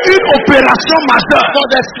faut une opération majeure. for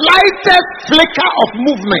the slightest flicker of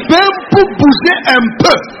movement. Même pour bouger un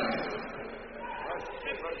peu.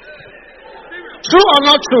 True or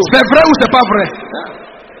not true? C'est vrai ou c'est pas vrai?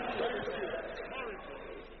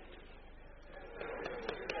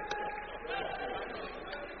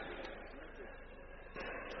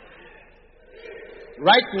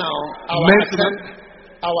 Right now, Maintenant,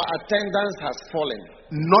 our attendance has fallen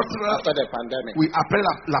notre, after the pandemic. oui, après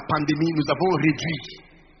la pandémie, nous avons réduit.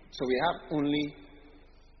 So we have only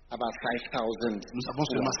about 5,000. Nous avons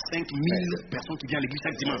seulement 5000 personnes qui viennent à l'église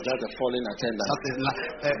chaque dimanche. That's a falling Ça, attendance. c'est la,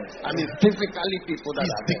 I mean, physically people that are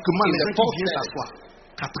there. physiquement, In les the gens qui fourth viennent service. s'asseoir.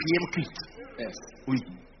 Quatrième culte. Yes. Oui,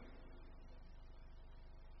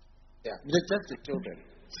 Yeah. They're just the children.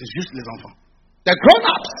 c'est juste les enfants. The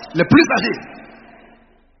grown-ups. les plus âgés.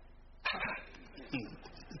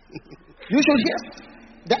 You should hear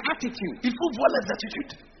the attitude. Il faut voir les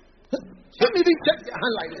attitudes. Some even check their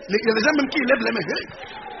hand like this. Il y a des gens même qui lèvent les mains. Hey.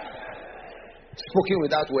 Spoken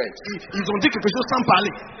without words. Ils ont dit quelque chose sans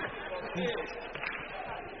parler.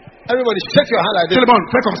 Everybody shake your hand like Tout this. le monde,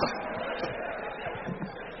 fais comme ça.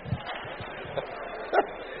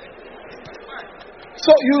 So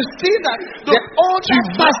you see that the older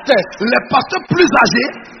pastors, Les pasteurs plus âgés,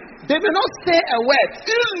 they may not say a word,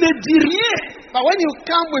 ils ne disent rien. but when you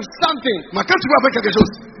come with something, Mais quand tu vas avec quelque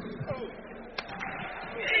chose,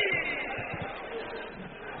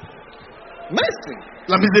 mercy.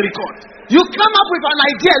 la miséricorde. You come up with an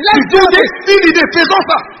idea. Tu Let's do dis this. une idée, faisons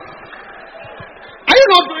ça. Are you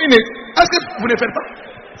not doing it? Est-ce que vous ne faites pas?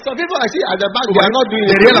 Some people I see at the back, they are not doing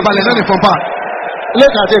it. Derrière là-bas, les gens ne font pas.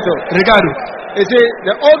 Look at it. Oh. Regarde, You see,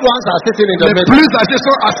 the old ones are sitting in the les middle. plus âgés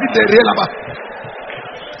sont assis derrière là-bas.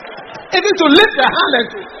 Even to lift their hand and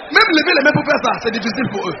Même lever les mains pour faire ça, c'est difficile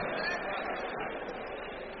pour eux.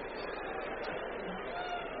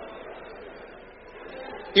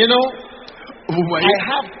 you know, Vous voyez, I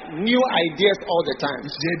have new ideas all the time.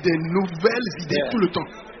 j'ai des nouvelles idées Yeah. tout le temps.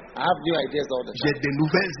 I have new ideas all the J'ai time. des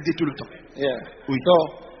nouvelles idées tout le temps. Yeah. Oui. So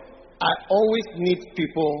I always need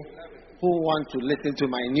people who want to listen to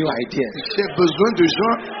my new ideas. J'ai besoin de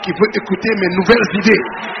gens qui veulent écouter mes nouvelles idées.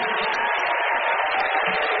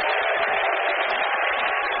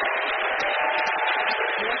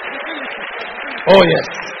 Oh yes.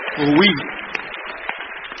 Oui.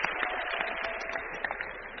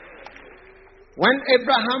 When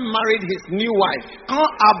Abraham married his new wife, Quand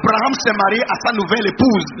Abraham s'est marié à sa nouvelle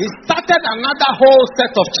épouse, he started another whole set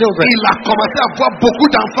of children. il a commencé à avoir beaucoup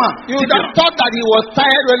d'enfants. You would have thought that he was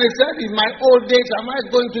tired when he said, in my old days, am I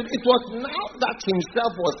going to... It was now that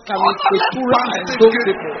himself was coming to Keturah and those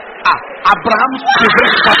people. Abraham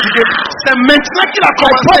devrait se fatiguer. C'est maintenant qu'il a I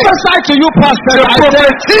commencé. prophesy to you, pastor, Je I said,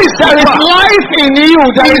 prophétise there is toi. life in you.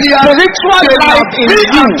 There is Il y a spiritual de la life in vie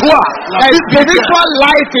you. en toi. La There is vie spirituelle. spiritual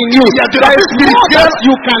life in you. Il y a de la There vie is more that spirituelle.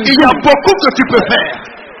 you can Il y do. a beaucoup que tu peux faire.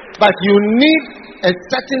 But you need a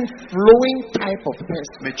certain flowing type of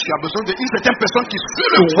person Mais tu as besoin d'une certaine personne qui suit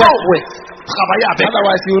to le work flow. with. Travailler avec.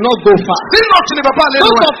 Otherwise, you will not go far. Sinon, tu ne vas pas aller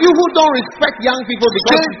Those loin. of you who don't respect young people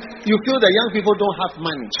because you feel the young people don't have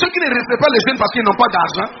money. Ceux qui ne respectent pas les jeunes parce qu'ils n'ont pas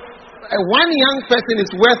d'argent. One young person is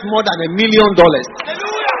worth more than $1 million.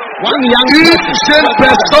 One young Une person. seule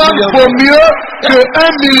personne vaut mieux que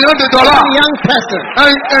 $1 million. One young person.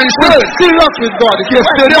 Un Who jeune is serious with God. qui est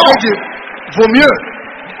sérieux avec Dieu vaut mieux.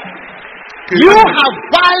 que You $1 million. have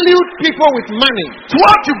valued people with money.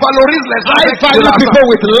 Toi, tu valorises les gens I avec de value l'argent. people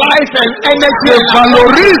with life and energy. Tu and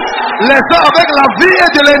valorises les gens avec la vie et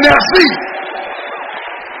de l'énergie.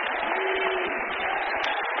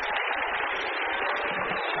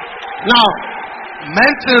 Now,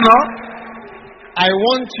 Maintenant, I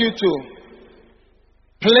want you to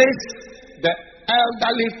place the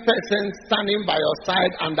elderly person standing by your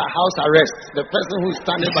side under house arrest. The person who is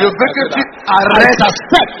standing by je your veux que side. tu I arrêtes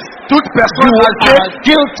suspect toute personne you are âgée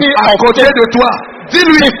guilty à of côté de toi.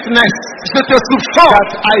 Dis-lui, sickness. je te soupçonne.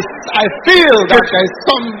 That I feel that there is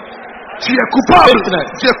some Tu es coupable. Business.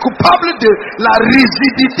 Tu es coupable de la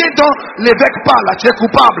rigidité dont l'évêque parle. Tu es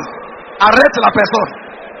coupable. Arrête la personne.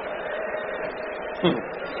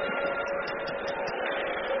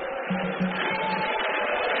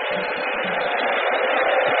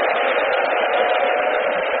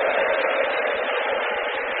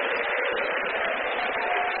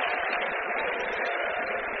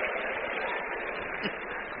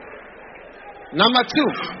 Number two,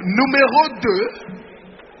 Numéro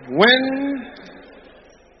 2, when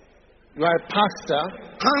you are a pastor,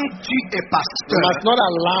 quand tu es you pasteur, must not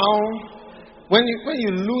allow when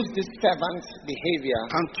you lose this servant behavior,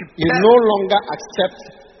 quand tu you perds, no longer accept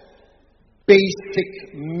basic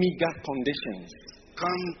meager conditions.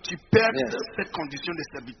 quand tu perds Yes. cette condition de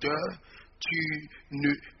serviteur, tu ne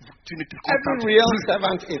te Every contentes real plus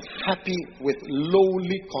servant is happy with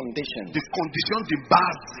lowly conditions. des conditions de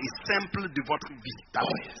base et simples de votre vie.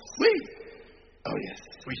 Oh, yes. Oui. Oh yes.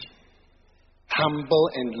 Oui. Humble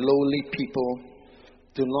and lowly people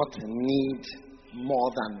do not need more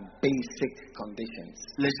than basic conditions.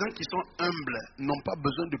 Les gens qui sont humbles n'ont pas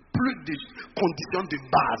besoin de plus de conditions de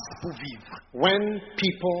base pour vivre. When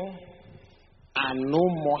people are no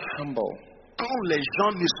more humble, Quand les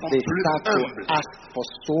gens ne sont they plus start to humbles, ask for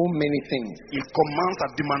so many things. ils commencent à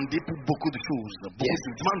demander pour beaucoup de choses. Beaucoup Yes.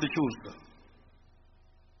 de demandes de choses.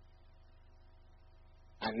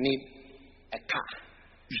 I need a car.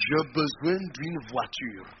 J'ai besoin d'une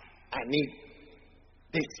voiture. I need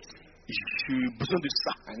this. J'ai besoin de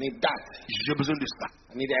ça. I need that. J'ai besoin de ça.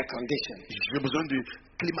 I need air condition. J'ai besoin de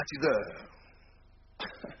climatiseur.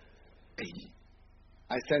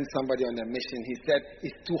 I sent somebody on a mission. He said,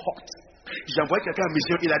 it's too hot. J'ai envoyé quelqu'un en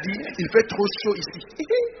mission. Il a dit, il fait trop chaud ici.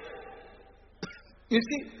 You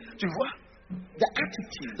see, Tu vois? the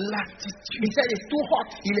attitude. L'attitude. He said, it's too hot.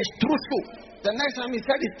 Il est trop chaud. The next time he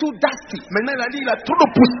said, it's too dusty. Maintenant, il a dit, il a trop de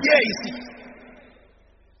poussière ici.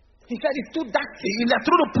 He said, it's too dusty. Il a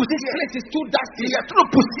trop de This poussière. place is too dusty. Il y a trop de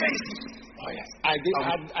poussière ici. Oh, yes. I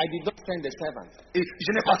did not send the servant. Et je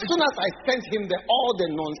n'ai pas As soon as I sent him, all the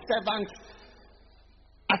non-servant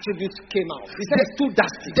attributes came out. He said, it's too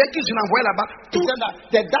dusty. Dès que je l'envoie là-bas, He said that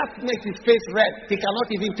the dust makes his face red. He cannot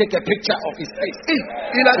even take a picture of his face.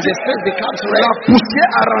 il a dit, His face becomes la red.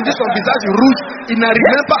 poussière a rendu son visage rouge. Il n'arrive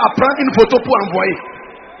même pas à prendre une photo pour envoyer.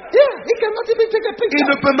 Yeah, he cannot even take a Il picture.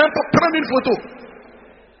 ne peut même pas prendre une photo.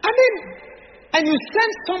 I mean, and you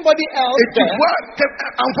send somebody else Et tu there, vois,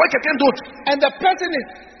 envoie quelqu'un d'autre. and the person is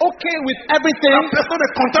okay with everything, La personne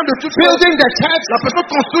est contente de tout faire. building the church, La personne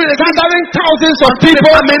construit l'église. gathering thousands of Il people,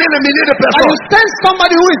 peut amener les milliers de and you personnes. send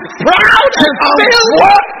somebody who is proud and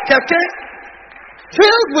Envoie quelqu'un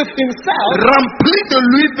filled with himself, rempli de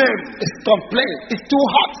lui-même. is complaining. It's too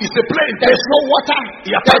hot. Il se plaint. There's no water. Il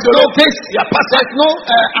n'y a pas There's de no l'eau. this. Il n'y a pas ça. There's no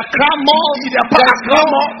Accra Mall. Il n'y a pas There's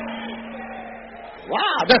d'acclamant.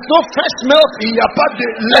 Wow. There's no fresh milk. Il n'y a pas de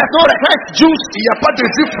lait There's no frais. fresh juice. Il n'y a pas de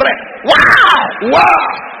jus frais. Wow. Wow!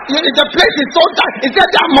 The place is so dark. It said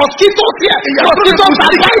there are mosquitoes here. Il y a trop de Mosquitoes are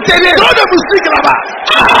moustiques. biting it. Trop de moustiques là-bas.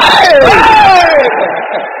 Hey! Hey!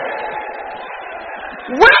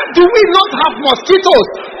 Where do we not have mosquitoes?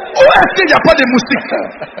 Où est-ce qu'il n'y a pas de moustiques?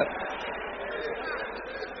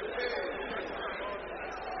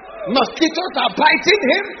 Mosquitoes are biting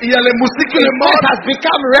him. Il y a les moustiques qui His le face mordent. has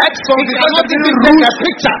become red. Son He visage cannot est even devenu take rouge. a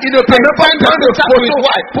picture. Il ne peut même pas Send a prendre de picture to photo his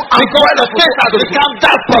wife pour because envoyer the la face has photo. become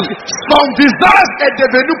dusty. Son visage est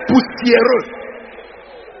devenu poussiéreux.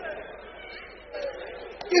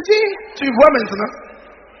 You see, Tu vois maintenant?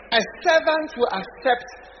 a servant will accept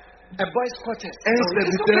a boy's quarters. Un It's okay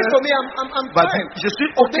serviteur for me. I'm va fine. dire, je suis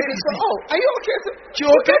Oh, OK ici. are you okay? Tu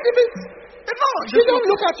es OK? You don't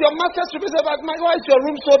look at your master's room and say, why is your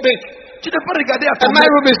room so big? Tu ne peux pas regarder à ton And my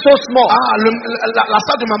maître. room is so small. Ah, la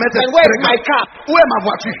salle de ma maître est And where is très my grande. car? Où est ma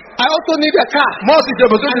voiture? I also need a car. Moi aussi, j'ai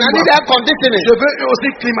besoin And d'une I need voiture. air conditioning. Je veux aussi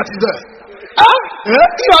climatiseur. Huh? You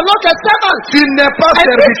are not a servant. Tu n'es pas And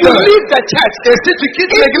if you serviteur. leave the church, Et si tu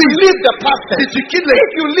quittes if you l'église, leave the pastor, si tu quittes if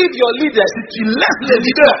l'église, you leave your leaders, si tu laisses les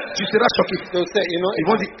leaders, tu seras choqué. they'll say, Ils if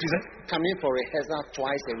vont I dire, tu sais, come in for rehearsal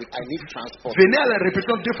twice a week, I need transport. venez à la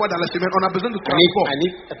répétition 2 fois dans la semaine. On a besoin de I transport.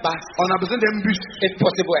 need a bus. On a besoin d'un bus. If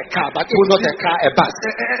possible, a car. But if not a car, a bus.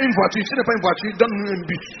 Une voiture. Si ce n'est pas une voiture, donne-nous un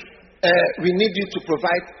bus. We need you to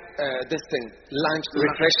provide this thing, lunch,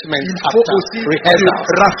 refreshment Il faut after aussi du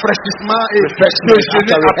rehearsal. rafraîchissement et Refreshment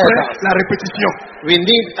déjeuner after après rehearsal. la répétition. We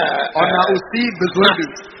need On a aussi besoin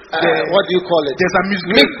what do you call it? des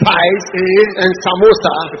amusements Meat pies et and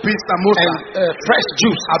samosa puis samosa and fresh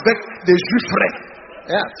juice. avec des jus frais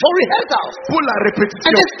Yeah, for rehearsals. pour la And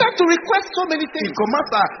répétition. they start to request so many Ils things.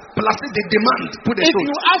 commencent à placer des demandes pour des If choses.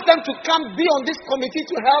 you ask them to come be on this committee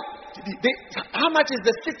to help, how much is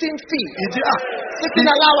the sitting fee? Il dit, Sitting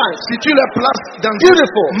allowance. si tu les places dans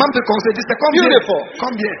Beautiful. un membre de conseil, c'est combien? Beautiful.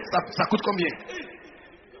 Combien? Ça coûte combien?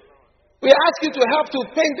 We ask you to help to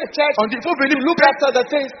paint the church, On dit, il faut venir look after the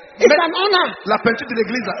things. It's Mais- an honor. la peinture de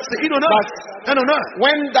l'église, là, c'est une honneur. Un honneur.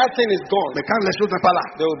 When that thing is gone, Mais quand les choses ne sont pas là,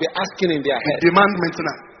 they will be asking in their ils head. demandent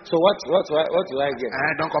maintenant. So what do I get?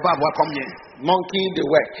 Donc on va avoir combien? Monkey, the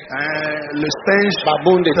work. Le singe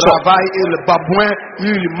Baboon, the chop. travaille et le babouin,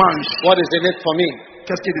 lui, il mange. What is in it for me?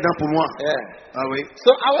 Qu'est-ce qui est dedans pour moi? Yeah. Ah oui. So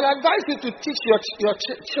I would advise you to teach your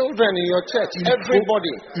children in your church,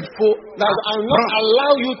 everybody. Il faut That I will not apprendre.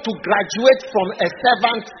 allow you to graduate from a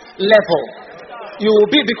servant level. You will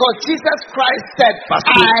be, because Jesus Christ said, Parce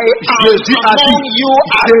que I am Jésus a among dit, you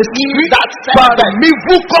as je he suis that serveth. parmi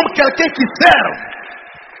vous comme quelqu'un qui sert.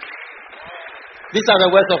 These are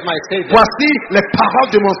the words of my Savior. Voici les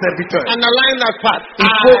paroles de mon serviteur. Underline that part. Il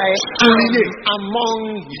faut I souligner. am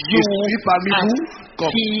among Je you suis parmi as vous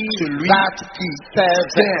comme he celui that qui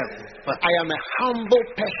serveth. sert. I am a humble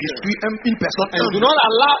Je person. suis une personne And do humble. not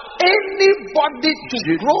allow anybody to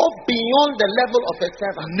Je- grow beyond the level of a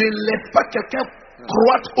servant. Ne laisse pas quelqu'un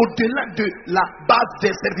croître au-delà de la base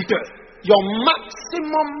des serviteurs. Your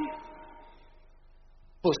maximum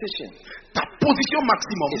position Ta position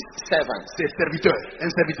maximum, is servant. c'est serviteur, un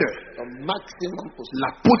serviteur. The maximum position.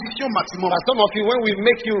 La position maximum. But some of you, when we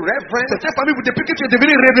make you reverend, Certains parmi vous, depuis que tu es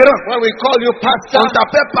devenu révérend, when we call you pastor, on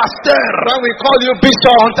t'appelle pasteur, when we call you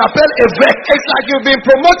bishop, on t'appelle évêque. it's like you've been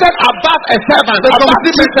promoted above a servant. C'est comme Above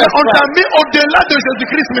si Jesus maintenant on t'a Christ. mis au-delà de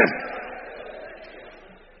Jésus-Christ même.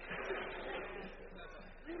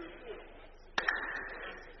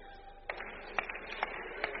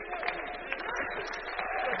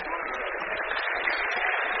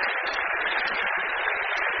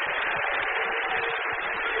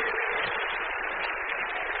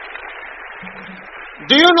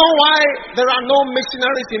 Do you know why there are no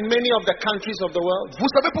missionaries in many of the countries of the world?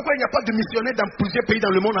 Vous savez pourquoi il n'y a pas de missionnaires dans plusieurs pays dans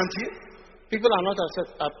le monde entier? People are not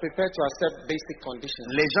prepared to accept basic conditions.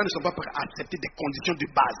 Les gens ne sont pas prêts à accepter des conditions de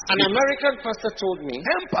base. An American pastor told me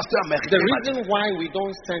Un pasteur américain the m'a dit, reason why we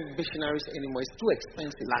don't send missionaries anymore is too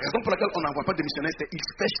expensive. la raison pour laquelle on n'envoie pas de missionnaires, c'est qu'il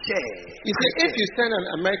fait cher. You see, if you send an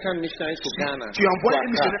American missionary to Ghana, Tu envoies un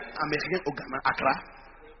to Accra, missionnaire américain au Ghana, Accra,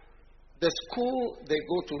 the school they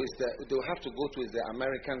go to is they will have to go to is the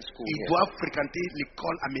American school. il here. doit fréquenter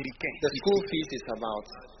l'école américaine. The school fees is about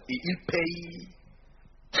Et il paye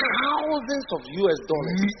thousands of US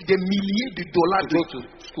dollars des milliers de dollars to go to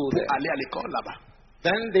school pour there. aller à l'école là-bas.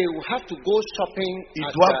 Then they will have to go shopping Ils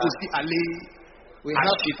at doivent aussi aller we have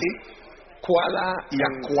acheter. Kuala Il y a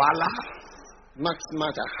and Kuala, Max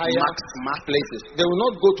Mart, higher Max Mart. places. They will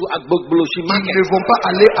not go to Agbogboloshi Ils market. ne vont pas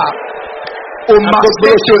aller au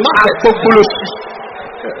marché de Akbogbolosi.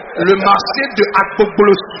 Le marché de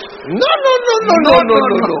Akbogbolosi. No.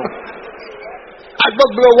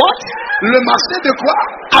 Agbogbolo what? Le marché de quoi?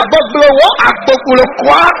 Agbogbolo what? Akbogbolo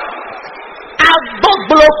quoi?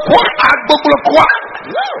 Agbogbolo quoi? Akbogbolo quoi?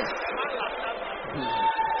 No.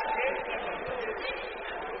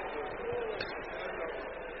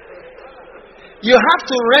 You have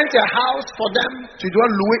to rent a house for them Tu dois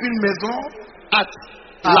louer une maison at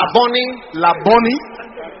Ah. Laboni La Bonnie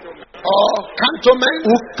or Cantonment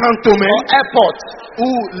ou Cantonment or airport où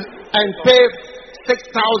and pay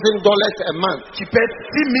 $6,000 a month. tu payes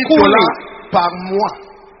 $6,000 Cool. par mois.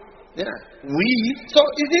 Yeah. Oui, So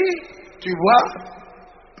you see, tu vois,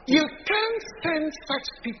 you can't send such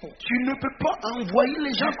people. tu ne peux pas envoyer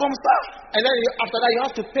les gens comme ça. And then after that, you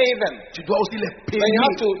have to pay them. Tu dois aussi les payer. Then you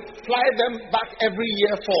have to fly them back every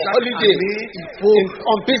year for Chaque holiday année, il faut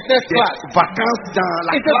on business des class. vacances dans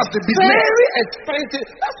la It's classe de business. very expensive.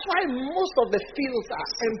 That's why most of the fields are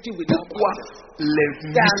empty without Pourquoi workers. les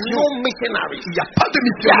There are no missions? missionaries. Il n'y a pas de There are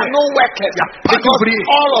missionnaires. no workers. Il n'y a pas Because d'ouvriers.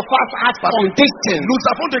 all of us have Parce que conditions. nous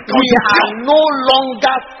avons des We are conditions. no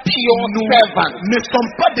longer pure Nous servants. ne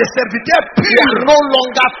sommes pas des serviteurs We are purs. no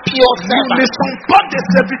longer pure Nous ne servants. sommes pas des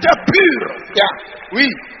serviteurs purs. Yeah. Oui,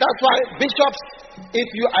 That's why bishops, if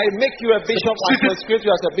I make you a bishop, I consecrate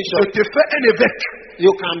you as a je bishop, te fais un évêque.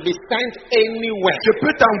 you can be sent anywhere Je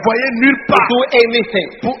peux t'envoyer nulle to part do anything.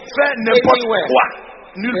 pour faire n'importe Anywhere. quoi.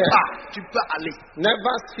 Nulle Yeah. part. Tu peux aller.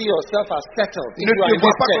 Never see yourself as settled. If Ne you are te in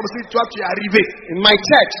vois this pas church. comme si toi tu es arrivé. In my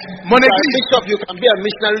church, Mon you are a église. bishop, you can be a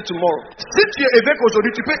missionary tomorrow. Si tu es évêque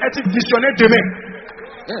aujourd'hui, tu peux être missionnaire demain.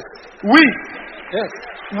 Yes, Oui, yes.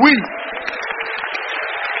 oui.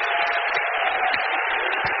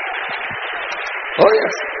 Oh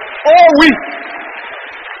yes. Oh oui.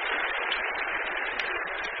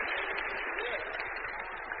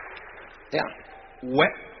 Yeah. Ouais.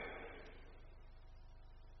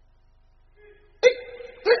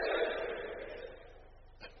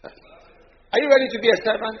 Are you ready to be a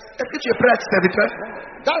servant? Est-ce que tu es prêt à être serviteur?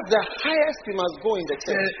 That's the highest you must go in the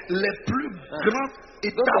church. C'est les plus grands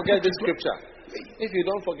Don't étapes. forget this scripture. If you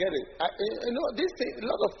don't forget it, you know this thing, a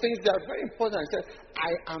lot of things that are very important. It says,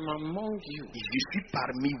 "I am among you Je suis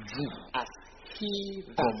parmi vous as he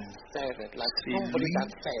that comme serveth," like c'est somebody lui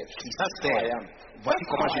that serves. qui That's how I sert. am. Voici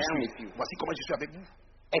That's comment how je I am suis. with you. Voici comment je suis avec vous.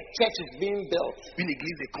 A church is being built, Une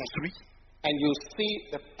église est construite. and you see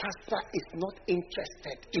the pastor is not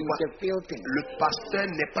interested in vois, the building. Le pasteur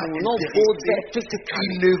n'est pas He will not go there intéressé. physically.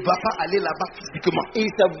 Il ne va pas aller là-bas physiquement.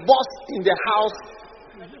 He's a boss in the house,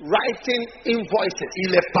 writing invoices,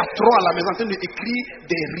 Il est patron à la maison en train d'écrire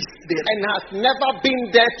des risques. and has never been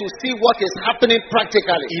there to see what is happening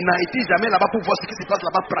practically. Il n'a été jamais là-bas pour voir ce qui se passe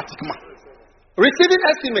là-bas pratiquement. Receiving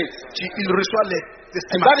estimates. Il reçoit les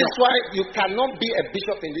And that is estimations. why you cannot be a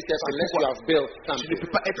bishop in this church unless you have built Tu ne something. peux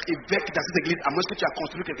pas être évêque dans cette église à moins que tu aies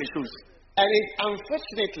construit quelque chose. And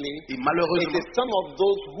unfortunately, Et it malheureusement, is some of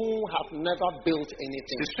those who have never built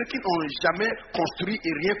anything c'est ceux qui n'ont jamais construit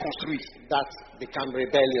et rien construit. that become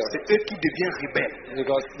rebellious C'est eux qui deviennent rebelles.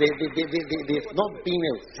 because they've not been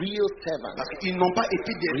a real servant. Parce qu'ils n'ont pas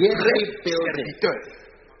été des Really vrais building. serviteurs.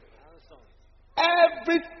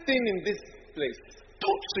 Everything in this place.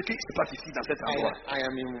 Tout ce qui se passe ici dans cet endroit. I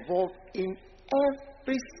am involved in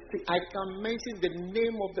everything. I can mention the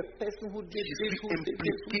name of the person who did Je this, suis who did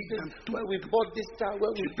this, impliqué dans tout. where we bought this car, where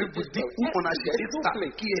we Je peux did vous this. dire où on a acheté There's no ça,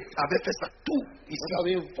 place. qui avait fait ça, tout ici. I'm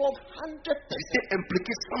involved 100%. J'étais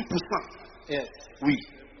impliqué 100%. Yes. Oui.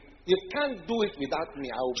 You can't do it without me.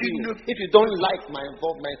 I will Tu be. ne- If you don't like my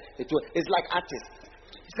involvement, it's like artists.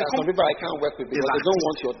 There are some people I can't work with because they don't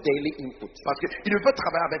want your daily input. Parce qu'il ne veut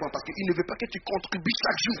travailler avec moi, parce qu'il ne veut pas que tu contribues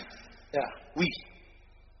chaque jour. Yeah. Oui.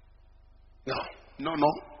 No. Non,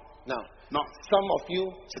 non, No. non. Some of you,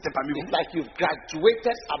 C'était pas mieux. it's like you've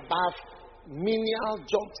graduated above menial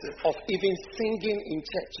jobs of even singing in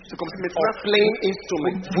church C'est comme si or maintenant, playing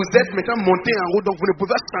instruments. vous êtes maintenant monté en haut, donc vous ne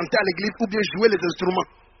pouvez pas chanter à l'église ou bien jouer les instruments.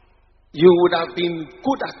 You would have been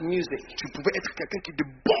good at music. Tu pouvais être quelqu'un qui est de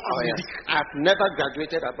bon en Oh, yes. musique. I've never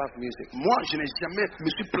graduated above music. Moi, je n'ai jamais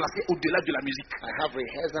me suis placé au-delà de la musique. I have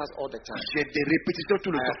rehearsals all the time. J'ai des répétitions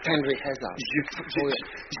tout le I temps. attend rehearsals. Je- Oh, yeah.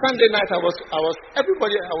 Sunday night, I was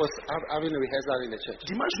having a rehearsal in the church.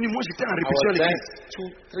 Dimanche nuit, moi j'étais en I répétition à was there l'église.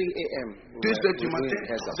 2, 3 a.m. 2 heures du We were matin, doing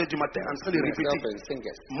rehearsal. 3 heures du matin, en train de Myself répéter. and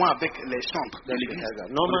singers. Moi avec les chantres de Just l'église. rehearsal.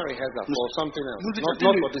 Normal rehearsal for something else. Nous Not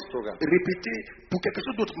étions for this program. répéter pour quelque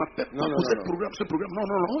chose d'autre, mais pas Non, non, pour non, non. ce programme. Non,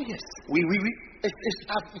 non, non. Oh, yes. Oui, oui, oui.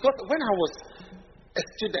 Because when I was a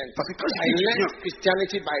student, Parce que quand I j'étais learned étudiant,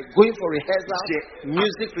 Christianity by going for rehearsal, j'ai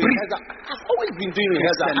music appris rehearsal. I've always been doing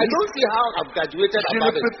rehearsal. I don't see how I've graduated je ne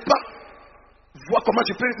above it. peux pas voir comment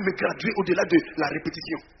je peux me graduer au-delà de la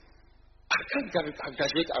répétition. I can't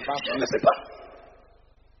graduate above Je ne music. sais pas.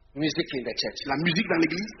 Music in the church. La musique dans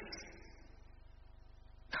l'église.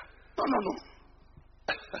 Non, non, non.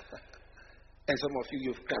 And some of you,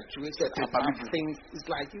 you've graduated C'est above pas things. It's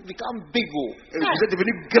like you become big. Et vous êtes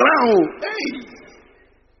devenu grand. Hey.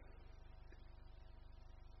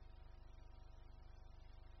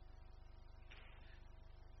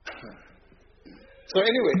 So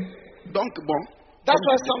anyway, Donc, bon. that's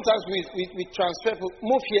why sometimes we transfer people.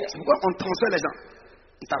 Move here. C'est pourquoi on transfère les gens.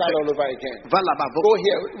 Start all over again. Va là-bas. Go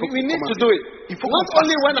here. We need to do it. Il faut Not qu'on fasse.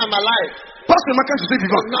 only when I'm alive. Pas seulement quand je suis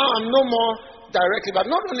vivant. But now I'm no more directly, but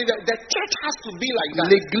not only that, the church has to be like that.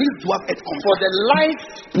 L'église doit être comme For ça. the life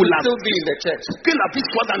to Pour la still be in the church. Que la vie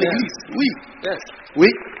soit dans Yeah. l'église. Oui. Yes. Oui.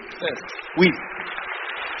 Yes. Oui.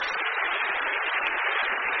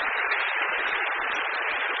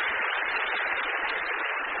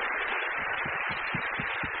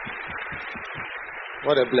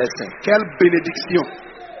 What a blessing. Quelle bénédiction.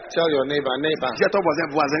 Tell your neighbor, Dis à ton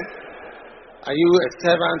voisin, are you a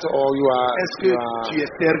servant or you are? est-ce que you are tu es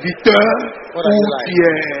serviteur What are ou you like? tu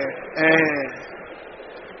es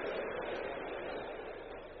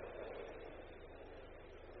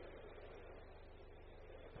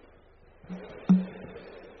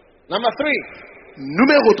Number 3.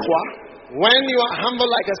 numéro 3, When you are humble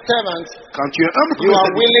like a servant, quand tu es humble you comme un are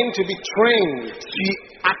serviteur, willing to be trained. tu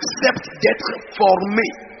acceptes d'être formé.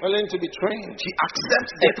 Willing to be trained. Tu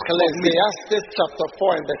acceptes d'être formé. Ecclesiastes chapter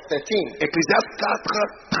 4 and verse 13. Ecclésiaste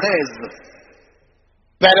 4, 13.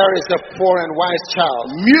 Better is a poor and wise child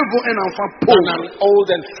Mieux vaut un enfant than pauvre an old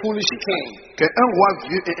and foolish king qu'un roi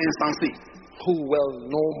vieux et insensé who will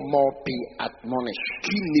no more be admonished.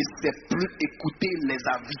 qui ne sait plus écouter les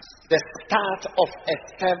avis. The start of a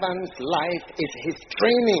servant's life is his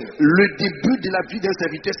training. Le début de la vie d'un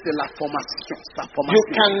serviteur, c'est la formation. Sa You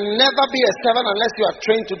formation. can never be a servant unless you are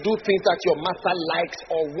trained to do things that your master likes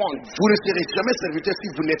or wants. Vous ne serez jamais serviteur si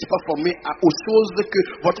vous n'êtes pas formé aux choses que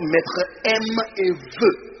votre maître aime et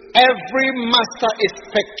veut. Every master is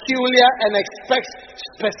peculiar and expects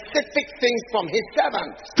specific things from his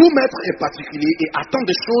servants. Tout maître est particulier et attend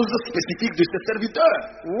des choses spécifiques de ses serviteurs.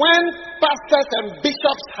 When pastors and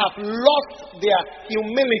bishops have lost their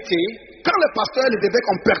humility, Quand les pasteurs et les évêques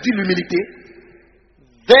ont perdu l'humilité,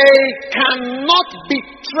 they cannot be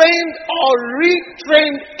trained or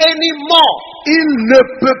retrained anymore. ils ne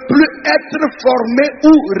peuvent plus être formés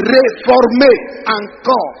ou réformés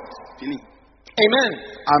encore. Fini. Amen.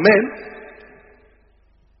 Amen.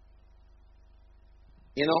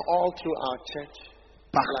 You know, all through our church,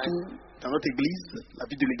 Partout dans notre église, la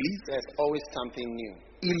vie de l'église, there's always something new.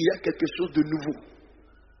 il y a quelque chose de nouveau.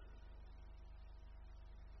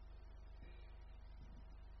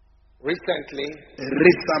 Recently,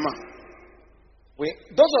 Récemment,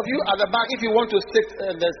 those of you at the back, if you want to sit,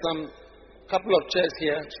 there's some couple of chairs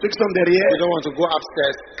here. ceux qui sont derrière, You don't want to go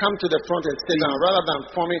upstairs. Come to the front and sit down rather than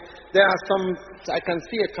forming. There are some, I can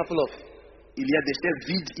see a couple of. il y a des chaises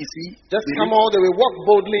vides ici. Just Venez, come all the way, walk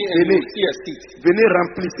boldly, and Venez. you'll see a seat. venez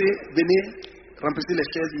remplissez les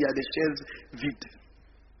chaises, il y a des chaises vides.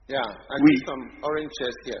 Yeah, and Oui. some orange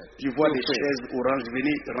chairs here. Je vois Feel des free. chaises oranges.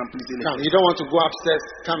 Venez, remplissez les Come. chaises. You don't want to go upstairs?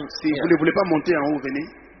 Come Si vous here. ne voulez pas monter en haut, venez.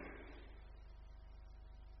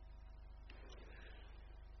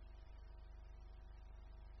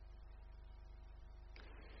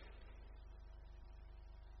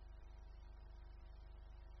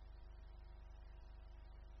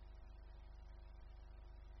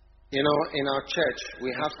 You know, in our church,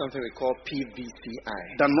 we have something we call PVCI.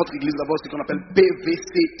 Dans notre église, d'abord, ce qu'on appelle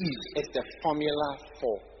PVCI. It's the formula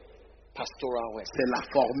for pastoral work. C'est la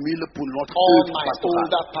formule pour notre All œuvre my pastorale.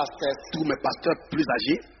 older pastors Tous mes pasteurs plus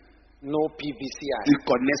âgés, know PVCI ils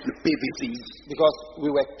connaissent le PVCI. because we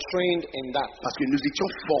were trained in that. Parce que nous étions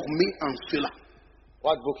formés en cela.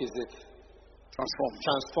 What book is it?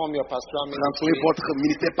 Transform your pastoral Transformez ministry votre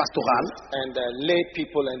ministère pastoral, and lay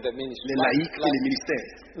people in the ministry. les laïcs et les ministères.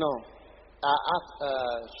 No.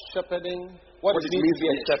 Shepherding. What it means to be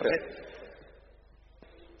a shepherd.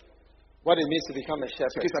 What it means to become a Ce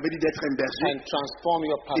shepherd. que ça veut dire d'être un berger And transform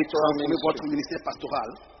your et pastoral transformer votre ministry. ministère pastoral.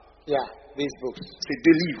 Yeah, these books. C'est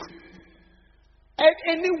 2 livres. And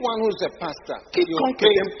anyone who's a pastor, you've Quiconque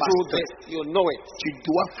been est un through pasteur, this, you know it. tu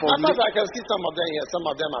dois Sometimes former. I can see some of them here, some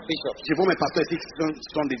of them are bishops. Je vois mes pasteurs ici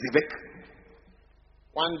qui sont des évêques.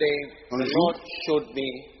 One day, Un the jour, Lord showed me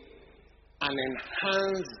an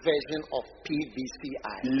enhanced version of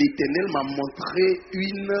PVCI. L'Éternel m'a montré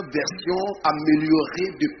une version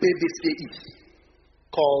améliorée de PVCI.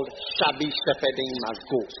 Called Shabby Shepherding Must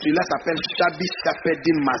Go. Celui-là s'appelle Shabby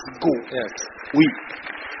Shepherding Must Go. Yes. Oui.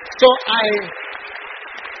 So I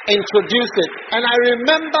introduced it, and I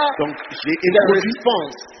remember Donc, j'ai the introduit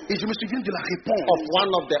response et je me souviens de la réponse of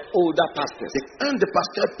one of the older pastors. c'est un des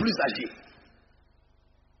pasteurs plus âgés.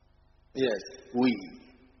 Yes. Oui.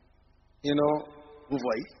 You know, Vous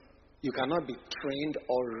voyez? you cannot be trained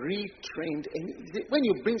or retrained. When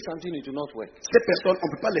you bring something, it will not work. Ces personnes, on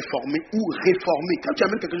ne peut pas les former ou réformer. Quand tu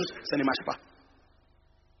amènes quelque chose, ça ne marche pas.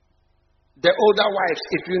 The older wives,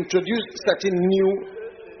 if you introduce certain new,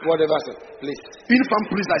 whatever, please. Une femme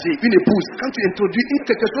plus âgée, une épouse, quand tu introduis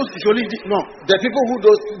quelque chose de joli, dis non. The people who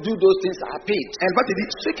do those things are paid. Elle va te dire,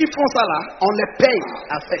 ceux qui font ça là, on les paye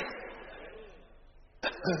à faire.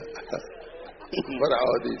 What are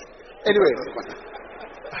all these? Anyway.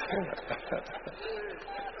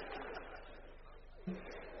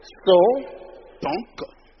 So, Donc,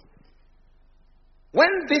 when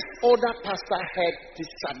this older pastor heard this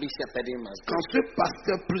Shabby Shepherding must go, quand ce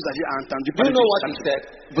pasteur plus âgé a entendu do you parler know de what he ça, said?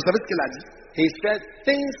 vous savez ce qu'il a dit? He said,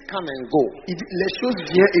 things come and go. Il dit, les choses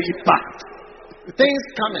viennent et ils partent. Things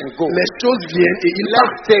come and go. Les choses viennent et ils Let's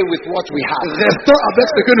partent. stay with what we have. Restons avec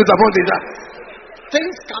ce que nous avons déjà.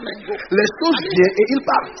 Things come and go. Les choses viennent et ils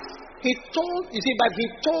partent. He told, you see, but he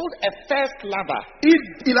told a first lover,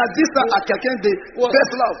 Il a dit ça à quelqu'un de What?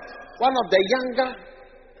 first love. one of the younger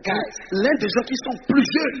guys. L'un des gens qui sont plus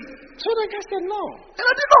jeunes. So the guy said, no. Il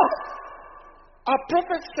a dit non. Our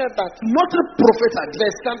prophet said that Notre prophète a dit,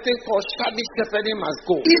 there's something called Shabby Shepherding must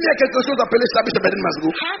go. il y a quelque chose appelé Shabby Shepherding must go.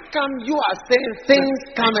 How come you are saying things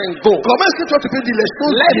come and go? Comment est-ce que toi tu peux dire les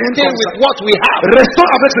choses Let's viennent stay comme with ça? what we have. Restons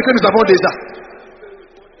avec ce que nous avons déjà.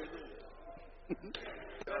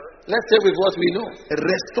 Let's stay with what we know.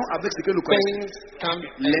 Restons avec ce que nous connaissons. Things come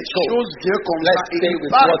and Les go. choses viennent comme Let's ça et stay ils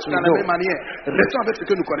with partent what we dans la know. même manière. Restons avec ce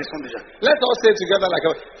que nous connaissons déjà. Let's all say together like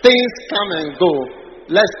things come and go.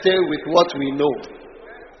 Let's stay with what we know.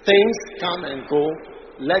 Things come and go.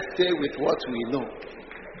 Let's stay with what we know.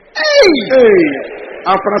 Hey!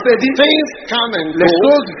 En français, dit Things come and les go.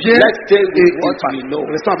 choses viennent Let's stay et with ils what we partent. know.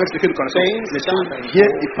 Restons avec ce que nous connaissons. Things Les come choses and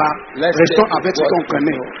viennent go. et partent. Let's Restons stay avec with ce what qu'on we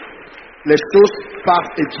connaît. know. Les choses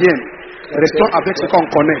partent et viennent. Restons stay avec with ce what qu'on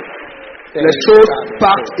we connaît. Things Les choses come and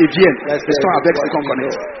partent go. et viennent. Let's stay Restons with avec ce what qu'on we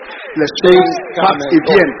connaît. know. Les choses Things come partent and et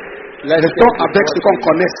go. viennent. Let's Restons stay with avec what ce qu'on we know.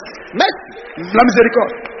 connaît. Mercy. La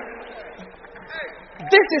miséricorde.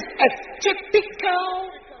 This is a typical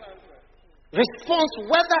response,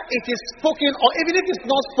 whether it is spoken or even if it's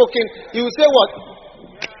not spoken. You will say what?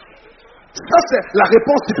 Ça, c'est la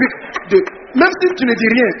réponse typique de. Même si tu ne dis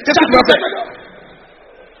rien, qu'est-ce que tu vas faire?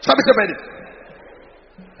 Ça veut dire.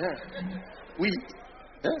 Yeah. Oui.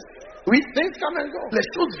 Yes. Oui. Things come and go. Les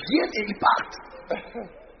choses viennent et ils partent.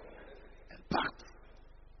 Elles partent.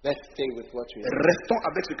 Let's stay with what we know. Restons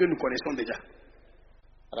avec ce que nous connaissons déjà.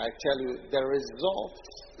 But I tell you, the results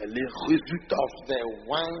Mais les résultats of the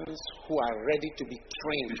ones who are ready to be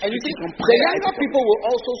trained. Ceux And you qui see, sont the prêts à younger être people will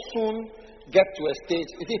also soon get to a stage,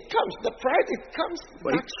 it comes. The pride, it comes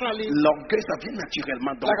Oui. naturally. L'orgueil, ça vient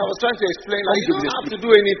naturellement. Donc, Like I was trying to explain, like Comme you je don't vous have to explique. do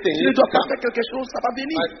anything. tu You ne dois pas come. faire quelque chose, ça va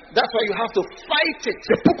venir. But that's why you have to fight it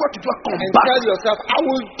C'est pourquoi tu dois and tell combattre. yourself, I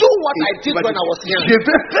will do what Et I tu did vas when I dire, was young. je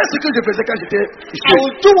vais faire ce que je faisais quand j'étais I jeune.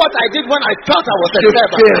 will do what I did when I felt I was a Je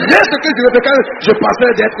servant. ferai ce que je faisais quand je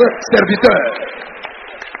pensais d'être serviteur.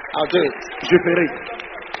 I'll do it. Je ferai.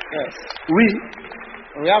 Yes. Oui,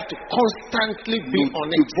 We have to constantly be nous on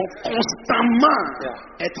it. devons constamment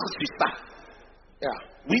Yeah. être sur ça. Yeah.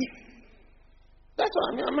 Oui, That's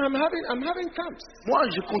what I'm having camps. moi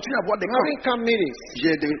je continue à avoir des I'm having camps. camp meetings.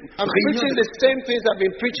 J'ai des I'm réunions. preaching the same things I've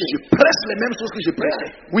been preaching. Je prêche les mêmes choses que je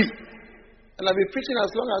prêchais. Oui, And I've been preaching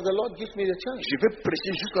as long as the Lord gives me the chance. je vais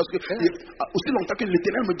prêcher jusqu'à ce que aussi longtemps que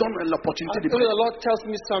l'Éternel me donne l'opportunité de Until prêcher. the Lord tells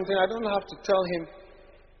me something, I don't have to tell him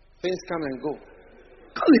things come and go.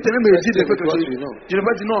 Quand l'Éternel me Let's dit de stay faire with quelque what chose, we know. je ne vais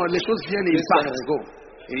pas dire non, les choses viennent et Things ils come partent. and go.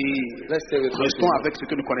 Et Let's stay with what we restons know. avec ce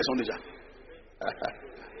que nous connaissons déjà.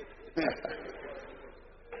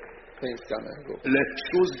 Things come and go. Les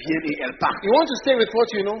choses viennent et elles partent. You want to stay with what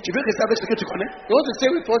you know? Tu veux rester avec ce que tu connais? You want to stay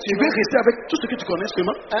with what Tu you veux know? rester avec tout ce que tu connais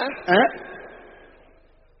seulement? Hein? Hein?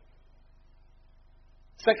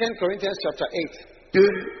 2 Corinthians chapter 8. 2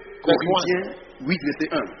 Corinthiens 8, verset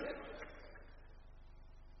 1.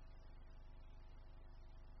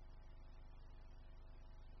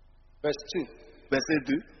 Verse 2. Verset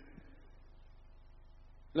 2.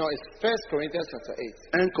 No, it's 1 Corinthians chapter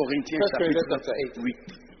 8. 1 Corinthiens 1 Corinthians chapitre chapter 8.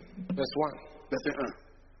 8, Verse 1. verset 1.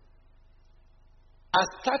 As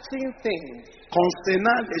touching things,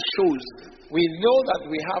 Concernant les choses, we know that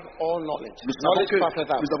we have all knowledge. nous savons Knowledge que puffeth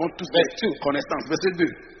up. nous avons tous Verse 2. connaissance. Verset 2.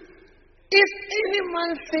 If any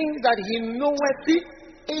man think that he knoweth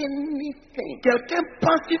anything, Quelqu'un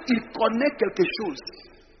pense qu'il connaît quelque chose.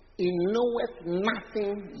 he knoweth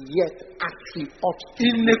nothing yet as he ought to.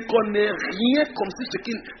 Il ne connaît rien comme ce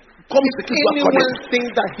qu'il doit Anyone connaître. think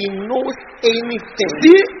that he knows anything,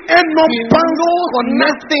 Si un homme he pense knows connaître,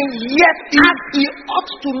 nothing yet as he ought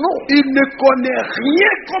to know. il ne connaît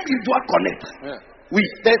rien comme il doit connaître. Yeah. Oui.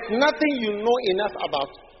 There's nothing you know enough about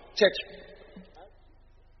church.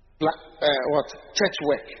 Church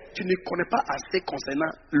work. Tu ne connais pas assez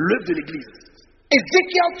concernant l'œuvre de l'Église.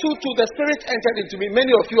 Ezekiel 2:2, the Spirit entered into me.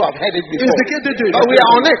 Many of you have heard it before. Ézéchiel 2:2. But we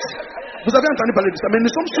are on it. Vous avez entendu parler de ça, mais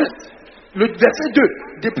nous sommes sur le verset 2.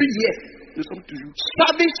 Depuis hier, nous sommes toujours.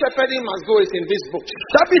 Shabby shepherding must go is in this book.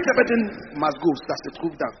 Shabby Shepherding must go, ça se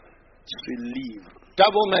trouve dans ce livre.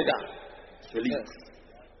 Double mega. Ce livre. Yes.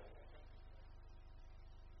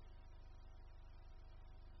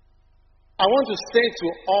 I want to say to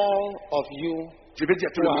all of you Je vais dire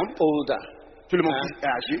à tout who le are monde, older, tout le monde qui est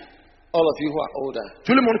âgé, all of you who are older,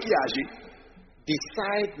 tout le monde qui est âgé,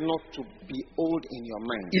 decide not to be old in your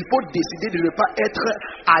mind. il faut décider de ne pas être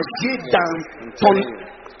âgé dans I'm ton telling you.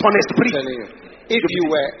 I'm esprit. telling you. If you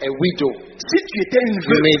were a widow, Si tu étais une you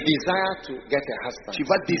veuve, may desire to get a husband. tu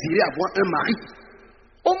vas désirer avoir un mari.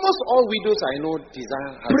 Almost all widows I know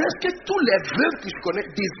desire husbands. Presque tous les veuves que je connais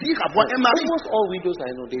désirent avoir un mari. Almost all widows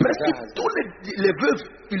I know they Presque desire husbands. tous les veuves,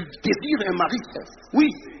 ils désirent un mari. Oui.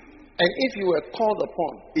 And if you were called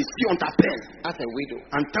upon Et si on t'appelle as a widow,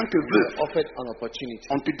 en tant que you were veuve, offered an opportunity,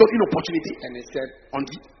 on te donne une opportunité. and it said On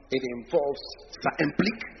dit, it involves ça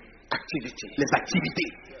implique activity, les activités,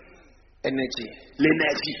 energy.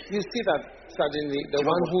 l'énergie. You see that suddenly the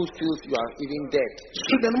one who feels you are even dead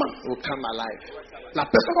Soudainement, will come alive. la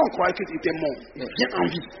personne qu'on croyait que tu étais mort vient en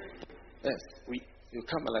vie. Yes. Oui, You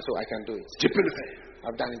come alive, so I can do it. je peux le faire.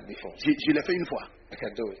 I've done it before. Je l'ai fait une fois. I can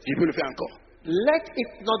do it. Je peux le faire encore. Let it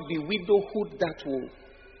not be widowhood that will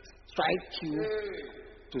strike you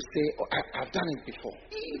to say, oh, I've done it before.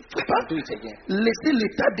 Il faut pas Do it again. laisser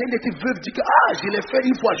l'état d'être veuve dire que je l'ai fait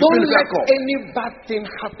une fois, je peux Don't le faire let encore. any bad thing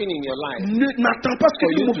happen in your life N'attends pas ce for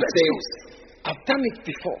que you une to mauvaise say, chose. I've done it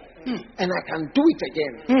before and I can do it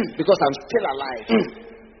again because I'm still alive.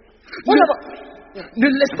 What Ne, about ne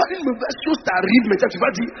laisse pas une mauvaise chose t'arrive, mais tu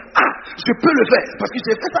vas dire, je peux le faire, parce que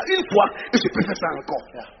j'ai fait ça une fois et je peux faire ça encore.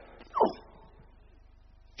 Non.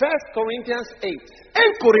 1 Corinthians 8?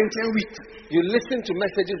 1 Corinthiens 8. You listened to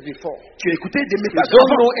messages before. Tu as écouté des You messages don't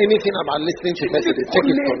avant. know anything about listening to Tu messages. ne Take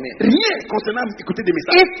it from me. connais rien concernant écouter des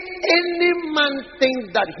messages. If any man thinks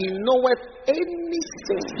that he knoweth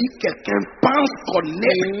anything, Si quelqu'un pense he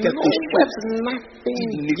connaître quelque chose, knoweth il nothing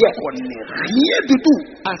ne yet connaît rien du tout.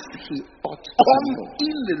 as he ought to Comme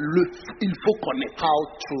know. il faut connaître. How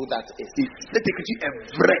true that is. Et cette écriture est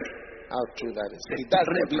vraie. How true that is. He C'est doesn't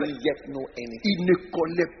très vrai. even yet know anything. Il ne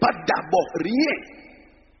connaît pas d'abord rien.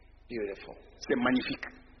 Beautiful. C'est magnifique.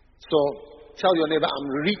 So tell your neighbor, I'm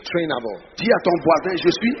retrainable. Dis à ton voisin,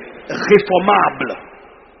 je suis réformable.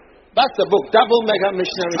 That's the book, Double Mega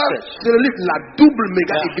Missionary Ça, Church. c'est le livre La double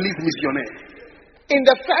méga Yeah. église missionnaire. In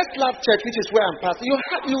the First Love Church, which is where I'm pastor, you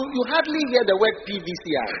hardly hear the word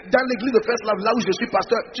PVCI. Dans l'église de First Love, là où je suis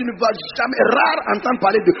pasteur, tu ne vas jamais, rare entendre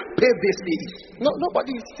parler de PVCI. No,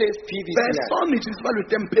 nobody says PVCI. Personne n'utilise pas le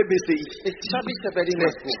terme PVCI. It's Shabby Shepherding C'est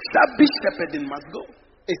must go. Shabby Shepherding must go.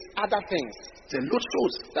 It's other things C'est l'autre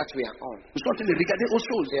chose. that we are on. Nous sommes en train de regarder autre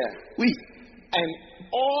chose. Yeah. Oui. And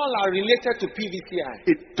all are related to PVCI.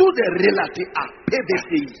 Et tout est relaté à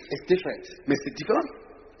PVCI. It's different. Mais c'est différent.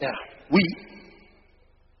 Yeah. Oui.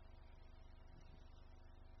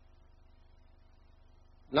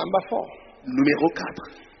 Number 4. Numéro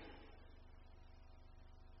 4.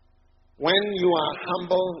 When you are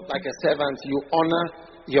humble like a servant, you honor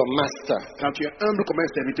your master. Quand tu es humble comme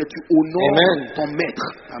un serviteur, tu honores Amen. ton maître.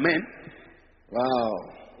 Amen. Wow.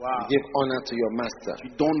 Wow. You give honor to your master. Tu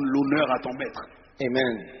donnes l'honneur à ton maître.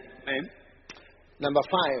 Amen. Amen. Number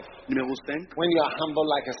 5. Numéro 5. When you are humble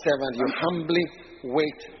like a servant, you humbly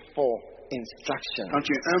wait for instruction. Quand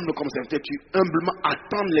tu es humble comme serviteur, tu humblement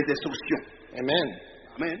attends les instructions. Amen.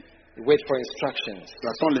 Amen. You wait for instructions. Tu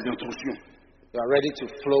attends les instructions. You are ready to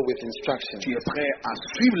flow with instructions. Tu es prêt à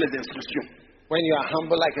suivre les instructions. When you are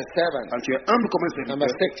humble like a servant. Quand tu es humble comme un Number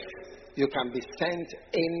serviteur. 6. You can be sent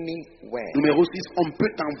anywhere. Numéro 6, on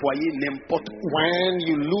peut t'envoyer n'importe où. When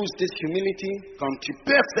you lose this humility, Quand tu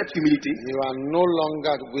perds cette humilité, you are no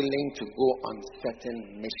longer willing to go on certain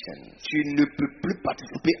missions. tu ne peux plus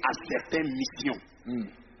participer à certaines missions.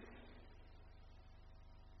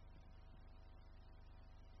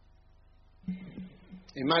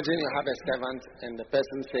 Imagine you have a servant and the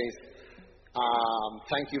person says,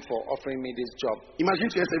 thank you for offering me this job. Imagine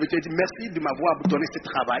tu es serviteur et dis merci de m'avoir donné ce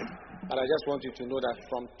travail. But I just want you to know that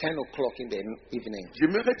from 10 o'clock in the evening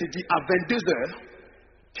J'aimerais te dire à 22h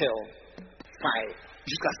till 5,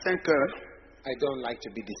 jusqu'à 5h, I don't like to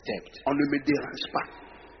be disturbed. on ne me dérange pas.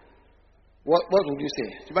 What would you say?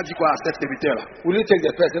 Tu vas dire quoi à cet serviteur-là? Will you take the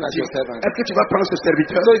person as your servant? Est-ce que tu vas prendre ce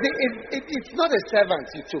serviteur? So you see, it's not a servant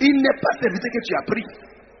you took. Il n'est pas serviteur que tu as pris.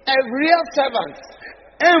 A real servant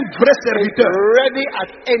Un vrai is serviteur ready at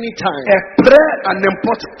any time. est prêt à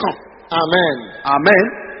n'importe quand. Amen. Amen.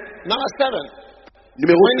 Number 7.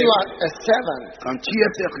 Numéro When 7. you are a servant, Quand tu es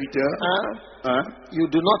serviteur, hein, you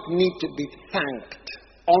do not need to be thanked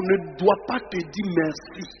on ne doit pas te dire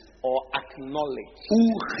merci or acknowledged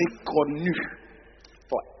ou reconnu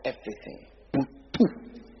for everything. pour tout.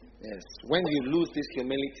 Yes. When you lose this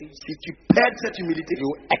humility, Si tu perds cette humilité,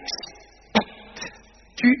 you expect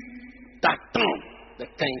tu t'attends the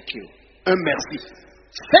thank you. un merci.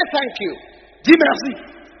 Say thank you. Dis merci.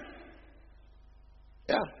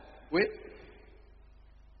 Yeah. Oui.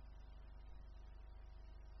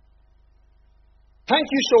 Thank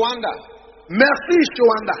you, Shawanda, Merci,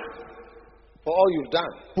 Shawanda, for all you've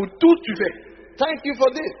done. pour tout ce que tu fais. Thank you for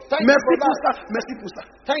this. Thank Merci you for pour that. ça. Merci pour ça.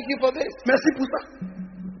 Thank you for this. Merci pour ça.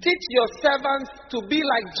 Teach your servants to be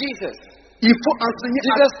like Jesus. Il faut enseigner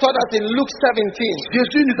à Jesus taught us in Luke 17.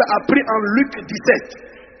 Jésus nous a appris en Luc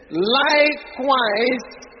 17. Likewise,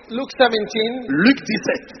 Luke 17, Luc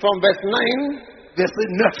 17, from verse 9, verset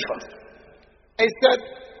 9. it said,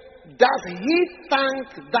 does he thank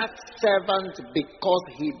that servant because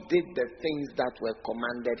he did the things that were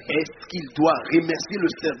commanded him? Est-ce qu'il doit remercier le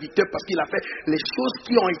serviteur parce qu'il a fait les choses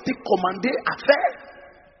qui ont été commandées à faire?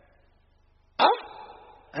 Huh?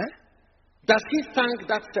 Hein? Does he thank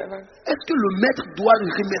that servant? Est-ce que le maître doit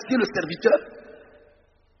remercier le serviteur?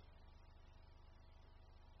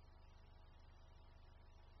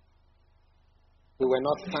 We were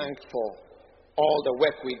not thanked for all the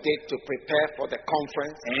work we did to prepare for the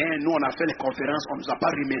conference. Nous, on a fait les conférences, on ne nous a pas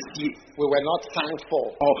remercié. We were not thanked for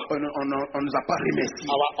On ne nous a pas remercié.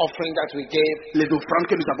 our offering that we gave. Les offrandes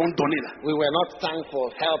que nous avons données là. We were not thanked for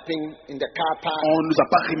helping in the car park. On ne nous a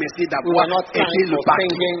pas remercié We d'avoir were not aidé thanked le for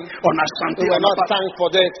parking. singing. On a chanté, We were on n'a not pas, thanked for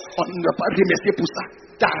this. on ne nous a pas remercié pour ça.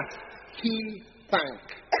 Does he thank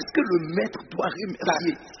Est-ce que le maître doit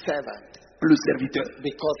remercier that servant le serviteur?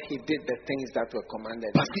 because he did the things that were commanded?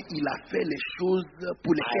 Parce qu'il a fait les choses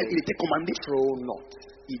pour lesquelles il était commandé. True not.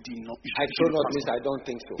 Il dit non. I Je true ne not pense means pas. I don't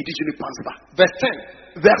think so. Il dit je ne pense pas. Verse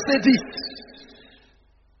 10. Verset 10.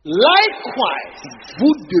 Likewise,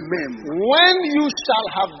 Vous de même, when you shall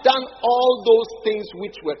have done all those things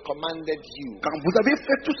which were commanded you, quand vous avez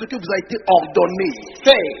fait tout ce que vous a été ordonné,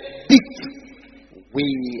 say, dites, we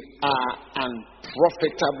are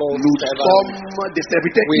unprofitable nous servants. sommes des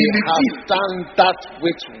serviteurs We have inutiles. done that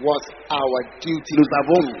which was our duty. Nous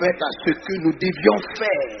avons fait ce que nous devions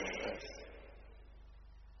faire.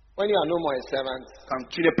 When you are no more a servant, Quand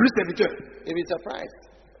tu n'es plus serviteur, you'll be surprised.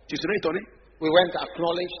 tu serais étonné. We weren't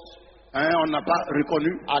acknowledged. Hein, on n'a pas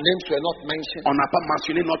reconnu, Our names were not mentioned. on n'a pas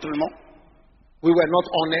mentionné notre nom, We were not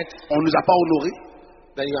honored. on ne nous a pas honorés.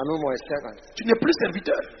 Then you are no more a servant. Tu n'es plus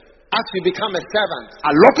serviteur. As you become a servant,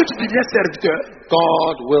 Alors que tu deviens serviteur,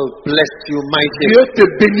 God will bless you mightily. Dieu te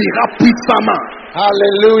bénira puissamment.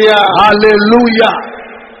 Hallelujah. Alléluia.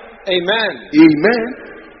 Amen. Amen.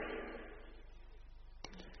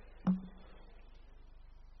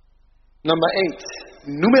 Number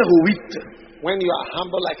 8. Numéro 8. When you are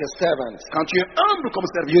humble like a servant, Quand tu es humble comme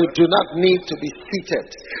you serviteur, do not need to be seated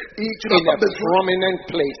et tu in n'as a pas besoin prominent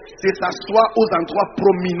place. de s'asseoir aux endroits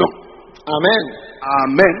prominents. Amen.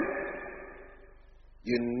 Amen.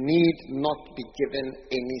 You need not be given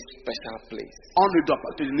any special place. On ne doit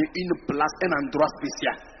pas te donner une place, un endroit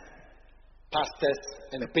spécial. Pastors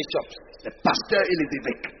and bishops, Les pasteurs et les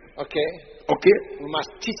évêques. okay? Ok? We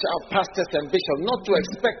must teach our pastors and bishops not to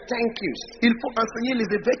expect thank yous. Il faut enseigner les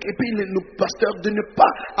évêques et puis nos pasteurs de ne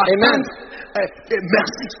pas Amen. attendre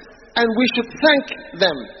merci. And we should thank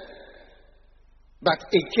them. But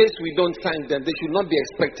in case we don't thank them, they should not be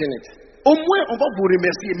expecting it. Au moins, on va vous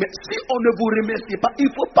remercier. Mais si on ne vous remercie pas, il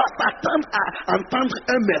ne faut pas s'attendre à entendre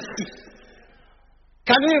un merci.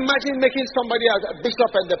 Can you imagine making somebody as a bishop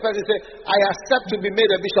and the person say, I accept to be made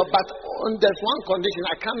a bishop, but there's one condition,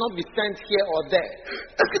 I cannot be sent here or there.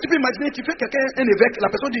 Est-ce que tu peux imaginer, tu fais quelqu'un un évêque, la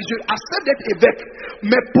personne dit, je accepte d'être évêque,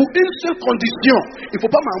 mais pour une seule condition, il ne faut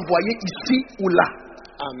pas m'envoyer ici ou là.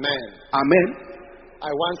 Amen. Amen. I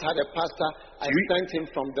once had a pastor, I sent him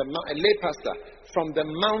from a lay pastor, from the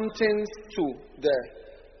mountains to the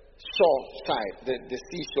shore side, the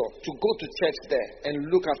seashore, to go to church there and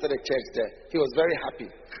look after the church there. He was very happy.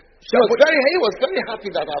 He was very happy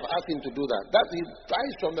that I've asked him to do that. That he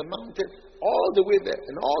drives from the mountain all the way there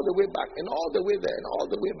and all the way back and all the way there and all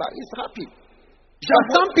the way back. He's happy. But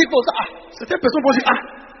some people say, Certaines personnes vont dire,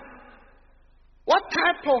 what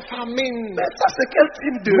type of, mais ça c'est quel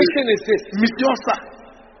type de mission is this? mission ça?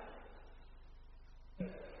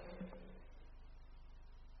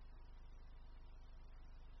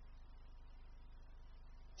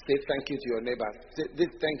 Say thank you to your neighbor. Say, this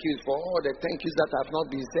thank you is for all the thank yous that have not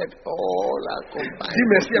been said. All are combined. Dis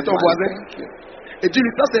merci à ton into one voisin. thank you. Et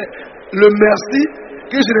dis-lui, ça c'est le merci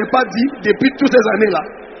que je n'ai pas dit depuis toutes ces années-là.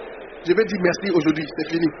 Je vais dire merci aujourd'hui, c'est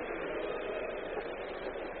fini.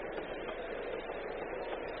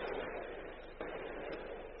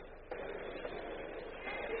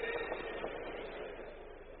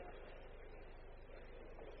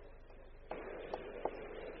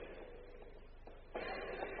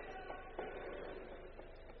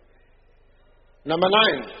 Number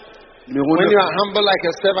 9. Numéro When 9. you are humble like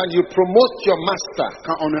a servant, you promote your master.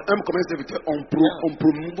 Quand on est humble comme un serviteur, on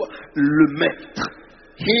promouvoit le maître.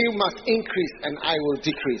 He must increase and I will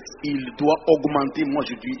decrease. Il doit augmenter, moi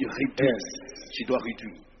je dois réduire. Yes. Je dois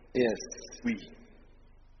réduire. Yes. Oui.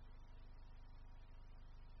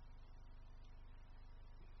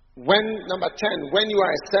 When number 10, when you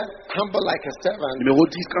are humble like a servant, Numéro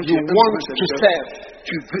 10, quand tu you es humble want comme un to serviteur, serve.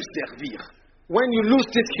 tu veux servir. When you lose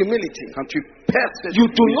this humility, Quand tu perds cette you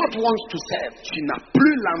do humilité, not want to serve. tu n'as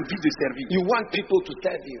plus l'envie de servir. You want people to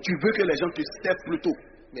serve you. Tu veux que les gens te servent plutôt.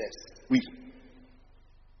 Yes. Oui.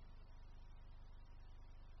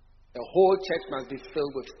 The whole church must be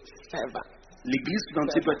filled with servants. L'église tout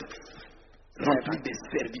entière doit être remplie des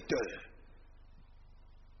serviteurs.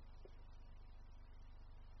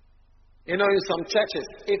 You know, in some churches,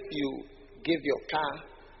 if you give your car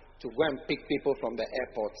to go and pick people from the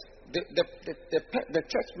airport, the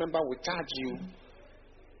church member will charge you.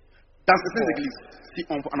 Dans certaines églises, si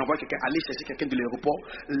on envoie quelqu'un aller chercher quelqu'un de l'aéroport,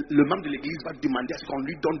 le membre de l'église va demander à ce qu'on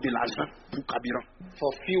lui donne de l'argent pour carburant,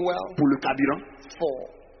 For fuel, pour le carburant,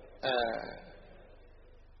 for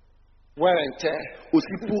wear and tear.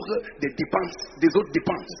 aussi pour des dépenses, des autres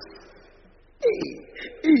dépenses.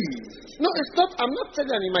 No, it's not. I'm not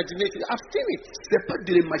telling an imagination. I've seen it. C'est pas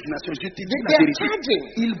de l'imagination, je te dis They la are vérité. charging.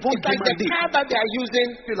 Ils vont It's like the demander car that they are using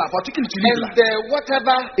que la voiture qu'ils utilisent and là, the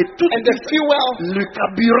whatever et tout and the fuel. le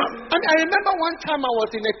carburant. And I remember one time I was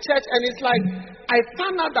in a church and it's like I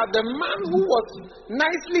found out that the man who was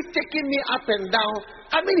nicely taking me up and down,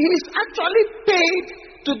 I mean, he's actually paid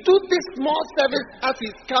to do this small service as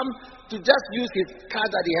he's come to just use his car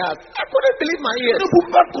that he has. I couldn't believe my Je ears. ne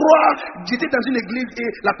pouvais pas croire. J'étais dans une église et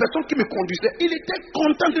la personne qui me conduisait, il était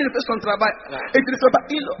content de faire son travail. Et je ne savais pas,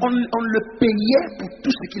 on le payait pour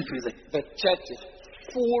tout ce qu'il faisait. The church is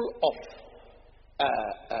full of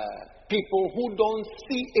people who don't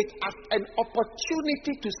see it as an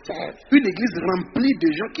opportunity to serve. Une église remplie de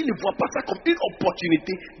gens qui ne voient pas ça comme une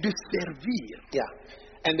opportunité de servir. Yeah.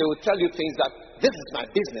 And they will tell you things that this is my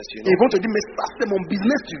business, you Et ils know. vont te dire, mais ça c'est mon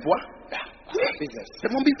business, tu vois. Yeah. Business.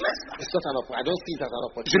 C'est mon business. It's not I don't see it as an Je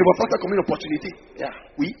opportunity. ne vois pas ça comme une opportunité. Yeah.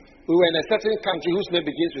 Oui. We were in a certain country whose name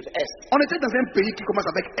begins with S. On était dans un pays qui commence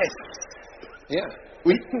avec S. Yeah.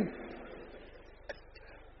 Oui.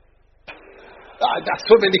 There's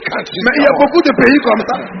so many countries. Mais il y a beaucoup de pays comme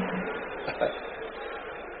ça.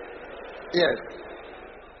 Yes.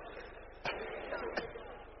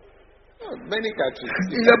 Many countries.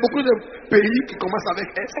 Il y a beaucoup de pays qui commencent avec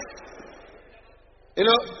S. You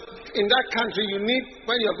know, in that country, you need,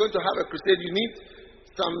 when you're going to have a crusade, you need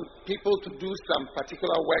some people to do some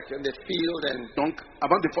particular work in the field and Donc,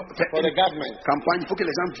 avant de faire for the une government. campagne, il faut que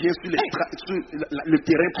les gens viennent sur, le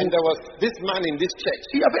terrain And pour... there was this man in this church.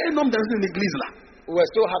 Il y avait un homme dans une église là. We were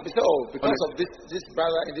so happy. So, because of this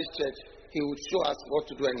brother in this church, he would show us what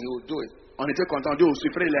to do and he would do it. On était contents. On dit, oh, ce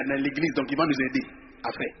frère il est dans l'église, donc il va nous aider à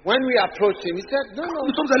faire. When we approached him, he said, No,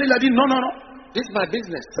 Nous sommes allés, il a dit, non, non, non. this is my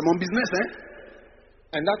business. C'est mon business, hein.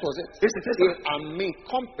 And that was it. Et c'était ça.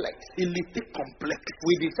 Complex. Il était complexe.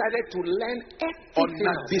 We decided to learn On everything.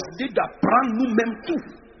 a décidé d'apprendre nous-mêmes tout.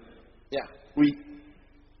 Yeah. Oui.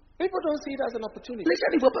 People don't see it as an opportunity. Les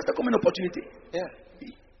gens ne voient pas ça comme une opportunité. Yeah.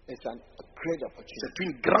 Oui. It's a great opportunity. C'est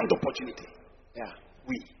une grande opportunité. Yeah.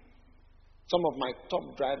 Oui. Some of my top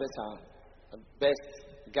drivers are best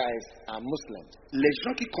guys are Muslims. Les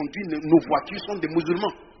gens qui conduisent nos voitures sont des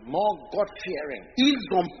musulmans. More God-fearing. Ils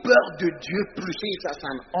ont peur de Dieu plus. See it as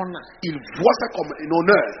an honor Ils voient ça comme un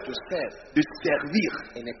honneur to serve de servir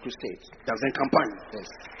in a crusade. dans une campagne. Yes.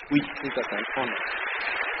 Oui, See it as an honor.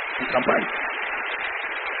 une campagne.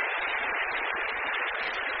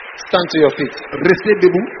 Stand to your feet. Restez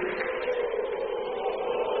debout.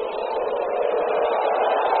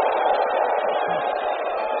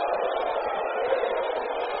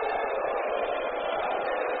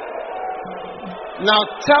 Now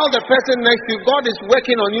tell the person next to you, God is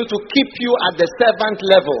working on you to keep you at the servant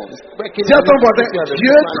level. He's working Dis à on ton you to voisin, keep you at the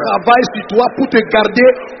Dieu servant level. travaille sur toi pour te garder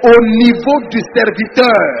au niveau du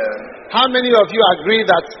serviteur. How many of you agree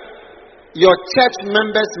that your church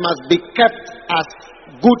members must be kept as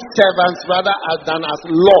good servants rather than as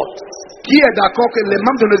lords? Qui est d'accord que les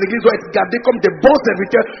membres de nos églises doivent être gardés comme des bons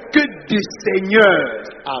serviteurs que des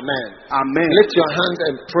seigneurs? Amen. Amen. Lift your hands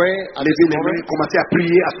and pray at this Levez les moment. mains, commencez à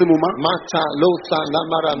prier à ce moment. Mata losa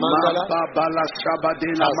lamara mandala. Mabala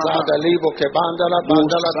shabadela mama. Azada libo ke bandala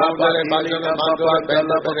bandala bandala bandala mandala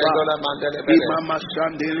bandala bandala mandala bandala. Imama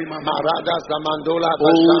shandeli mama. Marada zamandola Oh,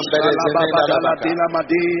 basham bere shalababala zemenda la dela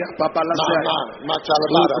madea, babala Mama, saya.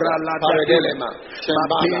 machalabara, Ubra la paredelema,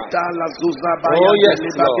 Mapeta shembala. la zuzaba Oh, yes,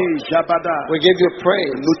 lebade jabada. We give you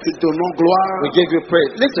praise. Nous te donnons gloire. We give you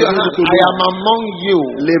praise. Lift your Seigneur, hand. nous te I am louons. among you.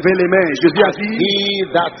 Levez les mains. Jésus a dit, He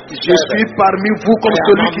that je suis parmi vous comme I am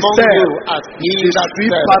celui qui among sert. you as he Je that suis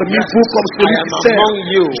serves. parmi vous comme I celui am qui sert. among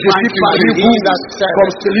you. Je suis He parmi vous that serves.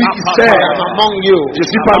 comme celui qui I sert. am among you. Je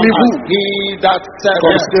suis parmi As vous he that comme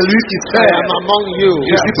serves. celui qui I sert. am among you.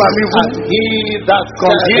 Je suis parmi vous As he that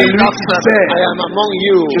comme serves. celui qui sert. I am among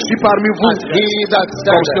you. Je suis parmi vous As he that comme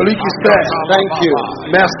serves. celui qui sert. Thank you.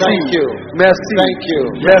 Merci. Thank you. Merci. Thank you.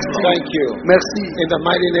 Merci. Thank you. Merci. In the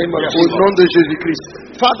mighty name of Au Jesus. nom de Jésus-Christ.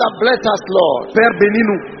 Father, bless us, Lord, Père,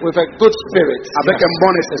 bénis-nous with a good spirit, avec un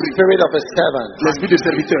bon the esprit. spirit of a servant. L'esprit de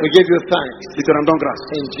serviteur. We give you thanks Et te rendons grâce.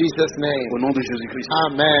 in Jesus' name. Au nom de Jésus-Christ.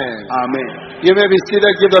 Amen. Amen. You may be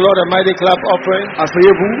seated. Give the Lord a mighty clap offering.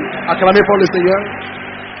 Asseyez-vous. Acclamez pour le Seigneur.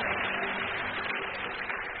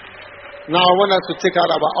 Now I want us to take out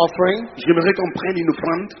our offering. J'aimerais qu'on prenne une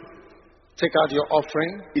offrande. Take out your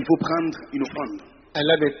offering Il faut prendre une offrande. and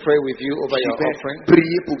let me pray with you over Je your vais offering.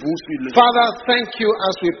 prier pour vous sur le. Father, thank you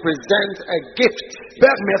as we present a gift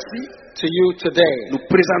Père, merci. to you today. Nous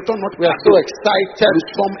présentons notre We are so cadeau. excited Nous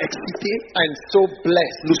sommes excités. and so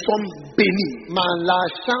blessed. Nous sommes bénis.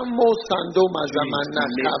 Malashamo sando mazamana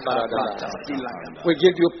kabaradara. We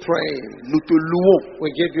give you praise. Nous te louons.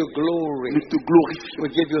 We give you glory. Nous te glorifions. We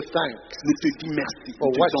give you thanks Nous te disons merci. for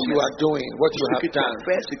Nous te what disons you merci. are doing, what you Ce que have tu as done.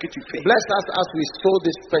 fait, ce que tu fais. Bless us as we sow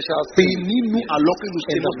this special seed. Bénis-nous alors que nous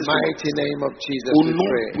In sémons the ce soir. mighty name of Jesus, Au we nom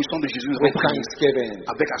pray. puissant de Jésus, nous With allons prier thanksgiving.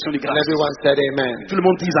 avec action de And grâce. everyone said amen. Tout le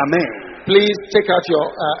monde dise Amen. Please take out your,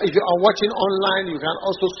 if you are watching online, you can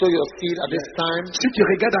also sow your seed at this time. Si tu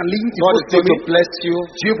regardes en ligne, il God faut is going to donner. bless you.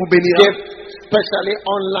 Dieu vous bénira. Give especially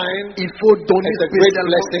online. Il faut donner It's a great spécialement.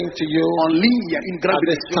 blessing to you En ligne, il y a une grande at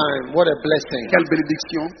this bénédiction. time. What a blessing. Quelle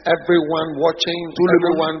bénédiction. Everyone watching, Tout le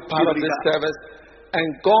everyone monde part of qui this regarde. service. And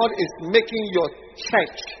God is making your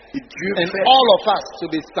church Et Dieu and fait all of us to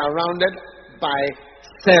be surrounded by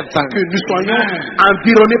servants. que nous soyons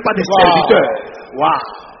environnés par des Wow. serviteurs.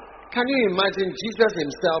 Wow. Can you imagine Jesus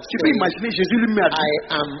himself Tu peux saying, imaginer Jésus lui-même a I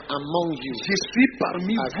dit, am among you je suis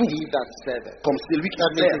parmi as vous he that serveth. comme celui qui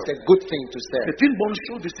That means sert. it's a good thing to serve. C'est une bonne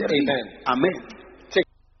chose de servir. Amen. Amen.